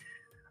back.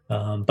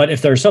 But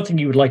if there's something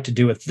you would like to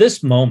do at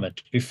this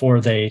moment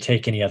before they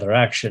take any other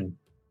action,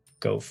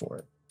 go for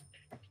it.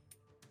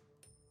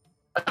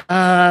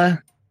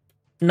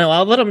 No,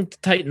 I'll let them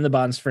tighten the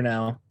bonds for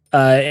now.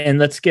 And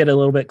let's get a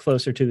little bit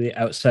closer to the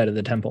outside of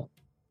the temple.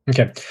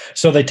 Okay,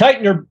 so they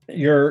tighten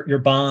your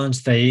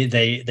bonds.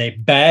 They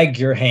bag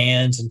your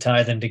hands and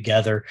tie them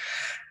together.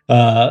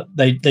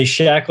 They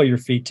shackle your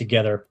feet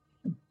together.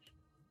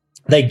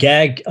 They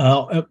gag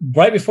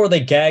right before they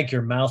gag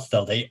your mouth.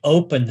 Though they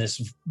open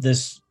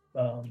this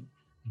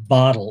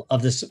bottle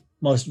of this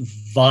most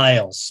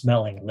vile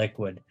smelling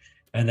liquid,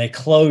 and they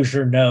close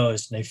your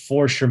nose and they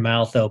force your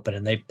mouth open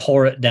and they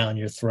pour it down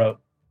your throat.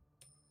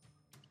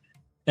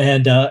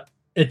 And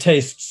it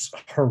tastes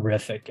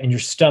horrific, and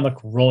your stomach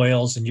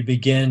roils, and you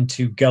begin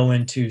to go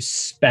into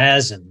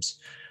spasms.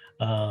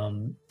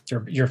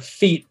 Your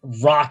feet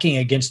rocking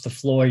against the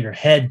floor, your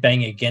head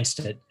banging against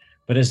it.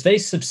 But as they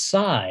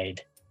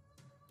subside,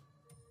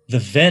 the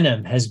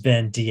venom has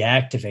been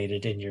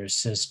deactivated in your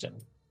system,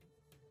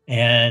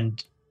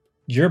 and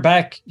you're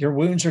back. Your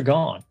wounds are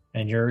gone,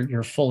 and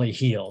you're fully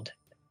healed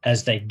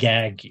as they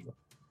gag you.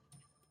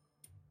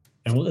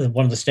 And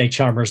one of the snake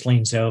charmers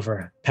leans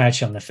over,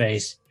 pats you on the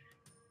face.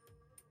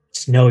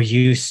 It's no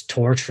use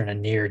torturing a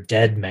near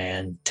dead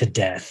man to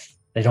death.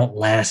 They don't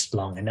last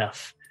long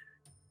enough.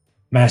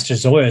 Master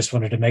Zoyas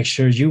wanted to make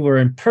sure you were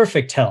in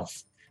perfect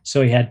health,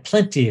 so he had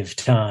plenty of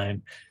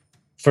time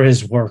for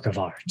his work of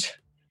art.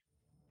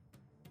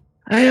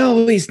 I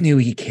always knew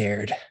he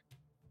cared.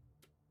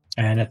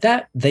 And at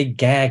that, they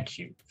gag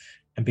you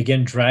and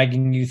begin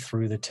dragging you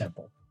through the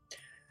temple.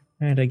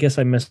 And I guess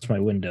I missed my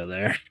window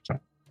there.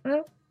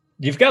 Well,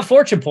 you've got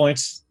fortune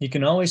points. You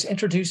can always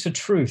introduce a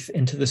truth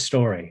into the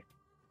story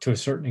to a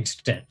certain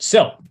extent.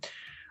 So,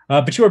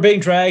 but you are being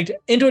dragged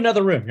into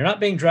another room. You're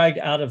not being dragged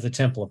out of the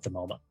temple at the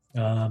moment,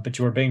 but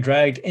you are being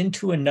dragged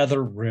into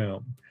another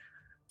room.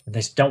 And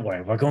they say, don't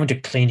worry, we're going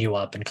to clean you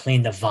up and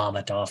clean the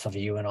vomit off of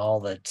you and all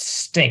the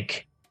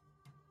stink.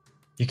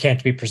 You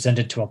can't be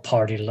presented to a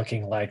party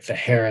looking like the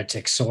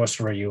heretic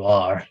sorcerer you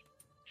are.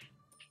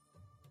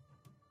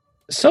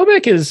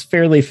 Sobek is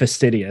fairly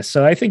fastidious,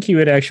 so I think he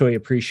would actually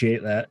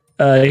appreciate that.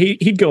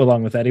 He'd go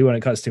along with that. He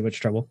wouldn't cause too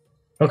much trouble.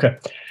 Okay.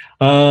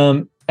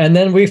 And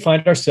then we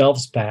find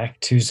ourselves back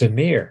to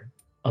Zamir,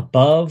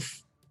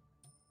 above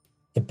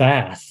the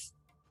bath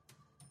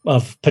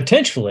of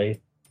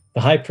potentially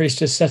the High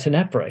Priestess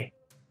Setenepre.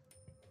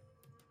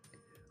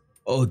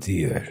 Oh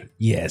dear.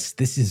 Yes,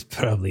 this is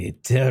probably a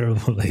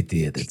terrible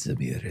idea that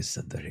Zamir is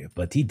under here,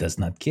 but he does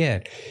not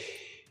care.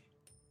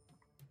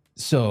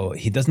 So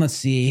he does not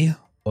see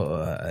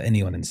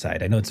anyone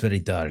inside. I know it's very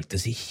dark.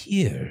 Does he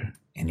hear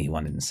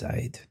anyone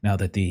inside now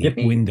that the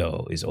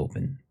window is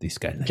open, the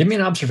skylight? Give me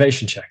an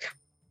observation check.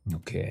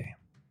 Okay.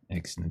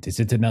 Excellent. Is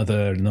it the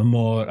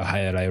more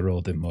higher I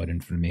roll, the more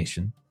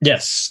information?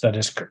 Yes, that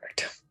is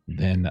correct.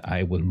 Then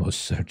I will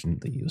most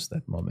certainly use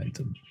that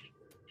momentum.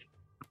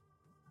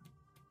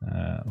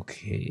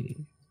 Okay.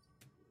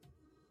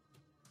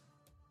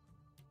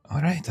 All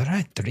right.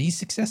 3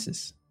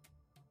 successes.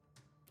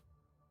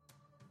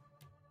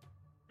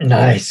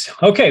 Nice.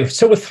 Okay,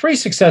 so with 3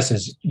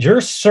 successes,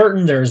 you're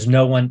certain there's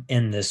no one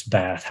in this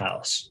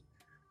bathhouse.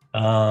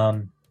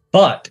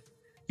 But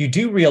you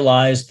do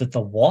realize that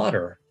the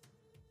water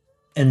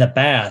in the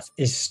bath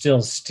is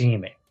still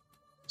steaming.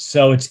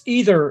 So it's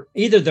either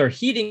they're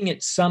heating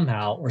it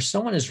somehow or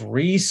someone has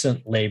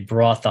recently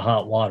brought the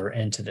hot water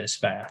into this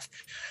bath.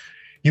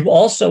 You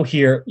also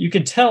hear, you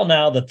can tell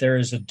now that there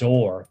is a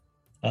door,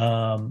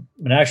 an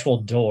actual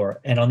door.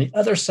 And on the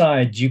other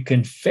side, you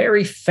can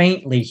very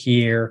faintly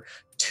hear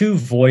 2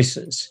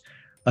 voices,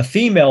 a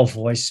female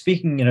voice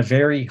speaking in a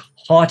very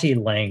haughty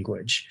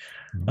language,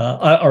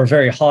 or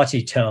very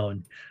haughty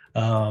tone,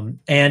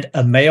 and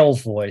a male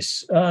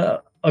voice,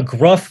 a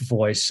gruff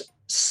voice,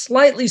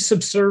 slightly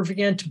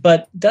subservient,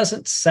 but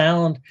doesn't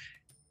sound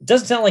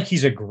like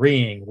he's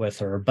agreeing with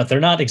her, but they're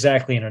not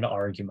exactly in an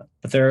argument.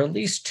 But there are at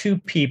least 2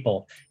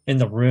 people in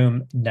the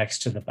room next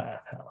to the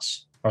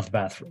bathhouse or the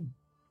bathroom.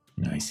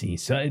 I see.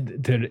 So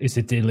is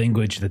it the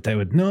language that I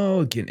would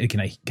know?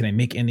 Can I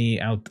make any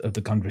out of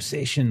the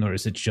conversation, or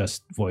is it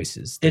just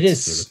voices? It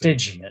is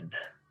Stygian.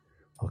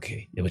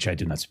 Okay, which I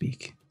do not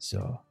speak.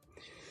 So,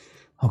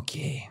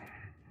 okay.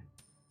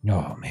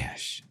 Oh,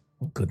 gosh.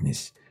 Oh,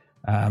 goodness.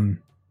 Oh,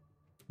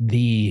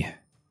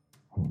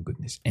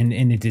 goodness. And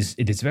it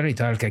is very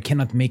dark. I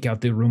cannot make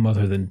out the room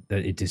other than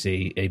that it is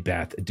a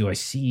bath.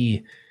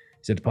 Is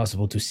it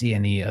possible to see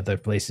any other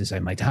places I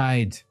might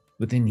hide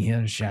within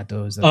here?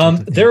 Shadows?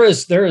 There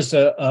is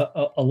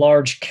a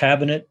large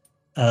cabinet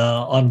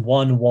on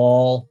one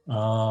wall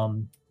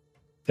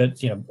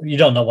that you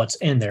don't know what's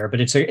in there, but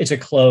it's a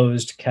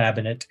closed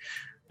cabinet.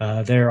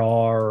 There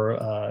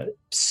are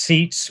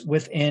seats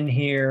within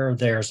here.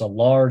 There's a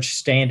large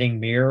standing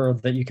mirror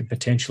that you could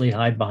potentially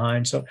hide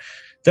behind. So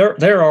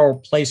there are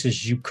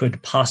places you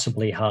could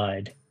possibly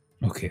hide.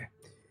 Okay.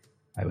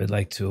 I would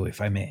like to, if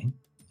I may,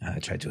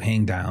 try to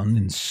hang down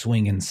and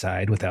swing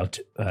inside without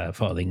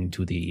falling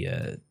into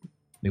the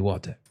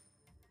water.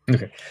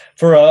 Okay.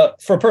 For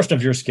a person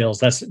of your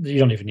skills, you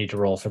don't even need to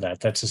roll for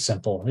that. It's a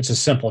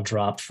simple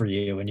drop for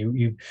you, and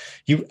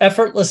you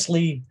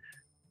effortlessly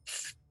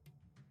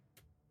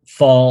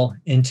fall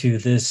into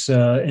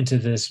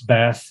this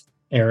bath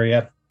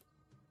area.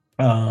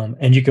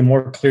 And you can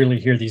more clearly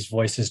hear these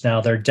voices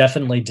now. They're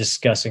definitely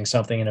discussing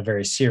something in a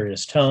very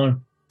serious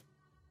tone.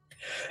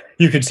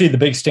 You can see the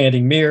big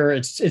standing mirror.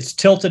 It's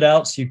tilted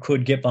out, so you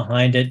could get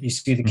behind it. You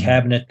see the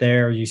cabinet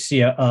there. You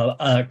see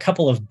a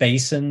couple of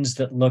basins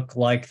that look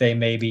like they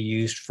may be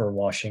used for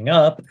washing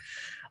up.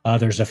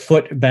 There's a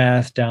foot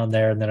bath down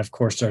there. And then, of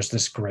course, there's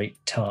this great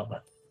tub.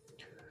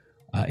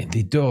 In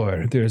the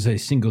door, there's a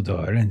single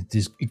door, and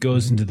it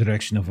goes in the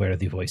direction of where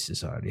the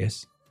voices are,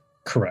 yes?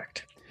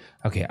 Correct.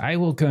 Okay, I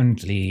will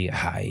currently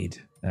hide,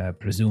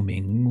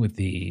 presuming with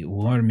the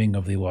warming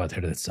of the water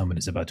that someone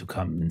is about to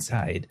come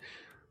inside.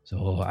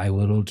 So I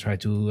will try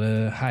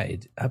to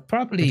hide,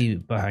 probably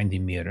behind the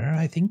mirror,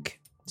 I think.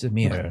 It's a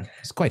mirror. Okay.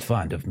 He's quite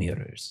fond of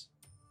mirrors.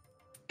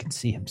 He can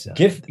see himself.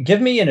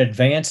 Give me an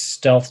advanced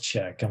stealth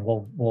check, and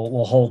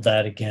we'll hold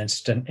that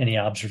against any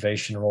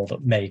observation roll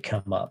that may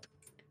come up.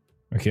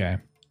 Okay.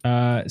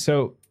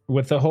 So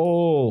with the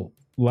whole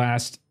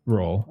last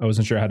roll, I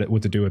wasn't sure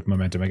what to do with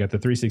momentum. I got the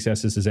 3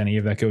 successes. Does any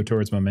of that go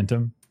towards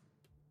momentum?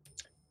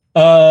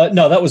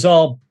 No, that was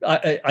all.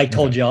 I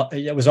told you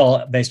it was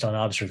all based on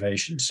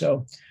observation.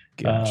 So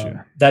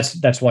Gotcha.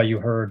 that's why you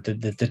heard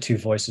the two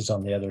voices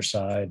on the other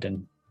side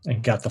and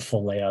got the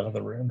full layout of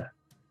the room.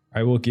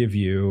 I will give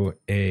you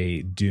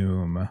a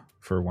doom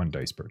for 1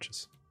 dice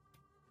purchase.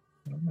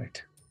 All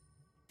right.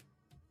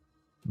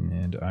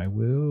 And I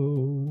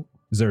will.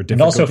 Is there a difficulty?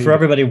 And also for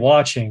everybody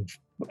watching,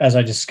 as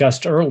I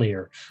discussed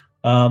earlier,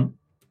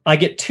 I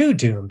get 2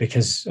 doom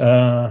because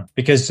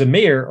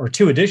Zamir, or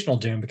 2 additional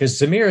doom because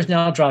Zamir has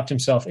now dropped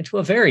himself into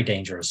a very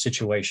dangerous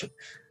situation.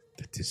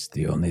 That is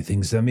the only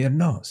thing Zamir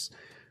knows.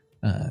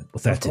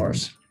 Of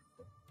course.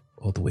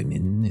 Old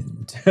women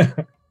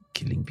and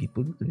killing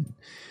people.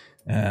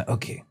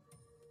 Okay.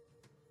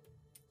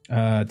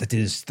 That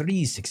is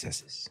 3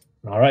 successes.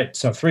 All right,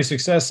 so 3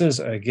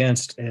 successes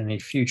against any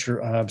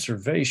future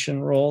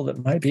observation roll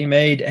that might be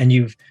made, and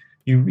you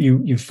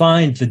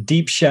find the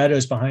deep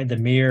shadows behind the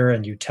mirror,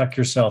 and you tuck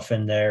yourself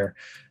in there,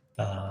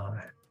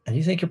 and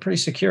you think you're pretty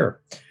secure.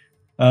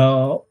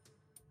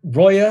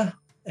 Roya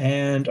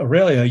and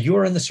Aurelia, you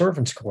are in the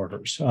servants'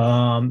 quarters.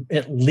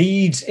 It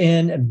leads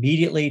in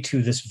immediately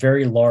to this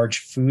very large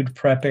food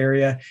prep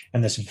area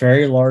and this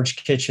very large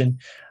kitchen.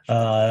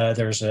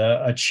 There's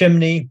a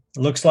chimney.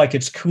 Looks like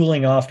it's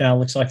cooling off now.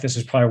 Looks like this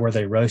is probably where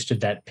they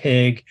roasted that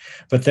pig.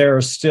 But there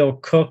are still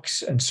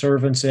cooks and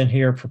servants in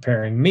here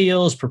preparing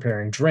meals,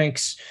 preparing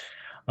drinks.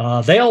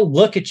 They all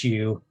look at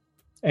you,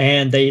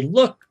 and they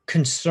look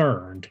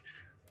concerned,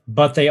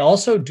 but they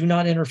also do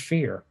not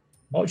interfere.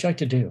 What would you like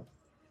to do?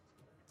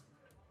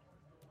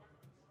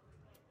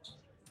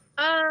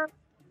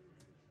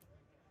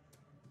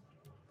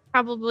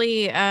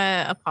 Probably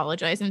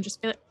apologize and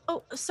just be like,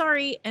 "Oh,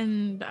 sorry,"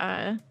 and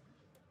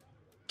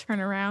turn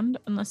around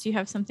unless you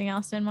have something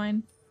else in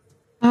mind.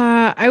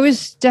 I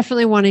was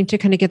definitely wanting to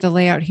kind of get the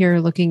layout here,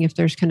 looking if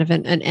there's kind of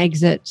an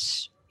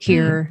exit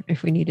here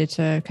if we needed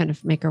to kind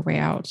of make our way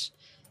out.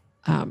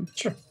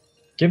 Sure.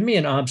 Give me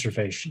an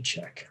observation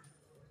check.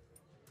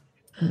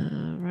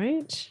 All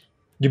right.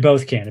 You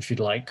both can if you'd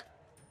like,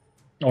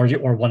 or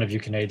one of you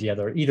can aid the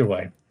other. Either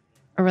way.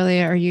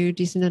 Aurelia, are you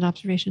decent at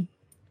observation?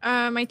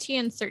 My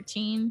TN's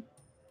 13.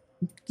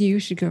 You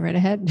should go right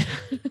ahead.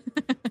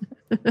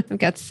 I've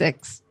got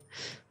 6.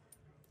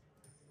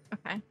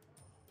 Okay.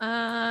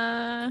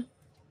 Can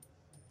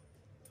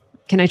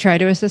I try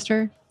to assist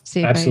her?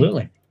 See if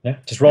Absolutely. Yeah.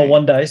 Just roll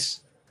 1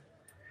 dice.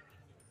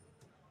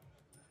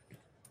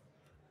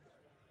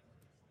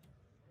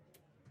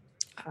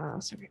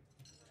 Sorry.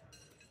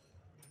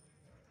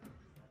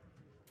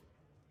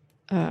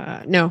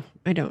 No,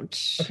 I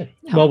don't. Okay.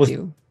 Help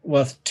you.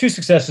 With 2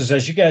 successes,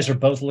 as you guys are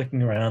both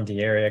looking around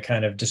the area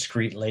kind of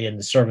discreetly and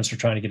the servants are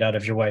trying to get out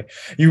of your way,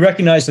 you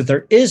recognize that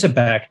there is a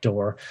back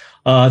door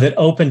that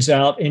opens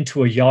out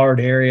into a yard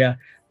area.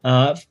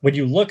 When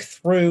you look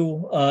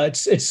through,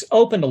 it's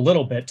opened a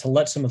little bit to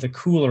let some of the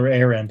cooler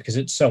air in because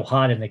it's so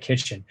hot in the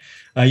kitchen.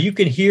 You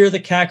can hear the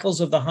cackles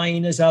of the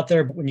hyenas out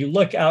there, but when you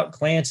look out,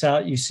 glance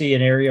out, you see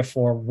an area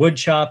for wood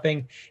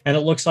chopping, and it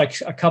looks like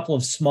a couple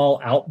of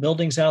small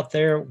outbuildings out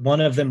there. One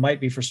of them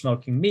might be for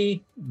smoking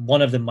meat.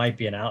 One of them might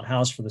be an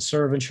outhouse for the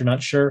servants. You're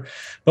not sure.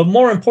 But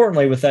more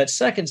importantly, with that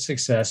second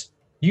success,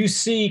 you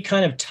see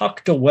kind of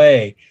tucked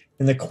away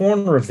in the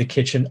corner of the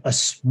kitchen a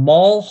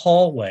small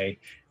hallway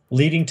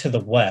leading to the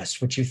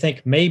west, which you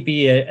think may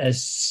be a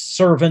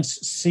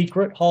servant's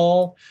secret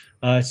hall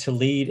to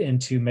lead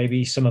into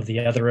maybe some of the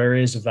other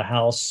areas of the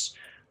house,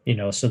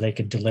 so they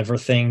could deliver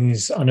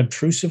things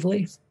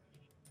unobtrusively.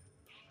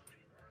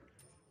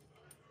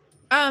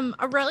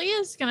 Aurelia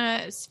is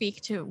gonna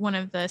speak to one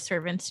of the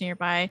servants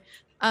nearby.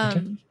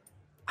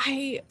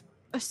 Okay.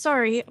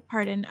 Sorry,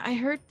 pardon. I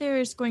heard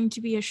there's going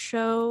to be a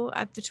show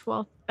at the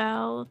 12th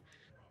bell.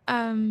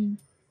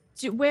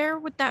 Where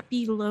would that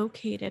be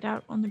located?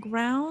 Out on the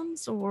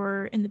grounds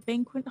or in the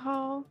banquet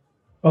hall?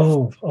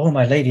 Oh,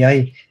 my lady,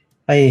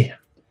 I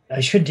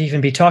shouldn't even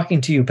be talking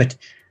to you, but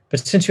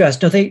since you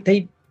asked, no,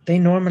 they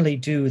normally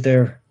do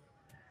there's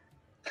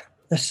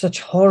such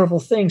horrible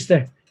things.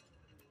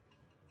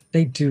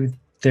 They do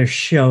their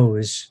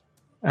shows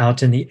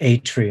out in the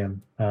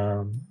atrium,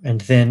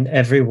 and then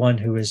everyone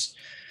who is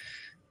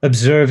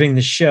observing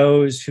the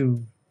shows,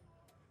 who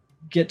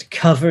get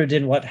covered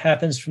in what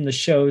happens from the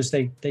shows,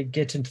 they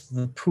get into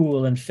the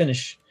pool and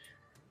finish.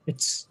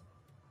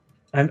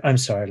 I'm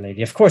sorry,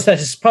 lady. Of course, that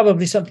is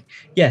probably something.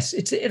 Yes,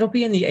 it'll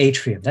be in the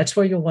atrium. That's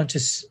where you'll want to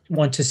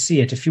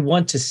see it if you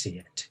want to see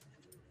it.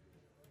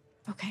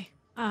 Okay.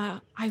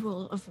 I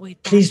will avoid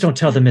that. Please don't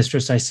tell the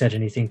mistress I said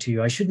anything to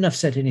you. I shouldn't have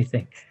said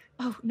anything.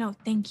 Oh, no,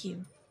 thank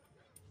you.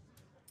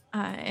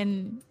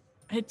 And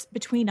it's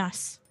between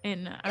us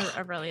and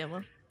Aurelia.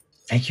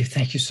 Thank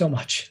you so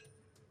much.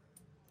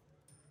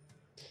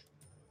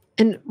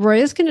 And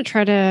Roy is going to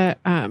try to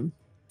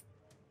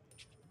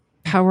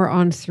power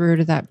on through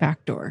to that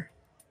back door.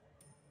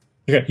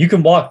 Okay, you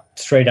can walk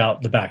straight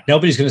out the back.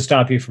 Nobody's going to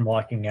stop you from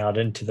walking out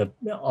into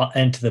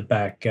the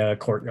back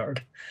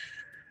courtyard.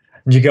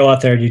 You go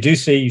out there, and you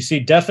see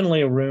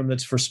definitely a room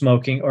that's for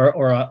smoking,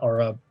 or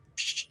a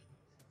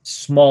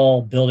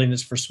small building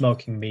that's for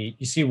smoking meat.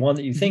 You see one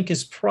that you think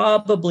is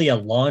probably a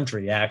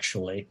laundry,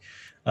 actually.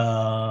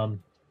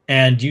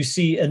 And you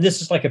see, and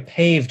this is like a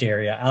paved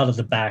area out of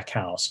the back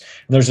house.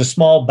 And there's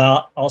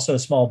also a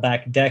small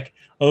back deck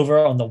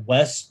over on the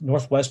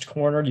northwest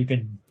corner. You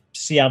can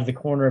see out of the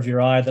corner of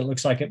your eye that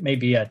looks like it may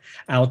be an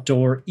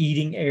outdoor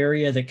eating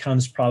area that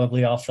comes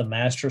probably off the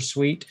master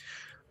suite.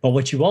 But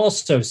what you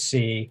also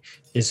see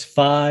is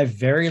 5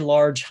 very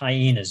large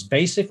hyenas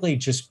basically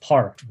just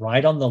parked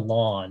right on the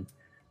lawn,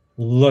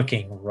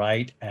 looking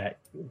right at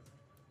you.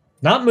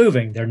 Not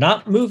moving. They're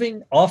not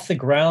moving off the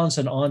grounds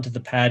and onto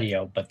the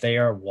patio, but they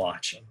are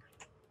watching.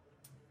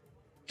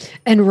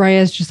 And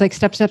Raya's just like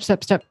step,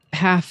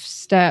 half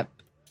step.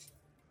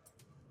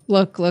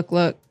 Look.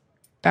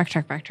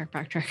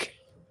 Backtrack.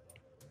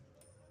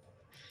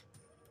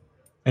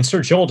 And Sir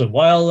Jolden,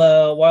 while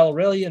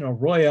Aurelia and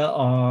Arroya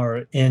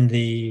are in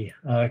the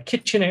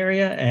kitchen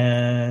area,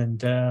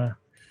 and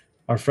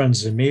our friend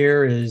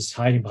Zamir is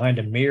hiding behind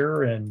a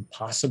mirror and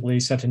possibly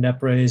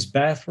Setenepre's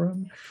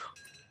bathroom,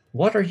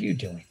 what are you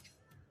doing?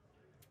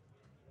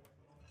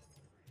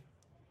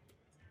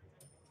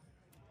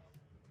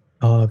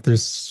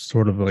 There's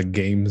sort of like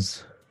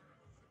games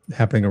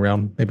happening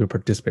around. Maybe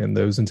participate in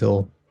those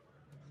until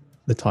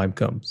the time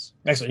comes.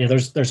 Excellent. Yeah,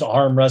 there's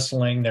arm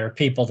wrestling. There are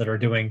people that are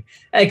doing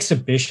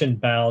exhibition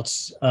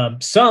bouts,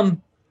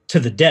 some to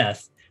the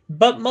death,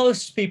 but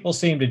most people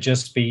seem to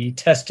just be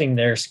testing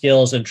their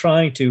skills and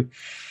trying to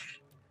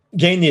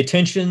gain the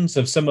attentions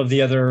of some of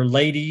the other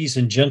ladies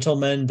and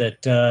gentlemen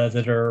that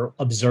are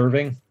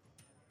observing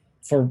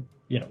for,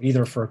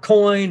 either for a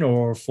coin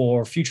or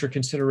for future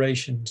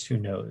considerations, who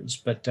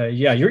knows. But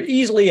you're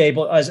easily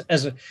able, as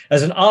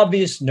an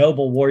obvious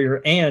noble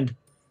warrior, and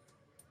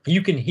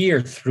you can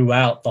hear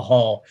throughout the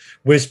hall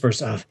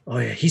whispers of, "Oh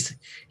yeah, he's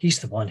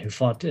the one who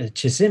fought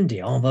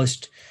Chizindi,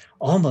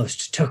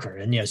 almost took her."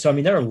 And so I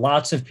mean, there are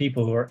lots of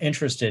people who are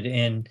interested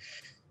in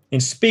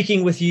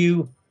speaking with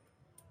you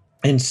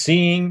and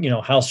seeing,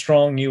 how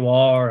strong you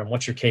are and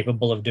what you're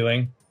capable of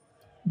doing.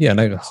 Yeah, and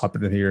I hop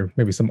in here,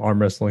 maybe some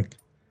arm wrestling,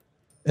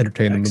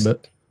 entertain them a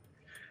bit.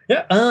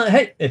 Yeah.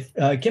 Hey,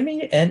 give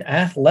me an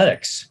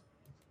athletics.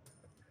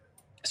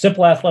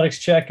 Simple athletics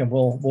check, and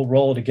we'll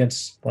roll it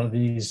against one of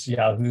these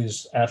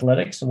Yahoo's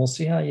athletics, and we'll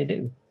see how you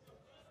do.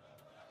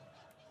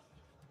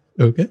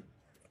 Okay. I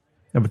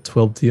have a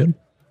 12 TN.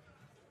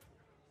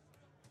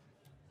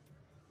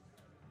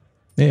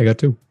 Yeah, I got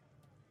 2.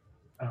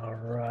 All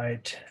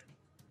right.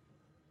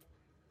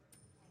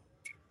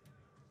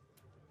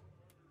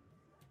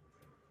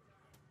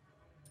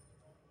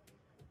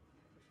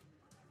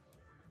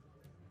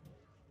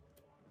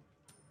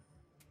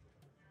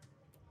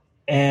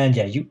 And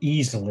you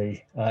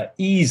easily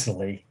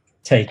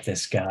take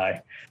this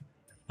guy.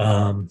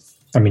 I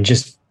mean,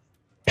 just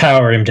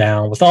power him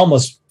down with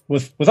almost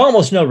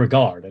no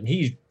regard. And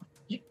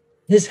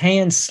his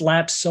hand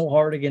slaps so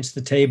hard against the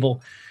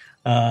table,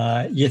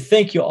 you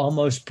think you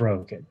almost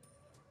broke it.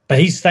 But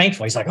he's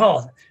thankful. He's like,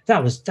 "Oh,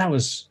 that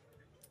was.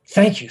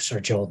 Thank you, Sir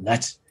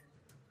Jolden.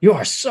 You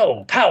are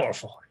so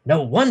powerful.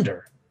 No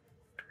wonder."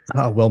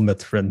 Well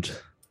met, friend.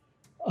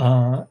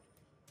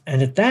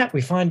 And at that,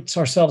 we find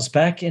ourselves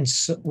back in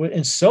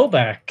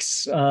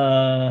Sobak's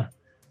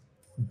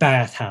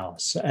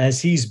bathhouse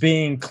as he's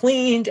being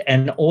cleaned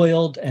and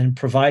oiled and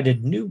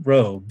provided new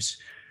robes.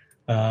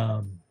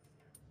 Sounds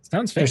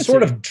fancy. They're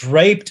sort of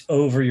draped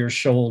over your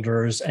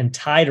shoulders and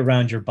tied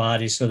around your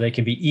body so they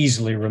can be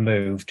easily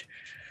removed.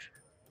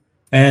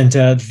 And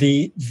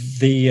the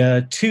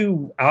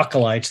 2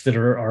 acolytes that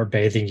are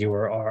bathing you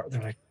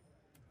they're like,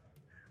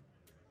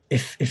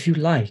 if you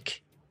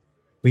like,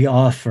 we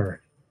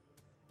offer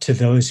to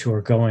those who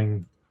are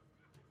going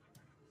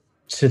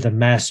to the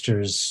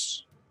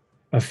master's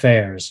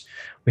affairs,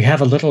 we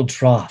have a little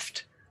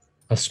draught,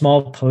 a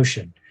small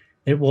potion.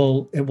 It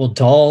will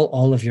dull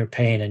all of your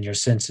pain and your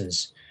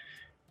senses.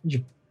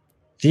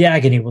 The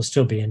agony will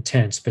still be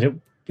intense, but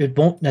it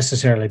won't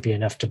necessarily be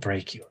enough to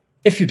break you,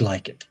 if you'd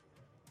like it.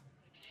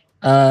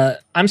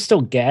 I'm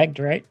still gagged,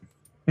 right?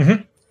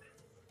 Mm-hmm.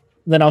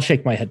 Then I'll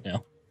shake my head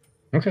no.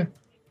 Okay.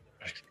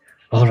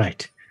 All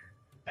right.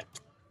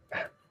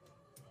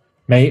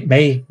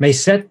 May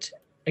Set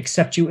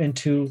accept you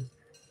into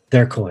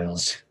their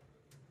coils.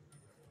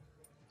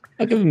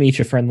 I'll give them each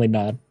a friendly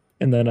nod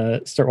and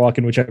then start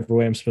walking whichever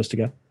way I'm supposed to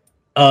go.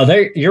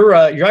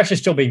 You're actually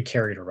still being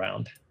carried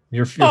around.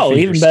 Your feet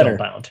even are better.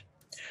 Still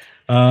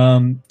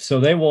bound.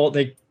 So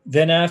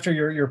then after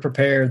you're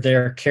prepared,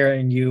 they're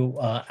carrying you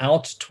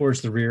out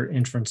towards the rear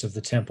entrance of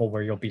the temple,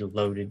 where you'll be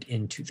loaded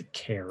into the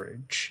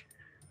carriage.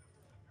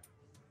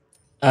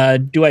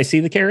 Do I see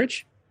the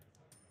carriage?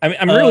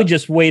 I'm really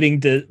just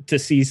waiting to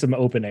see some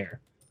open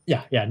air.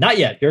 Yeah, not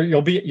yet.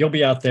 You'll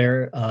be out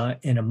there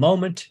in a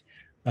moment.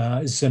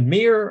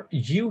 Zamir,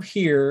 you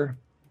hear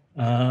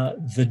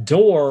the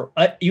door.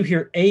 You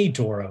hear a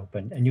door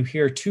open, and you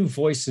hear 2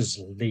 voices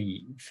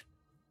leave.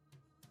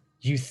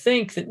 You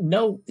think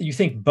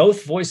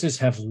both voices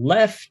have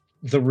left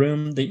the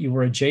room that you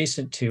were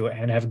adjacent to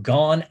and have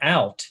gone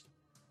out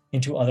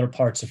into other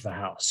parts of the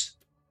house.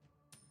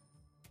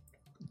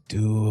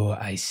 Do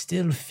I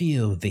still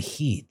feel the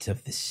heat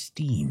of the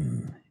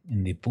steam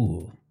in the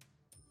pool?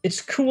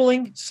 It's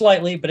cooling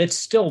slightly, but it's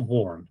still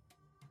warm.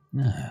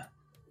 Ah.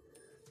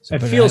 So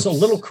It feels a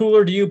little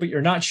cooler to you, but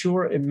you're not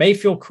sure. It may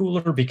feel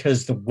cooler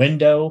because the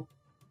window,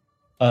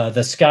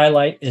 the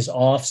skylight is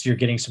off, so you're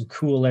getting some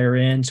cool air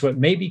in. So it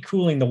may be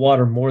cooling the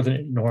water more than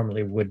it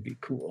normally would be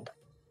cooled.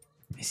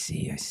 I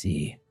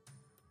see.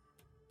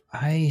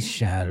 I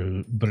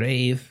shall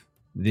brave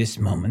this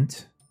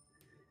moment,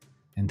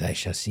 and I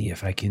shall see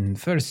if I can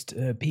first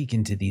peek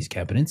into these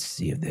cabinets,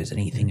 see if there's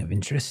anything of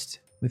interest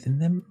within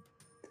them.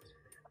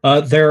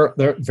 They're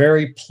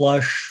very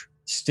plush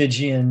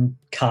Stygian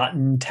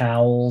cotton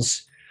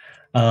towels,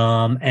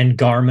 and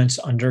garments,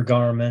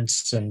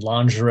 undergarments, and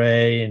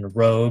lingerie and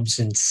robes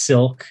and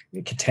silk,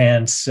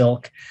 Catan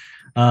silk.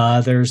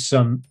 There's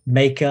some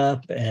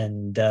makeup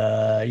and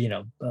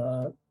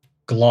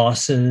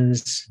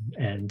glosses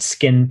and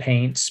skin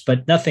paints,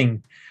 but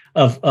nothing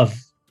of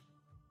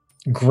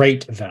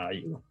great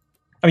value.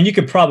 I mean, you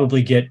could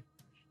probably get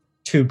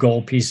 2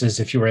 gold pieces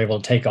if you were able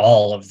to take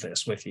all of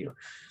this with you.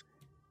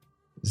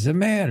 The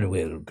mayor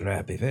will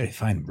grab a very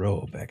fine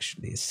robe,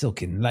 actually, a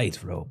silken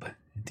light robe.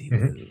 And he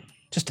will,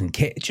 just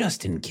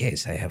in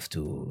case I have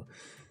to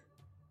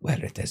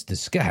wear it as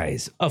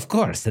disguise. Of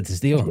course, that is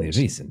the only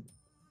reason.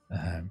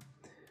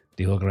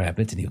 He will grab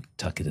it and he'll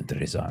tuck it under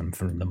his arm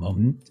for the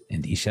moment,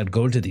 and he shall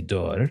go to the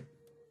door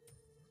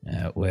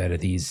where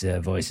these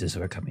voices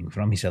were coming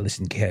from. He shall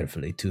listen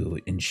carefully to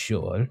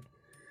ensure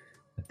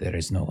that there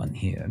is no one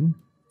here.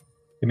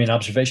 Give me an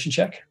observation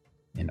check.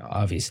 And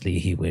obviously,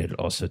 he will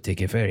also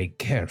take a very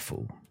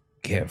careful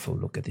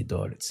look at the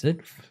door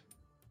itself.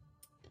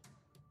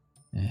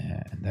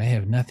 And I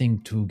have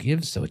nothing to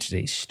give, so it's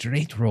a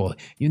straight roll.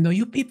 You know,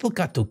 you people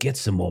got to get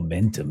some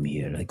momentum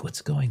here. Like,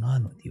 what's going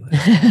on with you?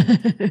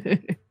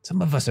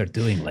 Some of us are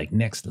doing, like,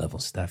 next-level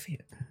stuff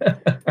here.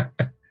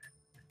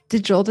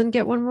 Did Jolden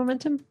get 1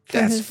 momentum?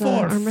 That's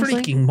 4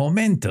 freaking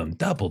momentum.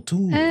 Double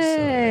 2.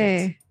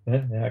 Hey.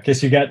 Yeah, okay,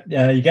 so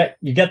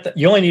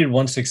you only needed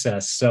 1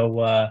 success.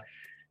 So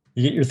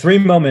you get your 3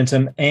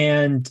 momentum,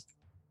 and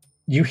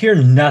you hear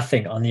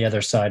nothing on the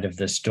other side of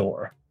this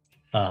door.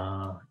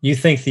 You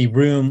think the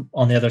room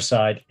on the other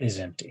side is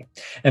empty.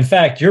 In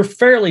fact, you're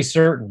fairly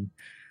certain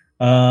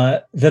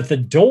that the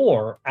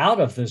door out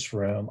of this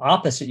room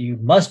opposite you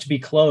must be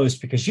closed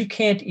because you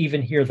can't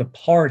even hear the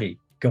party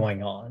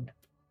going on.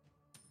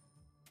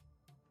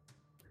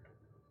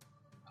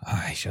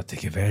 I shall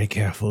take a very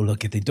careful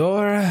look at the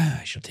door.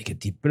 I shall take a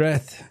deep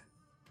breath.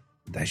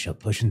 And I shall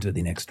push into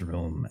the next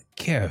room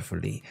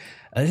carefully.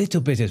 A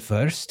little bit at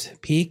first,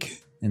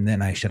 peek, and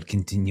then I shall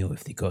continue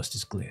if the coast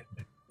is clear.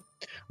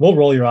 We'll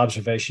roll your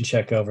observation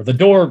check over. The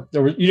door,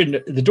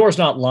 the door's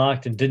not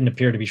locked and didn't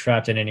appear to be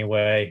trapped in any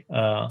way.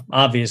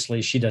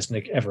 Obviously, she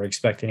doesn't ever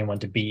expect anyone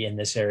to be in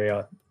this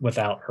area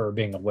without her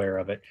being aware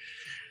of it.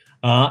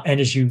 And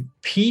as you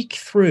peek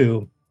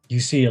through, you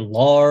see a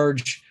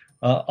large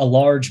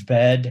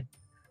bed,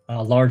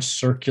 a large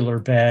circular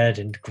bed,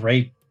 and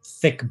great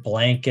thick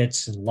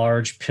blankets and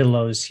large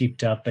pillows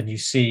heaped up. And you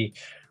see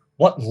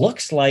what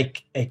looks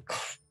like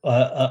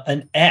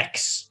an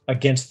X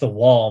against the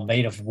wall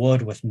made of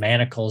wood with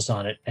manacles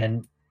on it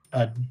and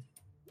a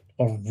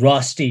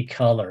rusty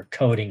color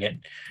coating it.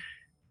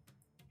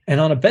 And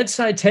on a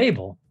bedside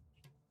table,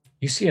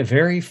 you see a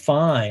very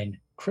fine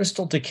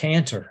crystal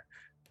decanter.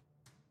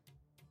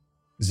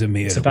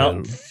 It's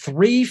about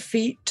 3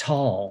 feet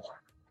tall.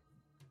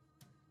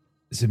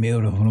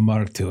 Zamir will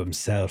remark to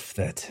himself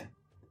that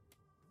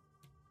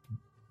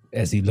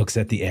as he looks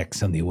at the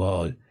X on the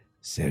wall,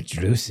 Sir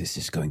Drusus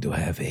is going to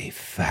have a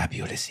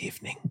fabulous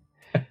evening.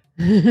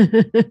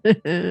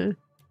 And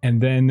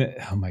then,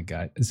 oh my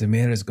God,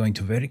 Zamir is going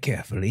to very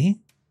carefully,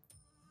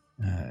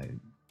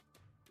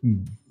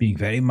 being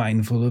very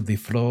mindful of the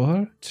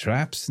floor,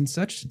 traps and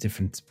such,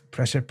 different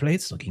pressure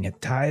plates, looking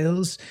at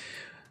tiles,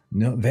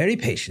 very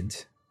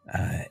patient,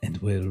 and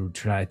will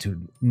try to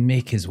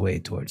make his way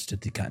towards the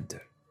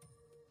decanter.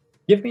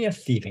 Give me a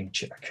thieving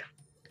check.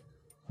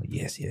 Oh,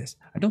 yes.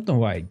 I don't know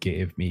why it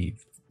gave me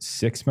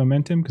 6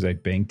 momentum because I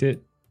banked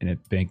it and it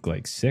banked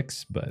like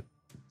 6, but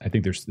I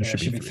think there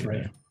should be 3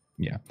 there.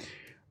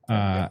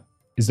 Yeah.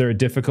 Is there a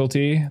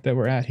difficulty that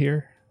we're at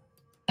here?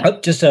 Oh,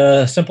 just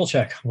a simple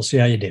check. We'll see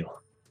how you do.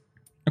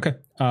 Okay.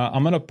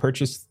 I'm going to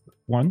purchase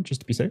 1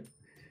 just to be safe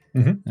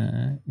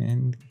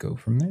and go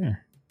from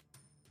there.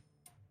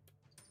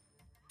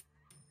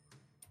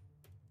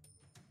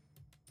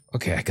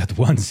 Okay, I got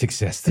 1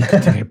 success.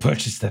 I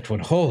purchased that one.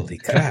 Holy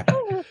crap.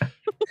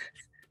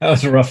 That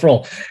was a rough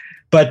roll.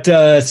 But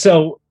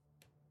so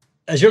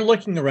as you're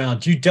looking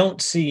around, you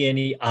don't see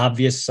any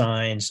obvious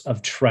signs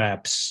of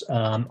traps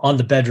on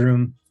the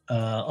bedroom,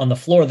 on the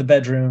floor of the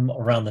bedroom,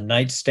 around the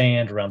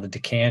nightstand, around the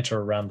decanter,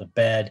 around the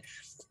bed.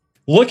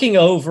 Looking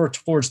over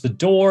towards the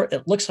door,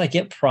 it looks like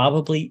it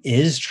probably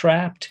is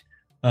trapped.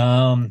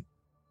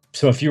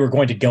 So if you were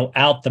going to go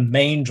out the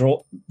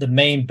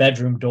main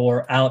bedroom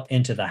door out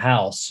into the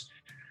house,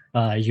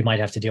 you might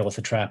have to deal with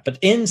the trap. But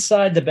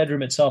inside the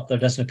bedroom itself, there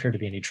doesn't appear to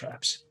be any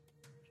traps.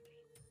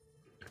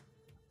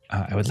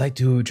 I would like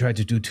to try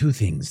to do two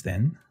things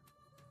then.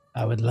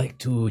 I would like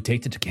to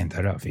take the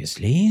decanter,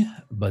 obviously,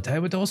 but I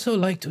would also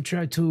like to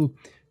try to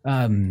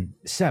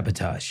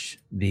sabotage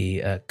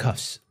the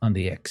cuffs on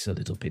the X a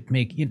little bit.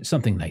 Make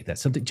something like that.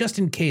 Something just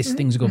in case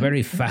things go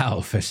very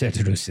foul for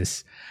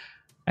Cedrusis.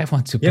 I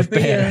want to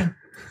prepare.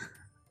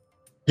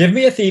 Give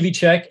me a thievy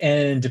check,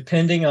 and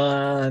depending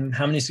on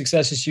how many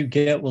successes you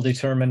get will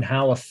determine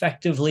how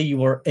effectively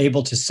you are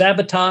able to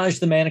sabotage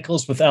the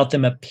manacles without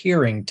them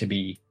appearing to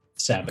be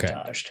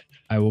sabotaged. Okay.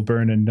 I will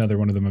burn another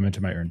one of the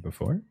momentum I earned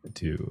before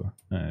to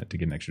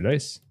get an extra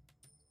dice.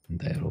 And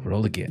that'll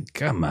roll again.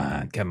 Come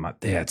on.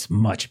 That's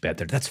much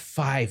better. That's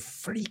 5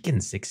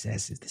 freaking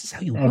successes. This is how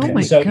you Oh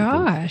my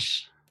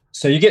gosh.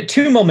 So you get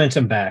 2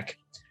 momentum back.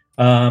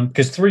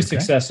 Because 3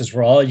 successes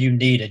were all you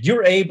needed.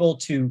 You're able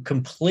to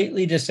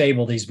completely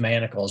disable these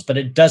manacles, but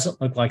it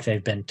doesn't look like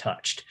they've been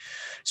touched.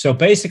 So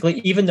basically,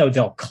 even though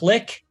they'll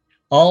click,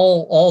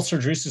 all Sir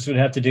Drusus would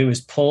have to do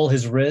is pull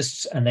his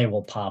wrists and they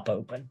will pop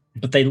open.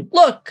 But they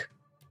look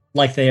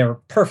like they are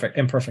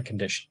in perfect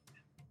condition.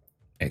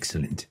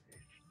 Excellent.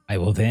 I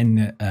will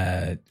then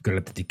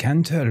grab the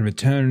decanter,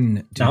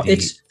 return to now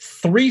it's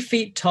 3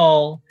 feet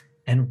tall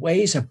and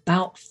weighs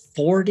about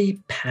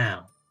 40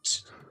 pounds.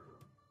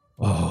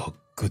 Oh,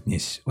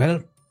 goodness.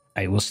 Well,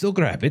 I will still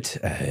grab it.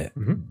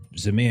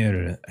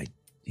 Zamir,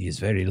 he is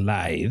very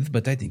lithe,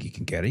 but I think he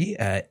can carry.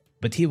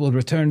 But he will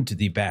return to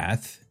the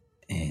bath,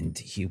 and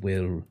he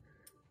will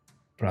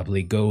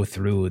probably go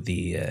through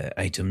the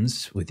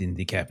items within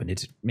the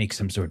cabinet, make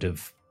some sort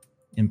of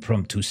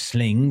impromptu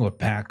sling or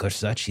pack or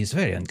such. He's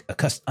very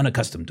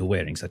unaccustomed to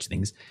wearing such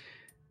things,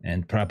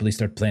 and probably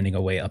start planning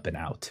a way up and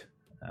out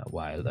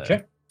while...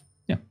 Okay.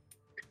 Yeah.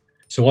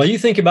 So while you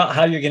think about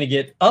how you're going to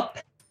get up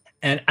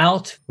and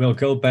out, we'll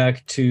go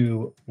back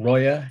to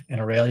Roya and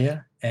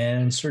Aurelia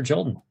and Sir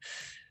Jolden.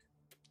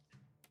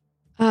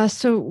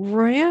 So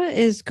Roya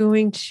is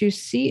going to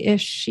see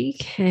if she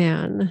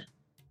can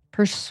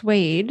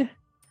persuade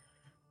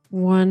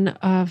one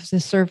of the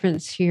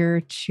servants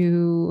here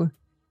to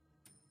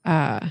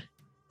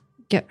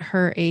get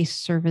her a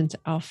servant's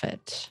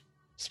outfit.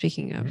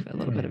 Speaking of a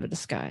little bit of a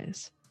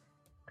disguise.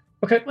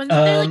 Okay. Wasn't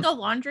there like a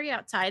laundry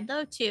outside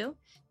though too?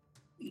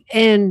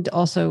 And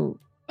also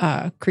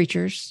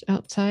creatures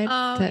outside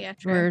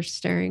that were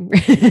staring.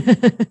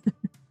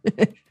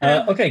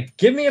 Okay,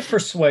 give me a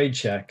persuade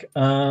check.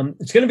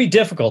 It's going to be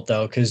difficult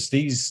though, because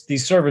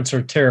these servants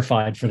are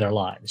terrified for their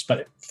lives.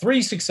 But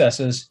 3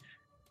 successes.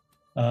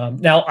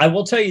 Now, I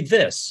will tell you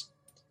this: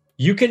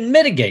 you can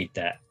mitigate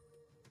that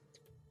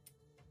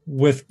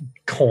with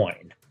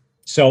coin.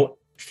 So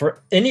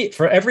for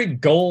every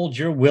gold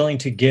you're willing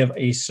to give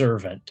a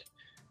servant,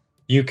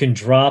 you can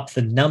drop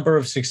the number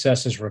of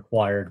successes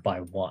required by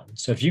 1.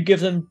 So if you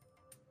give them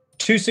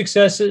 2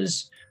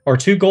 successes or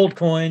 2 gold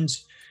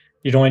coins,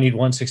 you'd only need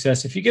 1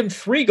 success. If you give them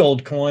 3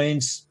 gold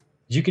coins,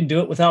 you can do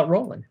it without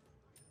rolling.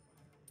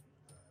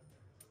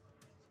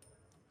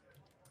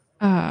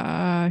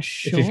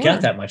 Sure. If you've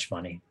got that much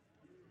money.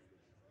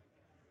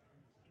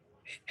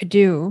 I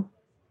do.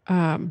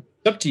 It's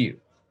up to you.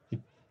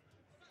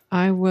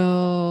 I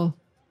will...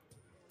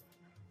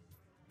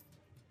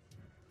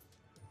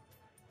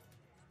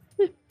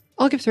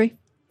 I'll give 3.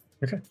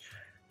 Okay.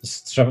 The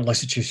servant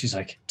looks at you. She's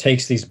like,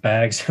 takes these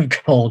bags of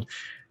gold.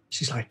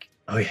 She's like,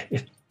 oh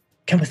yeah,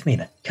 come with me,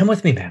 man. Come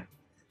with me, man.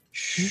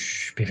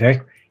 Shh, be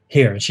very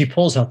here. And she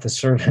pulls out the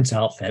servant's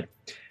outfit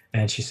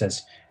and she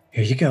says,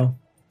 here you go.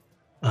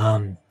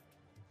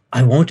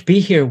 I won't be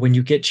here when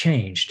you get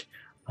changed.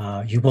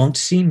 You won't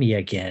see me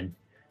again.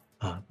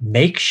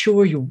 Make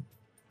sure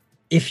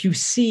if you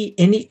see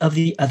any of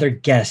the other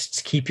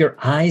guests, keep your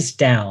eyes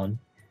down.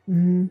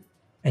 Mm-hmm.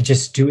 And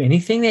just do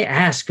anything they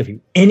ask of you.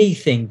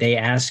 Anything they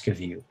ask of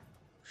you.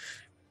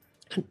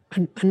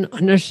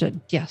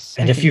 Understood. Yes.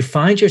 And if you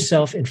find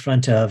yourself in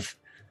front of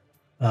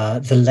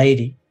the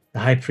lady, the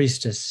high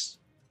priestess,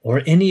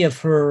 or any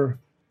of her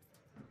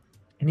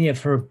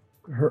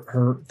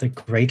the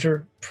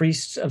greater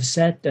priests of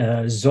Set,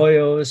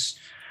 Zoyos,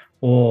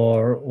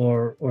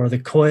 or the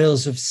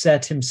coils of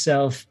Set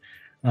himself,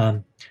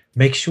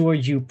 make sure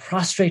you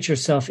prostrate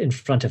yourself in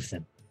front of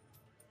them.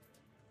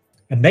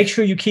 And make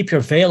sure you keep your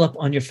veil up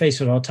on your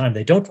face at all time.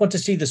 They don't want to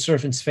see the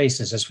servants'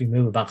 faces as we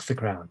move about the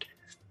ground.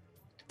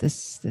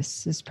 This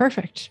is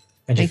perfect.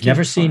 And you've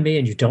never seen me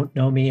and you don't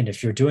know me. And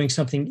if you're doing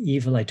something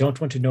evil, I don't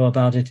want to know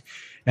about it.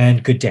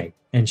 And good day.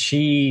 And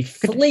she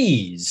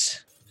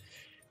flees.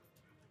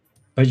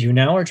 But you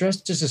now are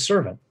dressed as a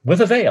servant with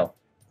a veil,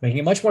 making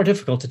it much more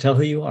difficult to tell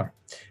who you are.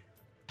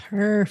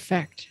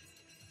 Perfect.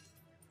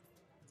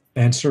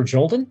 And Sir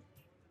Jolden?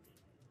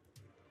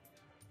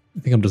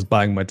 I think I'm just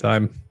buying my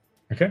time.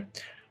 Okay.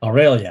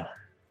 Aurelia.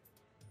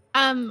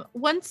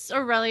 Once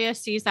Aurelia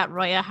sees that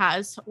Roya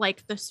has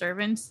like the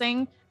servants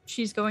thing,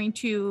 she's going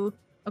to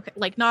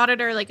nod at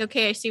her, like,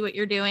 okay, I see what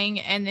you're doing,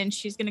 and then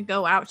she's gonna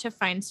go out to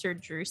find Sir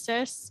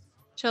Drusus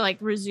to like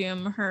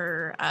resume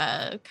her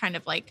kind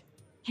of like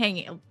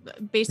hanging,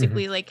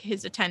 basically like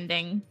his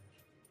attending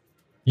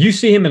You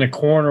see him in a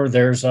corner.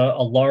 There's a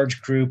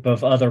large group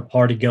of other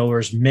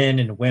partygoers, men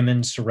and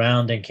women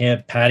surrounding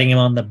him, patting him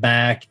on the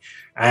back,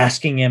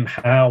 asking him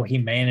how he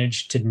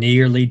managed to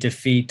nearly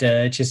defeat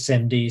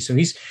Chisimdi. So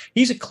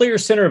he's a clear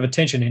center of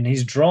attention, and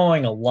he's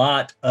drawing a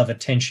lot of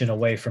attention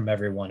away from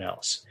everyone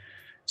else.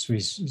 So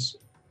he's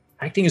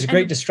acting as a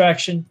great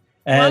distraction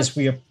as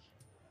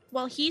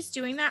While he's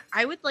doing that,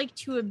 I would like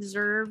to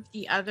observe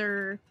the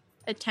other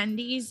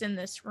attendees in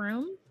this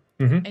room.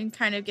 And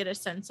kind of get a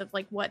sense of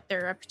like what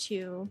they're up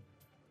to.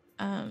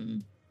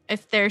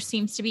 If there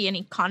seems to be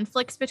any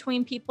conflicts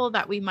between people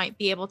that we might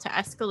be able to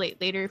escalate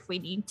later if we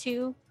need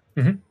to.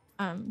 Kind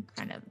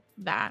of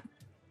that.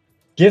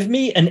 Give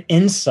me an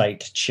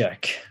insight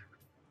check.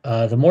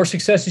 The more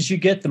successes you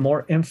get, the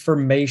more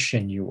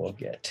information you will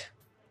get.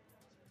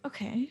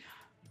 Okay.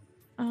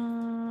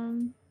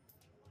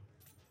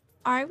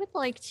 I would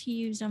like to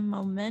use a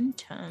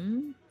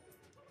momentum.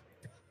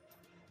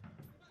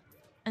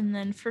 And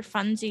then for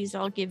funsies,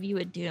 I'll give you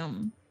a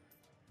doom.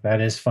 That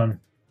is fun.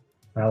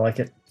 I like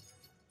it.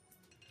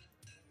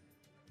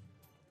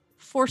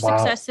 4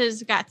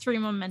 successes, got 3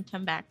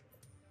 momentum back.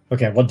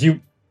 Okay, well,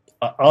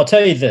 I'll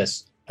tell you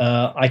this.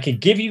 I could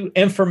give you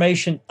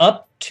information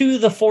up to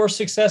the 4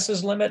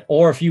 successes limit,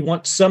 or if you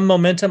want some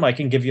momentum, I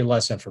can give you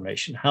less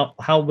information.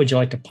 How would you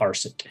like to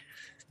parse it?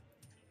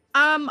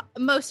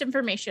 Most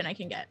information I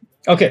can get.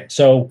 Okay,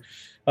 so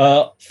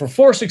for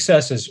 4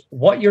 successes,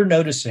 what you're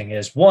noticing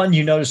is, one,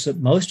 you notice that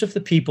most of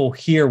the people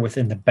here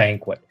within the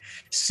banquet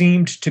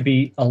seemed to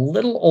be a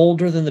little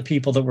older than the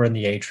people that were in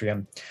the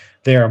atrium.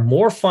 They are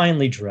more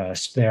finely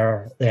dressed. They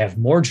have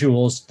more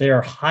jewels. They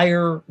are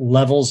higher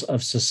levels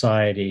of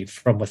society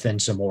from within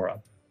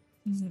Zamora.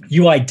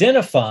 You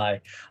identify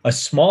a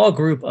small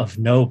group of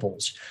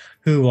nobles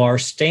who are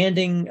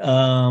standing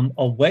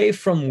away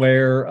from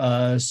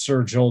where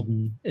Sir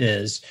Jolden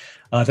is.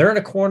 They're in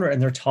a corner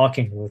and they're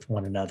talking with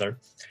one another.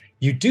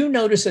 You do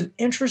notice an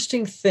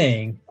interesting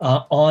thing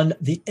on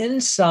the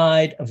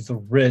inside of the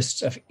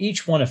wrists of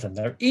each one of them.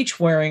 They're each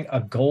wearing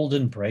a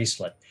golden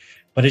bracelet.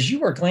 But as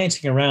you are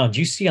glancing around,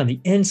 you see on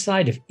the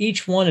inside of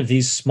each one of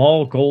these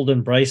small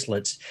golden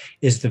bracelets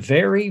is the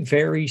very,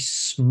 very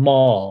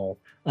small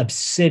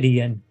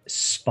obsidian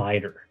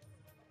spider.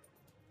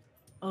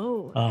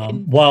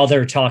 While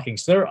they're talking.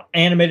 So they're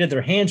animated,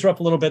 their hands are up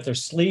a little bit, their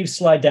sleeves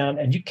slide down,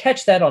 and you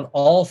catch that on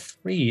all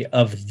 3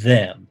 of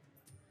them.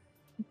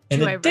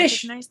 Do I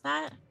recognize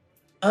that?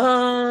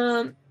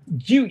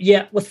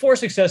 With 4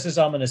 successes,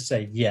 I'm going to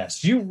say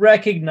yes. You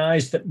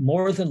recognize that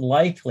more than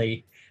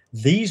likely,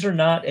 these are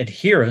not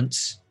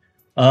adherents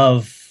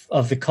of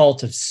the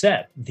cult of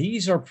Set.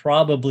 These are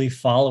probably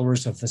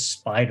followers of the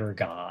spider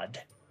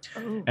god.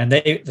 Oh. And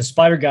the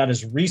spider god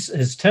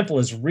his temple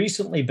has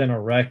recently been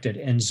erected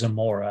in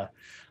Zamora,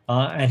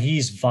 and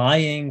he's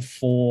vying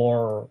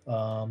for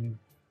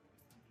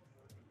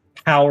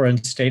power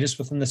and status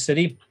within the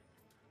city.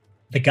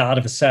 The god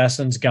of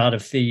assassins, god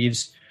of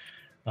thieves.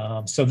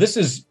 So this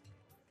is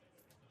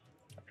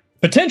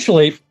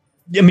potentially,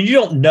 I mean, you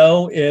don't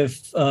know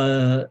if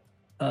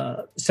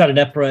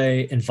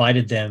Satanepre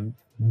invited them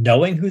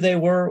knowing who they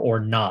were or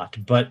not,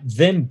 but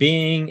them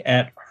being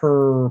at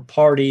her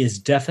party is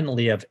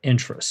definitely of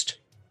interest.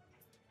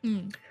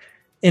 In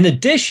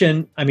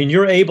addition, I mean,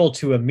 you're able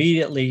to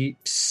immediately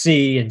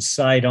see and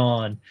sight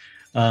on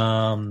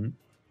Zoyos,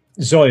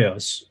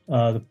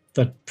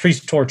 the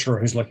priest torturer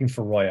who's looking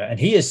for Roya, and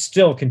he is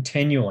still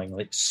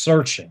continually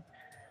searching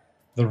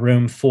the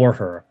room for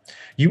her.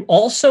 You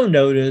also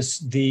notice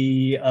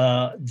the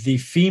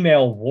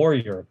female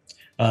warrior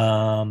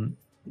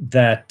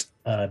that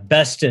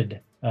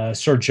bested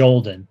Sir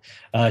Jolden,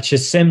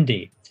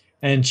 Chisimdi,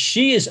 and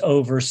she is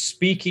over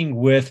speaking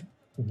with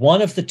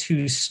one of the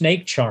 2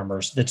 snake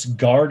charmers that's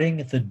guarding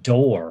the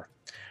door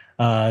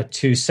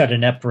to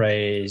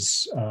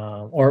Satanepres,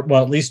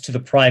 at least to the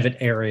private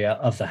area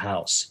of the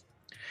house.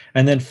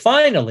 And then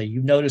finally,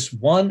 you notice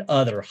one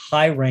other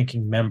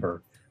high-ranking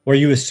member, or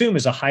you assume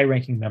is a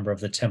high-ranking member of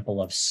the Temple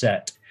of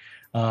Set.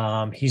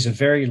 He's a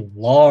very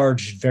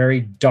large, very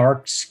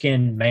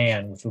dark-skinned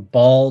man with a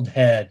bald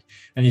head,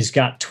 and he's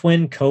got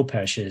twin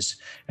kopeshes,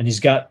 and he's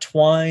got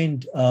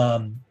twined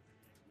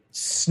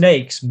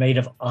snakes made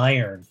of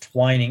iron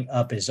twining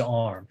up his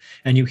arm.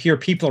 And you hear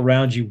people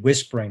around you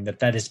whispering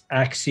that is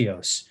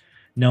Axios,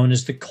 known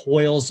as the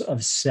Coils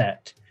of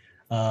Set,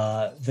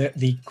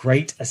 the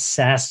great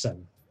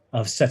assassin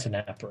of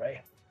Satanepre.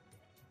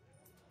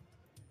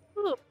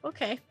 Oh,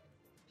 okay.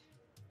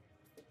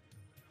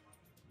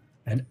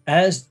 And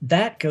as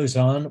that goes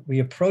on, we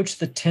approach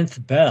the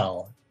 10th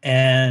bell,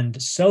 and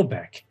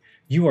Sobek,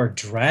 you are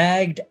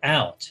dragged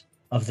out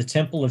of the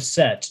Temple of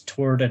Set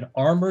toward an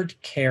armored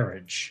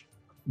carriage.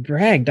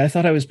 Dragged? I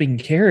thought I was being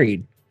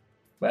carried.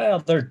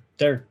 Well,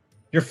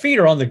 your feet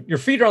are on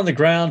the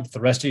ground, but the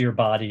rest of your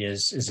body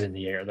is in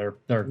the air.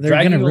 They're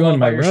going to ruin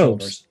my robes.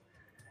 Shoulders.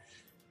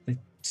 They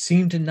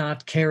seem to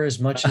not care as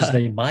much as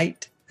they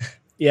might.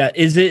 Yeah,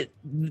 is it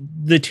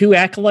the 2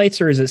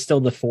 acolytes or is it still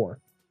the 4?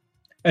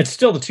 It's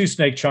still the 2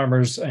 snake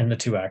charmers and the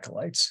 2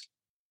 acolytes.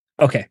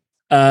 Okay.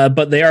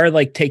 But they are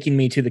like taking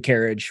me to the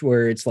carriage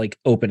where it's like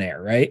open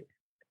air, right?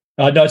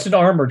 No, it's an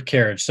armored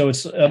carriage. So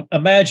it's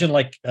imagine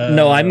like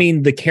no, I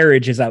mean the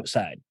carriage is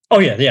outside. Oh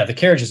yeah, the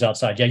carriage is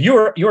outside. Yeah,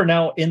 you're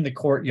now in the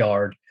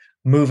courtyard,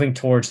 moving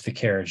towards the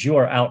carriage. You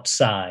are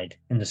outside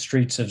in the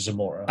streets of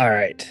Zamora. All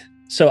right.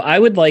 So I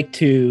would like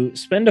to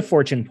spend a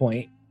fortune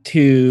point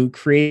to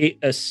create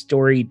a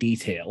story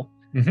detail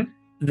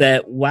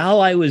that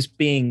while I was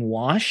being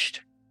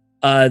washed,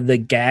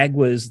 the gag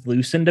was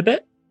loosened a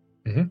bit,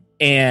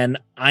 and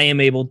I am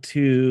able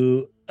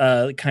to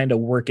kind of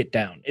work it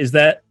down. Is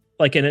that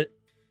like an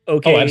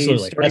okay? Oh,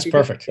 absolutely. That's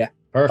detail? Perfect. Yeah,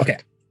 perfect. Okay.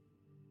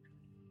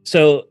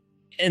 So,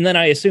 and then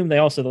I assume they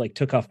also like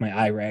took off my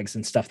eye rags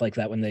and stuff like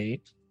that when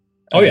they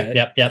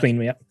cleaned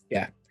me up.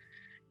 Yeah.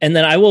 And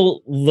then I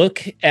will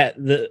look at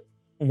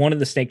one of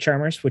the snake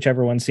charmers,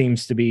 whichever one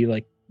seems to be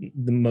like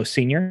the most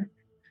senior.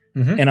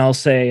 And I'll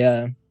say,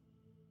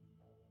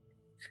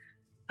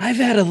 I've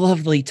had a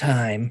lovely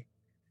time,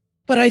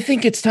 but I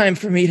think it's time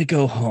for me to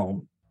go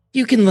home.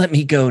 You can let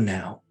me go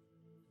now.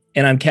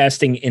 And I'm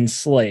casting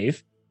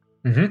Enslave.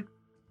 And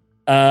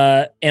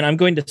I'm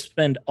going to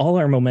spend all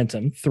our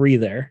momentum, 3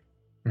 there.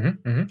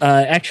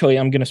 Actually,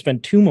 I'm going to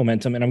spend 2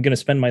 momentum, and I'm going to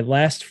spend my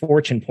last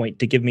fortune point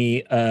to give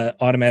me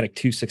automatic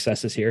 2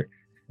 successes here.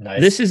 Nice.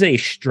 This is a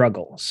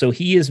struggle, so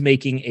he is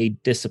making a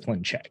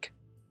discipline check.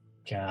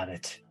 Got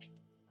it.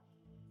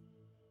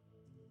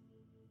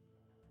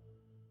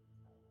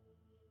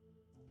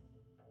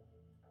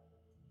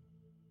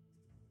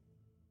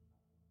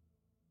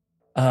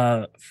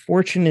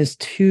 Fortune is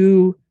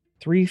 2,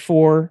 3,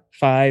 4,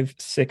 5,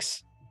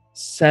 6,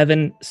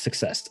 7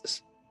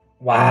 successes.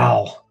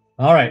 Wow.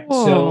 All right.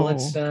 Whoa.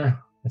 So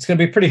it's going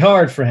to be pretty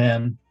hard for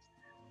him.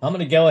 I'm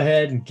going to go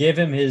ahead and give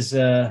him his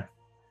 3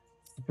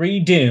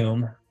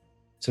 doom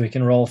so he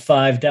can roll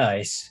 5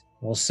 dice.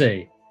 We'll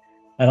see.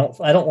 I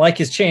don't like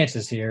his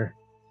chances here.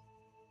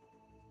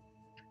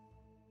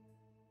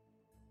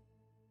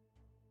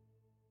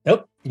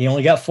 Nope. He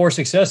only got 4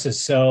 successes.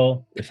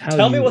 So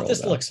tell me what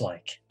this looks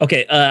like.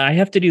 Okay. I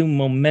have to do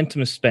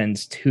momentum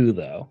spends too,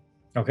 though.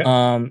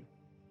 Okay.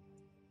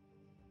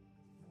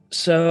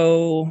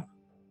 So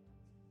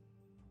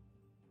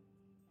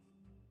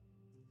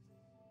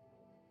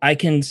I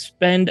can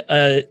spend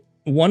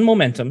 1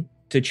 momentum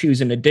to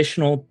choose an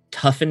additional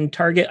toughened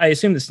target. I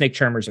assume the snake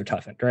charmers are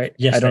toughened, right?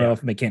 Yes. I don't know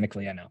if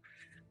mechanically I know.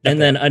 Yep,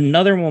 and then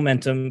another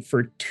momentum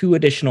for 2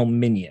 additional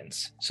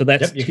minions. So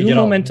that's 2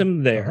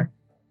 momentum there.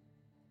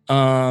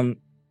 I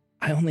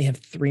only have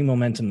 3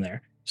 momentum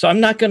there. So I'm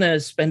not going to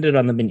spend it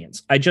on the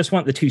minions. I just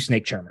want the 2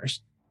 snake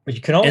charmers. But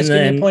you can always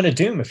give me a point of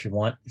doom if you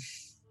want.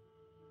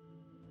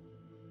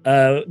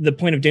 The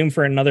point of doom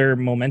for another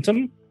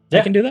momentum? Yeah.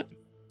 I can do that?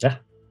 Yeah.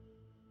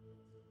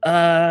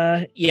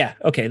 Yeah.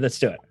 Okay, let's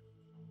do it.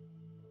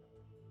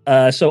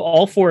 So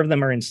all 4 of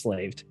them are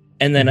enslaved.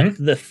 And then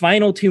the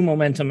final 2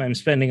 momentum I'm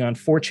spending on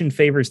fortune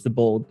favors the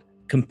bold,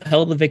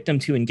 compel the victim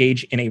to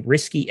engage in a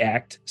risky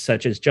act,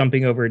 such as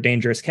jumping over a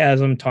dangerous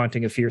chasm,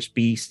 taunting a fierce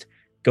beast,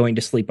 going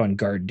to sleep on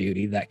guard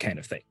duty, that kind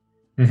of thing.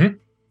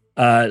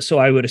 So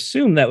I would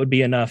assume that would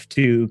be enough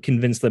to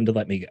convince them to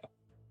let me go.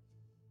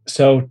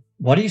 So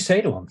what do you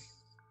say to him?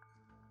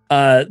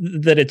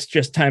 That it's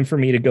just time for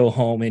me to go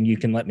home and you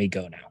can let me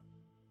go now.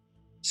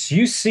 So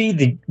you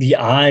see the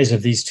eyes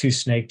of these 2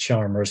 snake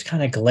charmers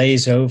kind of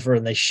glaze over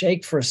and they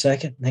shake for a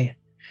second. And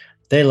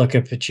they look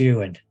up at you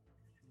and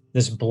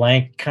this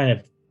blank kind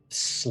of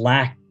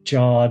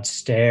slack-jawed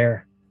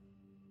stare.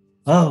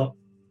 Oh,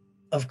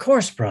 of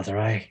course, brother.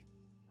 I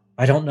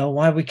don't know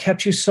why we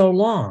kept you so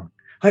long.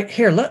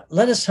 Here, let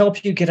us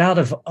help you get out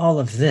of all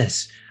of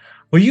this.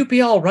 Will you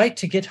be all right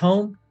to get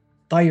home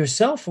by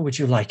yourself, or would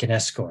you like an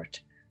escort?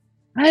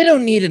 I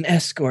don't need an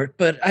escort,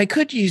 but I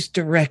could use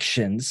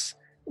directions.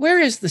 Where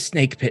is the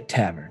Snake Pit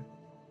Tavern?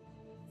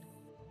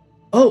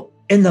 Oh,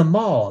 in the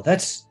mall.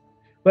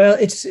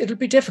 It'll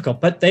be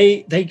difficult, but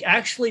they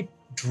actually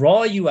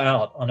draw you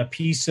out on a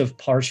piece of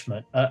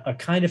parchment, a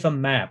kind of a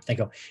map. They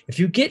go, if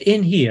you get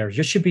in here,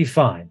 you should be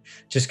fine.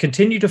 Just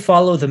continue to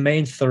follow the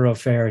main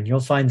thoroughfare and you'll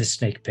find the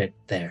snake pit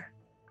there.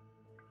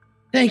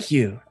 Thank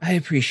you. I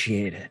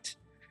appreciate it.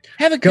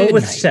 Have a good night. Go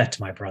with Set,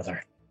 my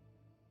brother.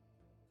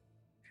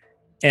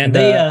 And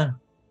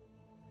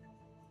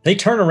they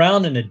turn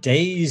around in a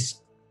dazed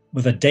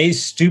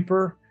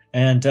stupor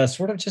and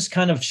sort of just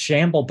kind of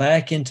shamble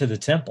back into the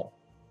temple.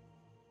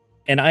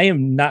 And I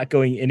am not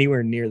going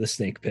anywhere near the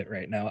snake pit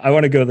right now. I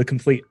want to go the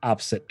complete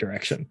opposite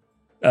direction.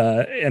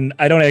 And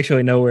I don't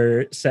actually know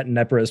where Set and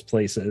Nepra's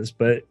place is,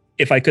 but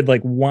if I could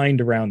like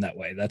wind around that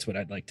way, that's what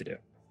I'd like to do.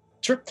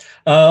 Sure.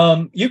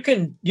 You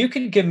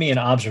can give me an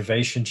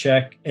observation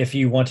check if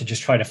you want to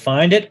just try to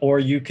find it, or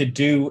you could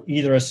do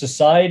either a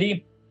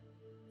society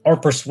or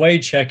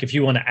persuade check if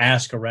you want to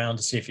ask around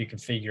to see if you can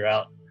figure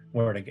out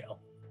where to go.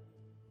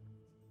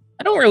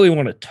 I don't really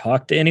want to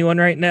talk to anyone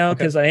right now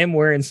because I am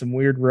wearing some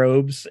weird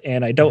robes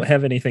and I don't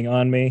have anything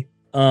on me.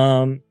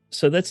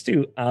 So let's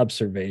do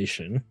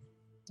observation.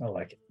 I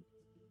like it.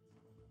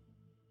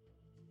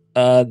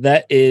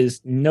 That is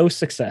no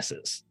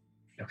successes.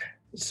 Okay.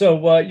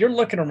 So you're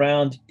looking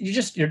around.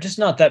 You're just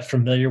not that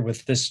familiar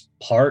with this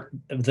part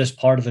of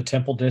the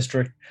temple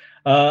district.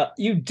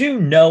 You do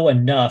know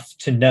enough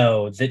to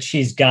know that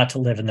she's got to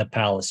live in the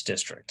palace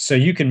district, so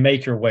you can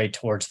make your way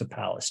towards the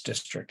palace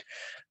district.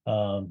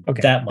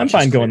 Okay, that much I'm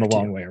fine is going clear the to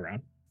long you. way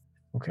around.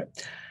 Okay.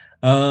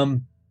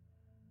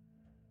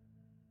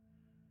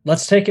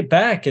 Let's take it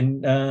back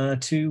and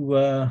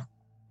to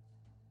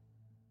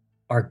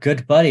our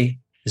good buddy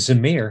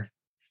Zamir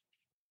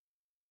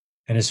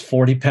and his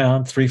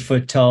 40-pound,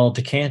 3-foot-tall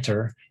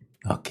decanter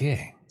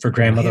Okay. for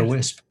Grandmother Well,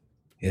 Wisp.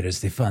 Here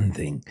is the fun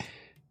thing.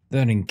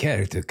 During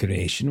character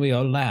creation, we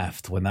all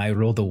laughed when I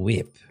rolled a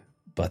whip.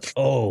 But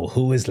oh,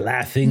 who is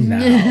laughing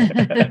now?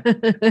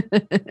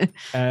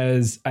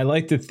 As I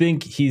like to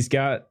think, he's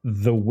got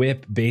the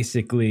whip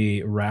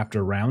basically wrapped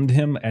around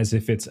him as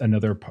if it's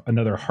another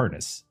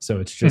harness. So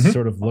it's just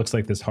sort of looks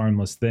like this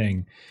harmless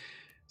thing.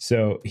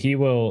 So he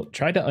will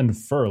try to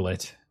unfurl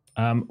it.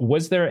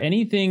 Was there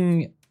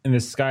anything in the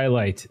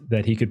skylight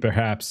that he could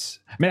perhaps?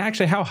 I mean,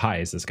 actually, how high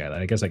is the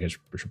skylight? I guess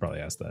should probably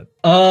ask that.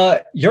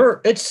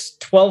 It's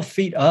 12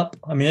 feet up.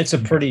 I mean, it's a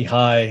pretty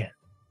high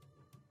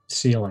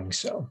ceiling.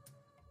 So,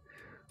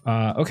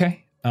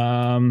 okay.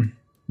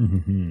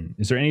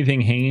 Is there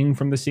anything hanging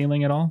from the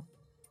ceiling at all?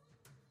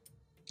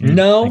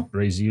 No, like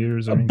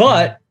braziers or anything?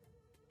 But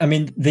I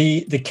mean,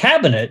 the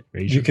cabinet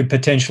you could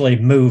potentially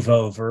move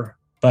over,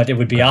 but it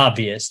would be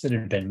obvious that it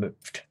had been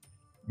moved.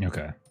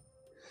 Okay.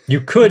 You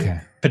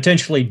could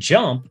potentially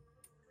jump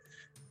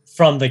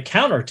from the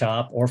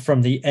countertop or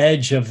from the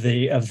edge of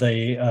the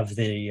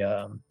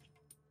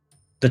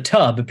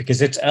tub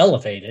because it's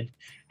elevated,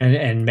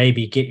 and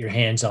maybe get your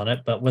hands on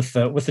it. But with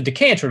the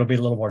decanter, it'll be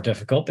a little more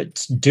difficult, but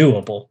it's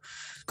doable.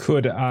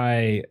 Could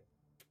I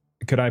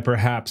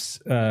perhaps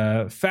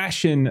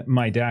fashion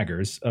my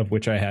daggers, of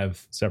which I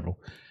have several,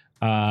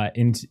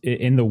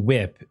 in the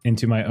whip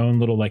into my own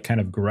little like kind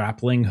of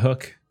grappling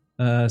hook?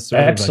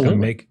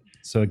 Absolutely.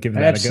 So give that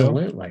a go.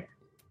 Absolutely.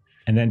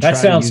 And then that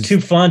sounds too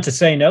fun to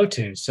say no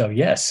to. So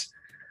yes.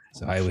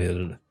 So I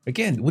will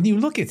again. When you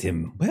look at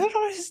him, where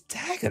are his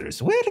daggers?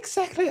 Where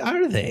exactly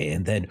are they?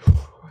 And then,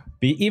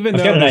 I've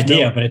got an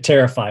idea, but it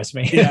terrifies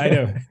me. Yeah, I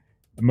know.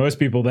 Most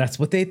people, that's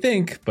what they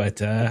think,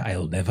 but I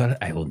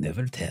will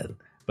never tell.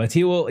 But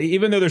he will,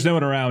 even though there's no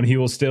one around, he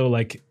will still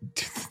like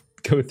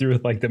go through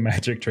with like the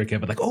magic trick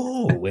of it, like,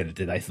 oh, where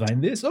did I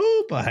find this?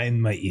 Oh,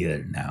 behind my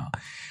ear now.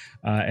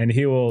 And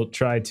he will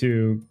try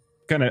to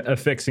kind of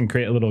affix and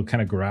create a little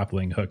kind of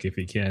grappling hook if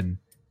he can,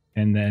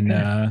 and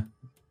then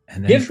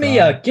give me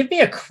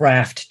a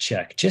craft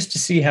check just to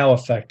see how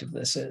effective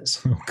this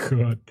is. Oh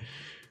god,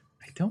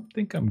 I don't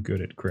think I'm good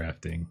at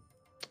crafting.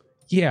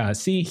 Yeah,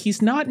 see,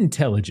 he's not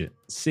intelligent.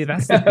 See,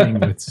 that's the thing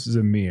with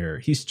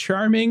Zamir. He's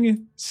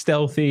charming,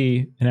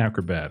 stealthy, and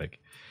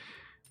acrobatic.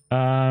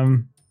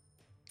 I'll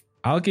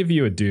give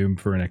you a doom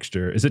for an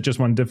extra. Is it just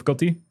one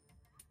difficulty?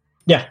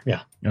 Yeah.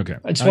 Okay.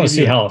 I just want to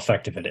see how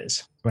effective it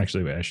is.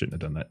 Actually, wait, I shouldn't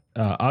have done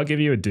that. I'll give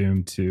you a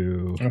doom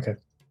to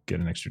get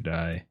an extra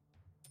die.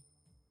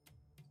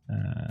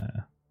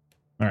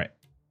 All right.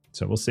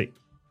 So we'll see.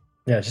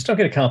 Yeah, just don't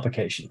get a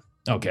complication.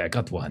 Okay, I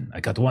got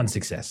one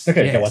success.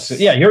 Okay, yes.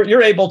 Yeah,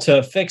 you're able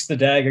to fix the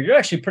dagger. You're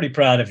actually pretty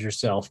proud of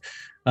yourself.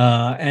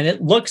 And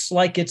it looks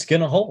like it's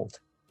going to hold.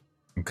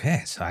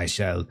 Okay, so I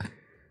shall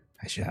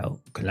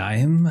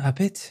climb a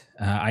bit.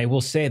 I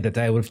will say that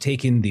I would have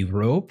taken the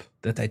rope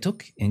that I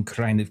took and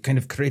kind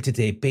of created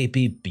a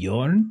baby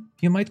Bjorn,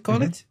 you might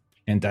call it,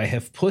 and I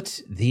have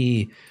put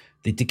the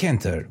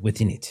decanter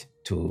within it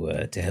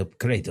to help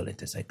cradle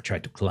it as I try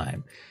to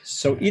climb.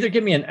 So either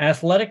give me an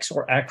athletics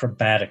or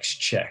acrobatics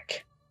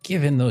check.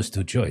 Given those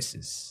two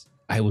choices,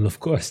 I will of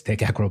course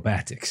take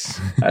acrobatics.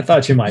 I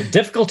thought you might.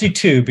 Difficulty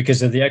 2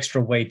 because of the extra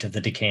weight of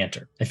the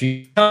decanter. If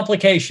you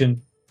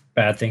complication,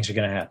 bad things are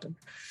going to happen.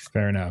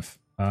 Fair enough.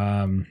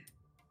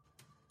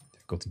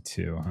 Difficulty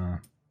 2, huh?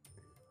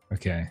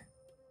 Okay.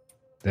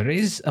 There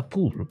is a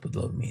pool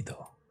below me,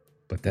 though.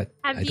 But that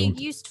have you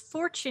used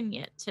fortune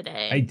yet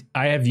today?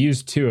 I have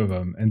used 2 of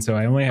them, and so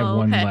I only have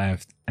one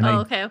left. And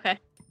okay.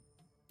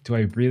 Do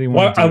I really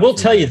want to? Well, I will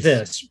tell you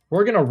this: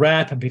 we're going to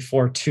wrap it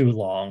before too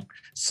long.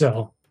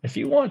 So if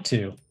you want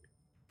to.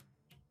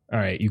 All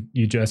right,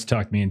 you just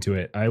talked me into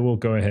it. I will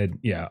go ahead.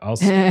 Yeah,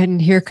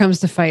 And here comes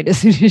the fight as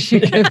soon as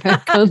you get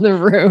back on the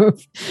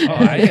roof. Oh,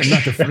 I am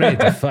not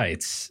afraid of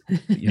fights.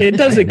 It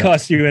doesn't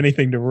cost you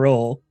anything to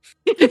roll.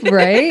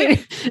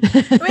 Right?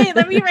 Wait,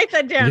 let me write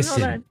that down.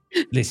 Hold on.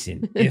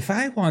 Listen, if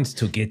I want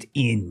to get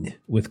in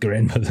with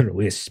Grandmother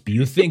Wisp,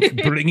 you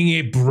think bringing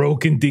a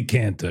broken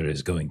decanter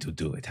is going to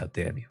do it? How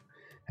dare you?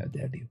 How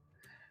dare you?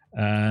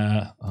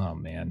 Oh,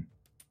 man.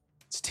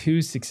 It's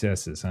 2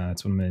 successes, huh?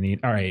 That's what I'm going to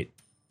need. All right.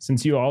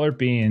 Since you all are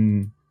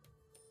being...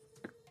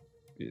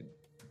 You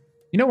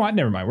know what?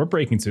 Never mind. We're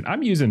breaking soon.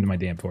 I'm using my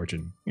damn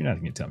fortune. You're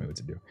not going to tell me what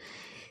to do.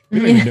 We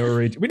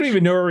don't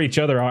even know where each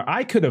other are.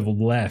 I could have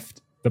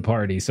left the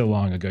party so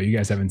long ago. You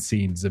guys haven't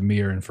seen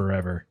Zamir in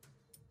forever.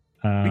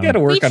 We got to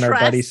work on our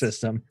buddy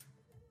system.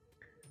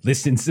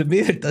 Listen,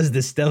 Samir does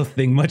the stealth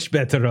thing much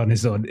better on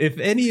his own. If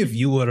any of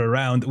you were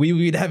around, we would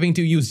be having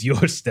to use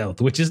your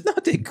stealth, which is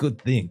not a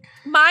good thing.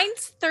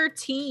 Mine's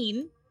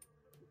 13.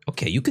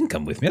 Okay, you can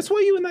come with me. That's why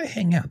you and I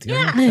hang out. You're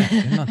Yeah. not bad.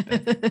 You're not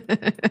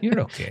bad. You're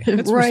okay.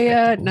 That's Roya,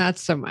 respectable. not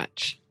so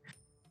much.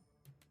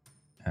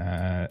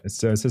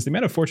 So it says the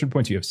amount of fortune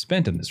points you have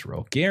spent on this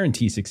roll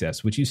guarantee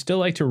success. Would you still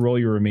like to roll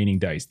your remaining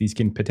dice? These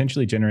can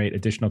potentially generate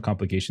additional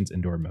complications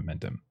and/or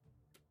momentum.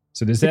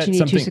 So does But that you need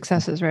something? 2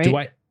 successes, right? Do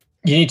I?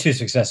 You need 2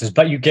 successes,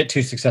 but you get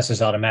 2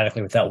 successes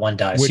automatically with that one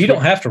die. So Which you don't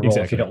one? have to roll if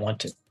Exactly. you don't want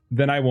to.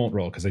 Then I won't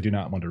roll because I do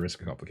not want to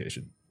risk a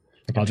complication.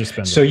 I'll just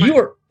spend. So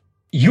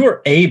you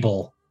are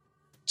able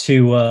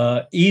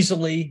to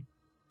easily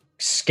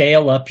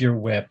scale up your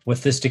whip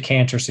with this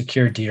decanter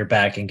secured to your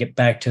back and get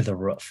back to the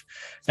roof.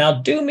 Now,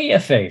 do me a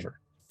favor.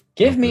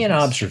 Give me an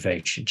goodness.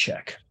 observation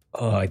check.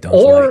 Oh, I don't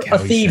Or like how a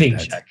he said thieving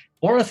that. check.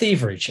 Or a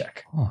thievery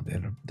check. Oh,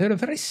 they're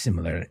very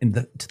similar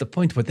to the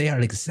point where they are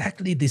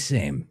exactly the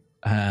same.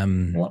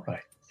 All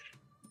right.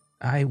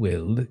 I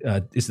will.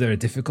 Is there a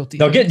difficulty?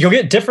 You'll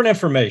get different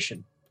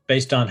information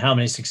based on how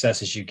many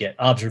successes you get.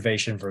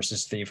 Observation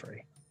versus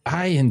thievery.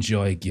 I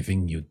enjoy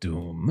giving you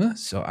doom,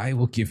 so I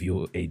will give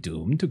you a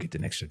doom to get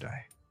an extra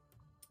die.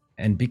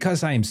 And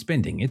because I am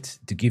spending it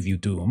to give you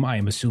doom, I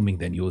am assuming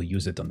then you will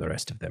use it on the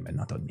rest of them and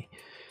not on me.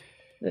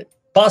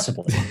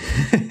 Possibly.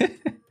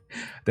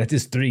 That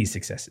is 3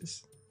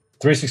 successes.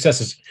 3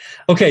 successes.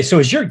 Okay, so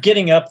as you're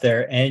getting up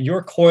there and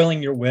you're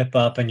coiling your whip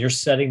up and you're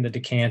setting the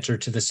decanter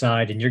to the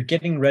side and you're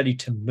getting ready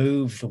to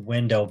move the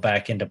window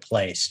back into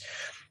place,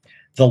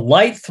 the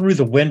light through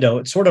the window,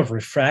 it sort of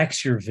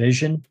refracts your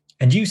vision,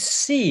 and you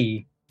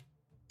see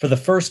for the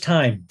first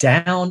time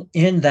down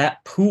in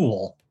that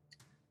pool,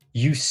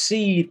 you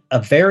see a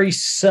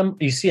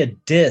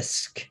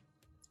disc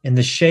in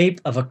the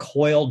shape of a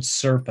coiled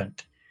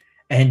serpent,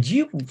 and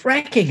you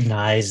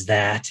recognize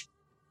that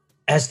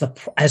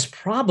as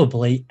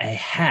probably a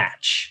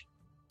hatch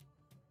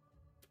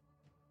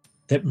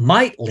that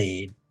might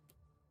lead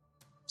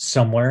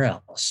somewhere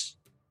else.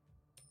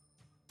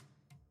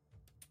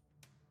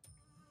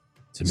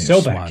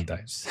 Samir Sobek. Swan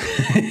dice.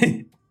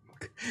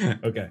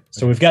 Okay.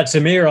 So we've got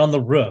Samir on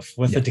the roof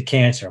with Yeah. the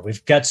decanter.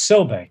 We've got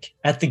Sobek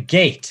at the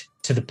gate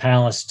to the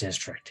palace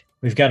district.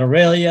 We've got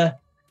Aurelia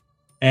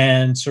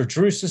and Sir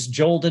Drusus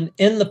Jolden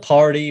in the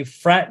party,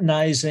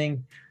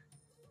 fraternizing,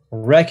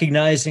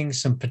 recognizing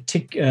some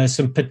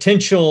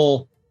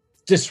potential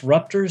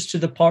disruptors to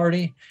the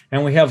party.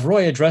 And we have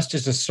Roya dressed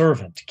as a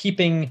servant,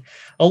 keeping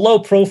a low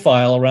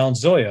profile around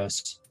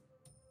Zoyos.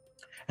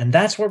 And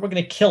that's where we're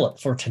going to kill it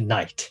for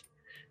tonight,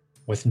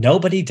 with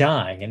nobody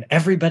dying and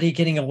everybody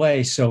getting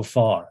away so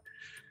far.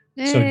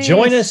 So Yay,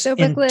 join us Sobek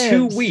in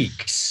 2 lives.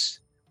 weeks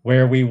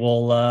where we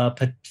will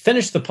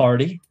finish the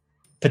party,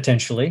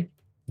 potentially,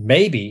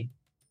 maybe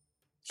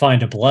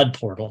find a blood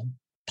portal,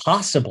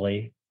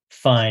 possibly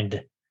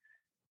find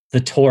the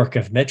Torque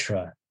of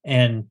Mitra,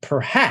 and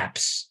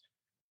perhaps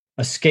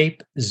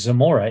escape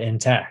Zamora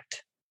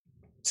intact.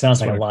 Sounds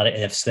like a lot of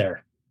ifs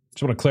there.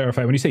 Just want to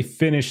clarify, when you say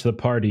finish the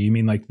party, you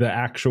mean like the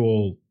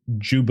actual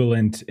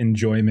jubilant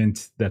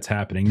enjoyment that's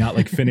happening, not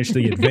like finish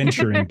the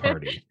adventuring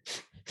party.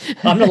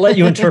 I'm going to let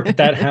you interpret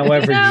that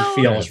however No. you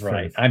feel is Fair,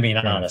 right. I mean,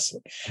 fair. honestly.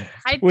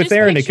 I With just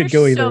Aaron, it picture could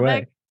go either Sobek-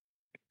 way.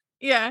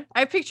 Yeah,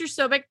 I picture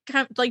Sobek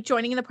kind of like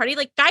joining in the party.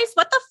 Like, guys,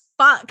 what the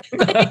fuck?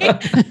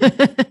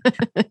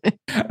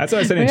 That's what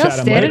I said in What are y'all chat.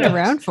 I'm standing like,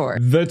 around for?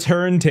 the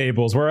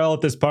turntables. We're all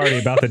at this party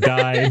about to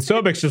die, and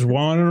Sobek's just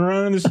wandering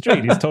around in the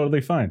street. He's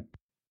totally fine.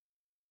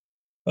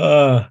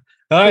 I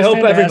Just hope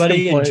had to ask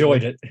everybody him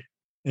enjoyed it.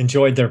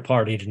 Enjoyed their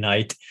party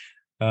tonight.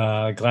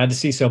 Glad to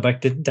see Sobek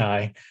didn't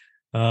die.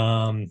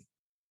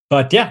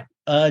 But yeah,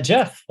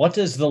 Jeff, what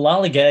does the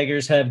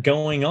Lollygaggers have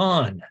going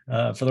on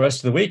for the rest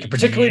of the week,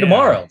 particularly Yeah.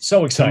 tomorrow?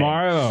 So exciting.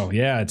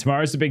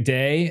 Tomorrow's the big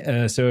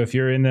day. So if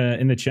you're in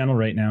the channel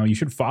right now, you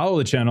should follow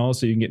the channel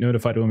so you can get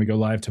notified when we go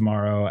live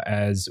tomorrow,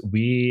 as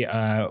we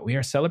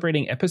are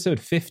celebrating episode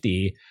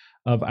 50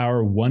 of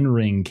our One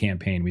Ring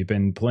campaign. We've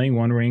been playing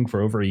One Ring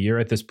for over a year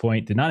at this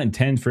point. Did not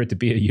intend for it to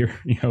be a year,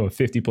 a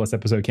 50 plus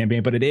episode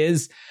campaign, but it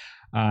is.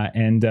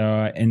 And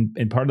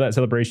part of that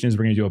celebration is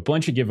we're going to do a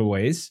bunch of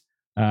giveaways.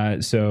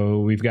 So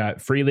we've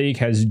got Free League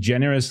has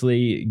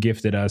generously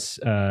gifted us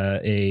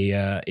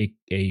a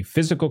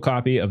physical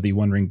copy of the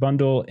One Ring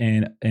bundle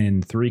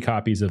and 3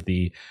 copies of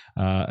the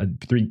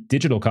 3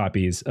 digital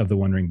copies of the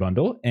One Ring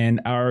bundle. And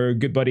our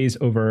good buddies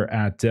over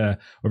at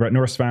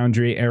Norse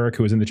Foundry, Eric,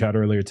 who was in the chat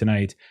earlier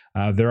tonight,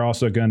 they're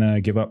also gonna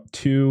give up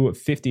 2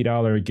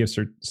 $50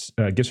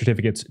 gift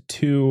certificates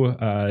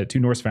to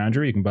Norse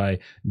Foundry. You can buy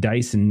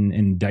dice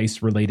and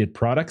dice related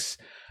products.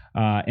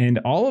 And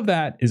all of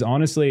that is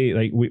honestly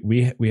like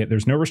we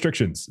there's no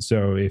restrictions.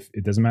 So if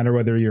it doesn't matter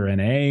whether you're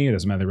NA, it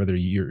doesn't matter whether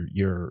you're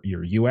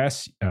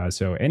US.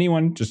 So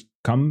anyone, just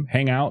come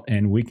hang out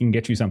and we can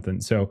get you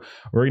something. So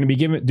we're going to be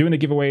doing the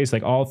giveaways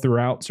like all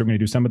throughout. So we're going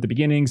to do some at the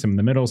beginning, some in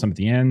the middle, some at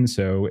the end.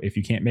 So if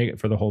you can't make it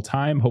for the whole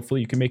time,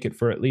 hopefully you can make it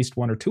for at least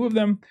one or two of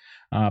them.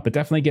 But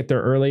definitely get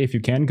there early if you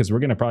can, because we're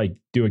going to probably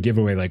do a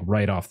giveaway like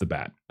right off the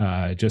bat,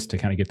 just to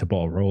kind of get the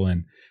ball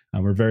rolling.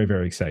 We're very,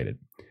 very excited.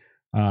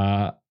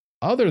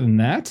 Other than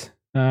that,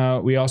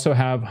 we also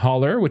have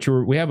Holler, which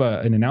we have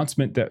an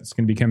announcement that's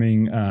going to be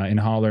coming in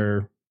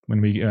Holler when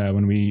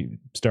we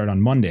start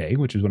on Monday,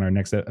 which is when our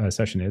next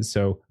session is.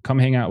 So come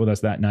hang out with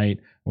us that night.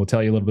 We'll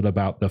tell you a little bit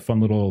about the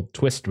fun little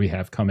twist we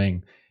have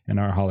coming in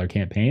our Holler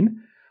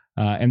campaign.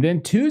 And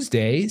then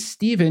Tuesday,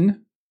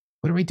 Steven,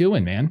 what are we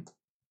doing, man?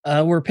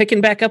 We're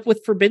picking back up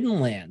with Forbidden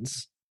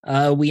Lands.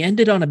 We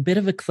ended on a bit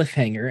of a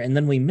cliffhanger, and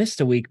then we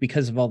missed a week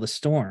because of all the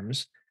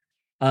storms.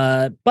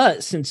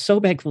 But since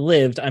Sobek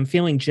lived, I'm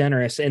feeling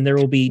generous, and there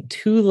will be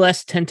 2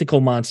 less tentacle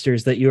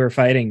monsters that you are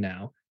fighting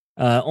now.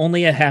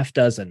 Only a half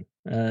dozen.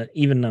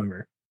 Even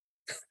number.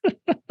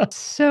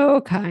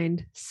 So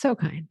kind. So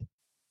kind.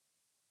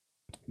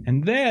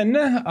 And then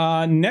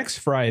next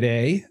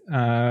Friday,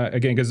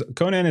 again, because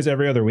Conan is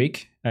every other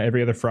week,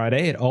 every other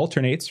Friday. It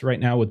alternates right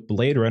now with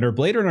Blade Runner.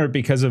 Blade Runner,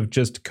 because of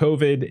just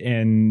COVID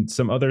and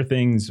some other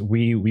things,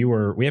 we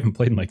haven't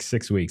played in like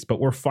 6 weeks, but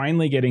we're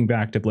finally getting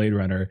back to Blade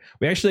Runner.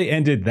 We actually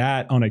ended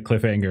that on a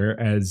cliffhanger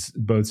as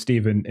both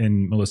Steve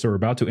and Melissa were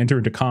about to enter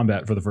into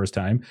combat for the first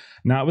time,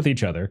 not with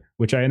each other,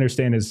 which I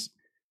understand is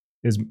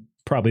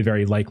probably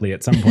very likely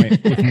at some point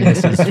with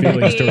Melissa's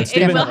feelings towards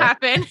Steven. It will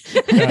happen.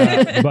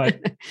 But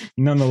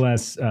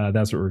nonetheless,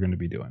 that's what we're going to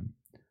be doing.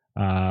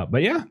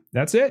 But yeah,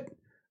 that's it.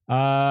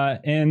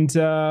 And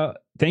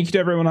thank you to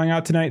everyone hanging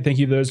out tonight. Thank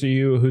you to those of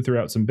you who threw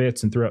out some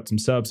bits and threw out some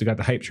subs. We got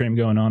the hype train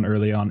going on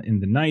early on in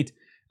the night.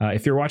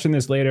 If you're watching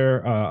this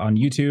later on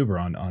YouTube or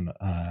on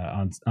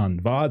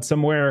VOD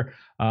somewhere,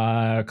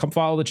 come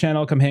follow the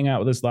channel. Come hang out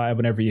with us live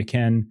whenever you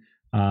can.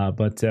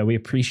 But we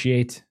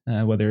appreciate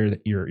whether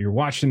you're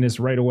watching this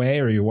right away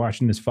or you're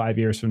watching this 5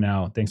 years from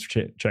now. Thanks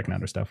for checking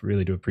out our stuff. We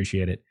really do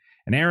appreciate it.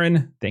 And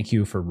Aaron, thank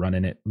you for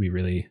running it. We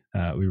really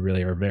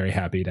are very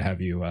happy to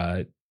have you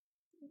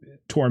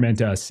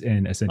torment us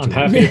and essentially.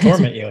 I'm happy to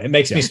torment you. It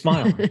makes me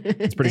smile.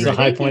 It's pretty It's great. a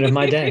high point of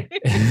my day.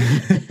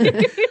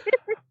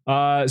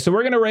 So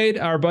we're going to raid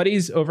our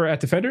buddies over at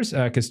Defenders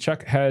because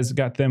Chuck has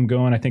got them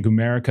going. I think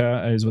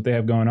America is what they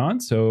have going on.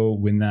 So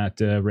when that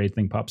raid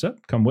thing pops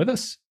up, come with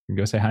us. You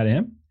can go say hi to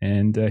him,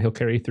 and he'll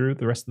carry you through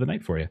the rest of the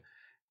night for you.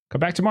 Come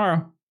back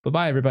tomorrow.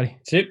 Bye-bye, everybody.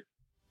 See you.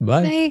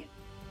 Bye. Bye.